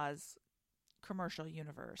and Ya's commercial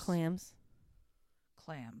universe. Clams.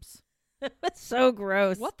 That's so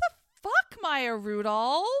gross. What the fuck, Maya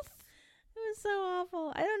Rudolph? It was so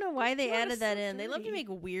awful. I don't know why they added that in. Dirty. They love to make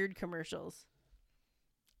weird commercials.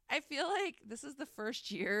 I feel like this is the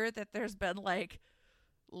first year that there's been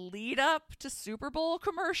lead up to Super Bowl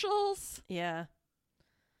commercials. Yeah.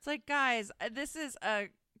 It's like, guys, this is a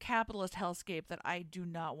capitalist hellscape that I do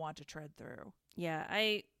not want to tread through. Yeah,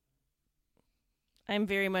 I'm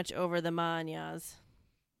very much over the Ma and Ya's.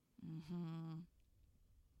 Mm-hmm.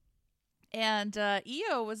 And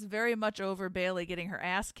Io was very much over Bailey getting her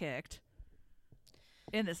ass kicked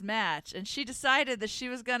in this match. And she decided that she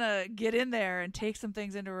was going to get in there and take some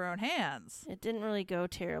things into her own hands. It didn't really go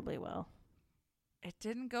terribly well. It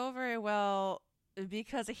didn't go very well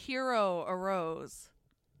because a hero arose.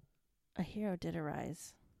 A hero did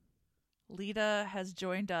arise. Lita has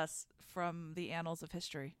joined us from the annals of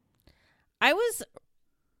history. I was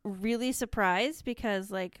really surprised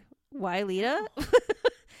because, why Lita?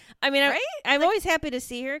 I mean, right? I'm always happy to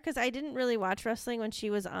see her because I didn't really watch wrestling when she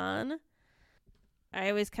was on. I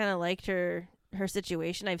always kind of liked her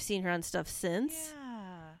situation. I've seen her on stuff since.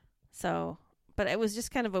 Yeah. So, but it was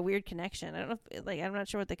just kind of a weird connection. I don't know if, I'm not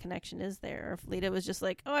sure what the connection is there. Or if Lita was just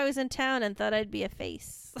like, oh, I was in town and thought I'd be a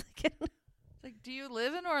face. Do you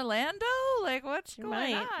live in Orlando? What's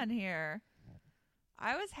going on here?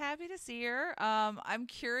 I was happy to see her. I'm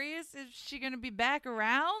curious, is she going to be back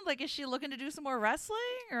around? Is she looking to do some more wrestling?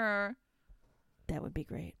 Or that would be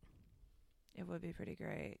great. It would be pretty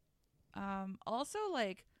great. Also,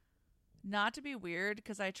 not to be weird,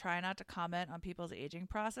 because I try not to comment on people's aging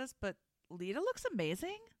process, but Lita looks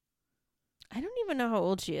amazing. I don't even know how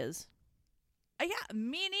old she is. Yeah,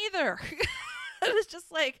 me neither. I was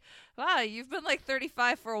just like, wow, you've been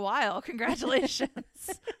 35 for a while. Congratulations.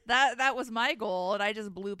 That was my goal, and I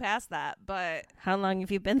just blew past that. But how long have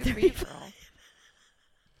you been 35?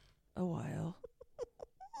 A while.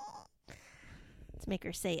 Let's make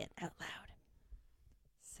her say it out loud.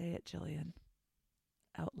 Say it, Jillian.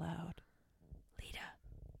 Out loud. Lita.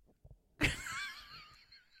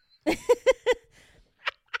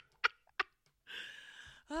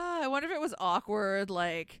 awkward,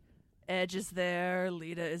 like Edge is there,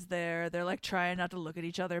 Lita is there. They're like trying not to look at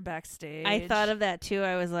each other backstage. I thought of that too.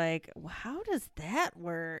 I was like, how does that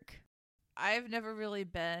work? I've never really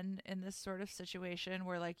been in this sort of situation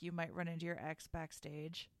where like you might run into your ex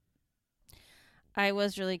backstage. I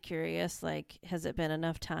was really curious, like, has it been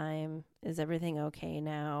enough time? Is everything okay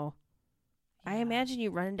now? Yeah. I imagine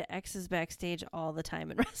you run into exes backstage all the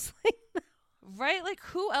time in wrestling. Right? Like,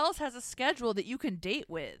 who else has a schedule that you can date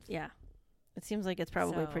with? Yeah. It seems like it's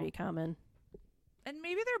probably pretty common. And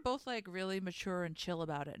maybe they're both, like, really mature and chill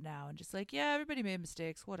about it now. And just like, yeah, everybody made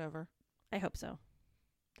mistakes. Whatever. I hope so.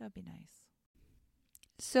 That'd be nice.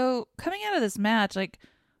 So, coming out of this match, like,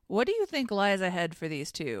 what do you think lies ahead for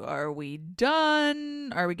these two? Are we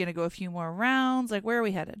done? Are we going to go a few more rounds? Like, where are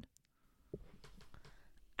we headed?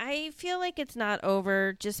 I feel like it's not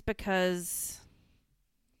over just because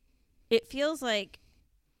it feels like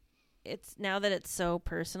it's now that it's so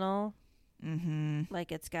personal. Mm-hmm.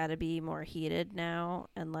 Like it's got to be more heated now,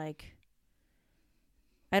 and like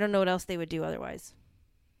I don't know what else they would do otherwise.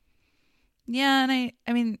 Yeah, and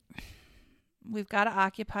I mean, we've got to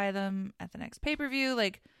occupy them at the next pay-per-view.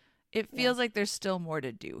 Like, it feels like there's still more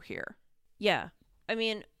to do here. Yeah, I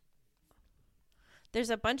mean, there's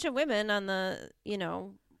a bunch of women on the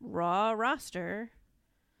Raw roster.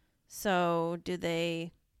 So do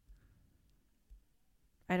they?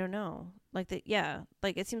 I don't know. Like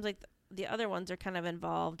like it seems like the other ones are kind of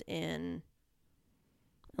involved in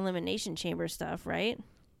Elimination Chamber stuff, right?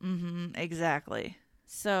 Mm-hmm. Exactly.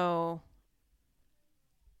 So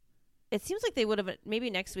it seems like they would have maybe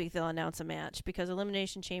next week they'll announce a match because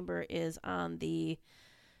Elimination Chamber is on the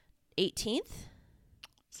 18th.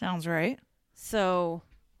 Sounds right. So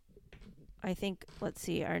I think let's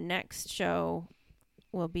see, our next show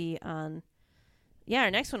will be on. Yeah,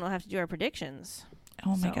 our next one we'll have to do our predictions.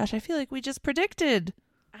 Oh my gosh, I feel like we just predicted.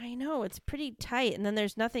 I know, it's pretty tight. And then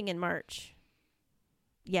there's nothing in March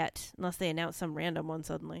yet, unless they announce some random one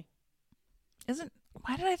suddenly.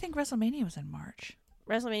 Why did I think WrestleMania was in March?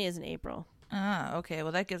 WrestleMania is in April. Ah, okay.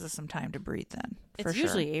 Well, that gives us some time to breathe then. It's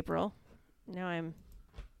usually April. Now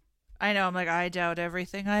I know, I'm like, I doubt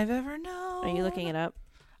everything I've ever known. Are you looking it up?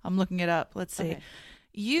 I'm looking it up. Let's see. Okay.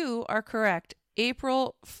 You are correct.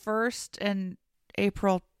 April 1st and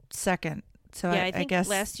April 2nd. So yeah, I think guess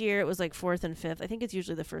last year it was like 4th and 5th. I think it's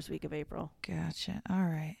usually the first week of April. Gotcha. All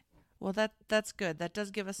right. Well, that's good. That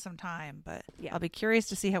does give us some time, but yeah. I'll be curious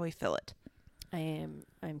to see how we fill it. I'm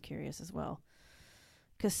curious as well.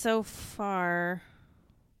 Because so far,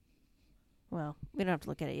 well, we don't have to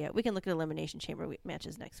look at it yet. We can look at Elimination Chamber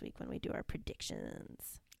matches next week when we do our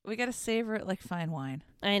predictions. We got to savor it like fine wine.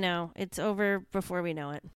 I know. It's over before we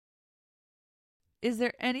know it. Is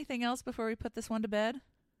there anything else before we put this one to bed?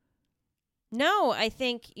 No, I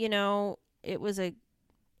think, it was a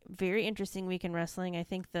very interesting week in wrestling. I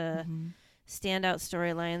think the standout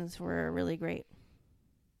storylines were really great.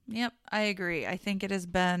 Yep, I agree. I think it has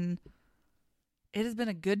been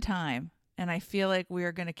a good time, and I feel like we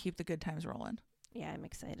are going to keep the good times rolling. Yeah, I'm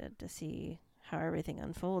excited to see how everything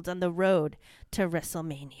unfolds on the road to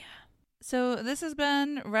WrestleMania. So this has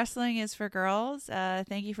been Wrestling is for Girls.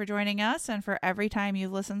 Thank you for joining us and for every time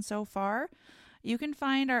you've listened so far. You can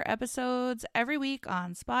find our episodes every week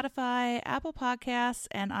on Spotify, Apple Podcasts,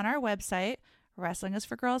 and on our website,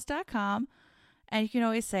 wrestlingisforgirls.com. And you can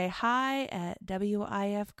always say hi at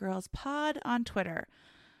WIF Girls Pod on Twitter.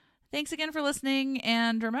 Thanks again for listening.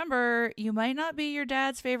 And remember, you might not be your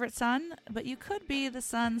dad's favorite son, but you could be the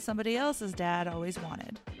son somebody else's dad always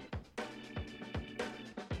wanted.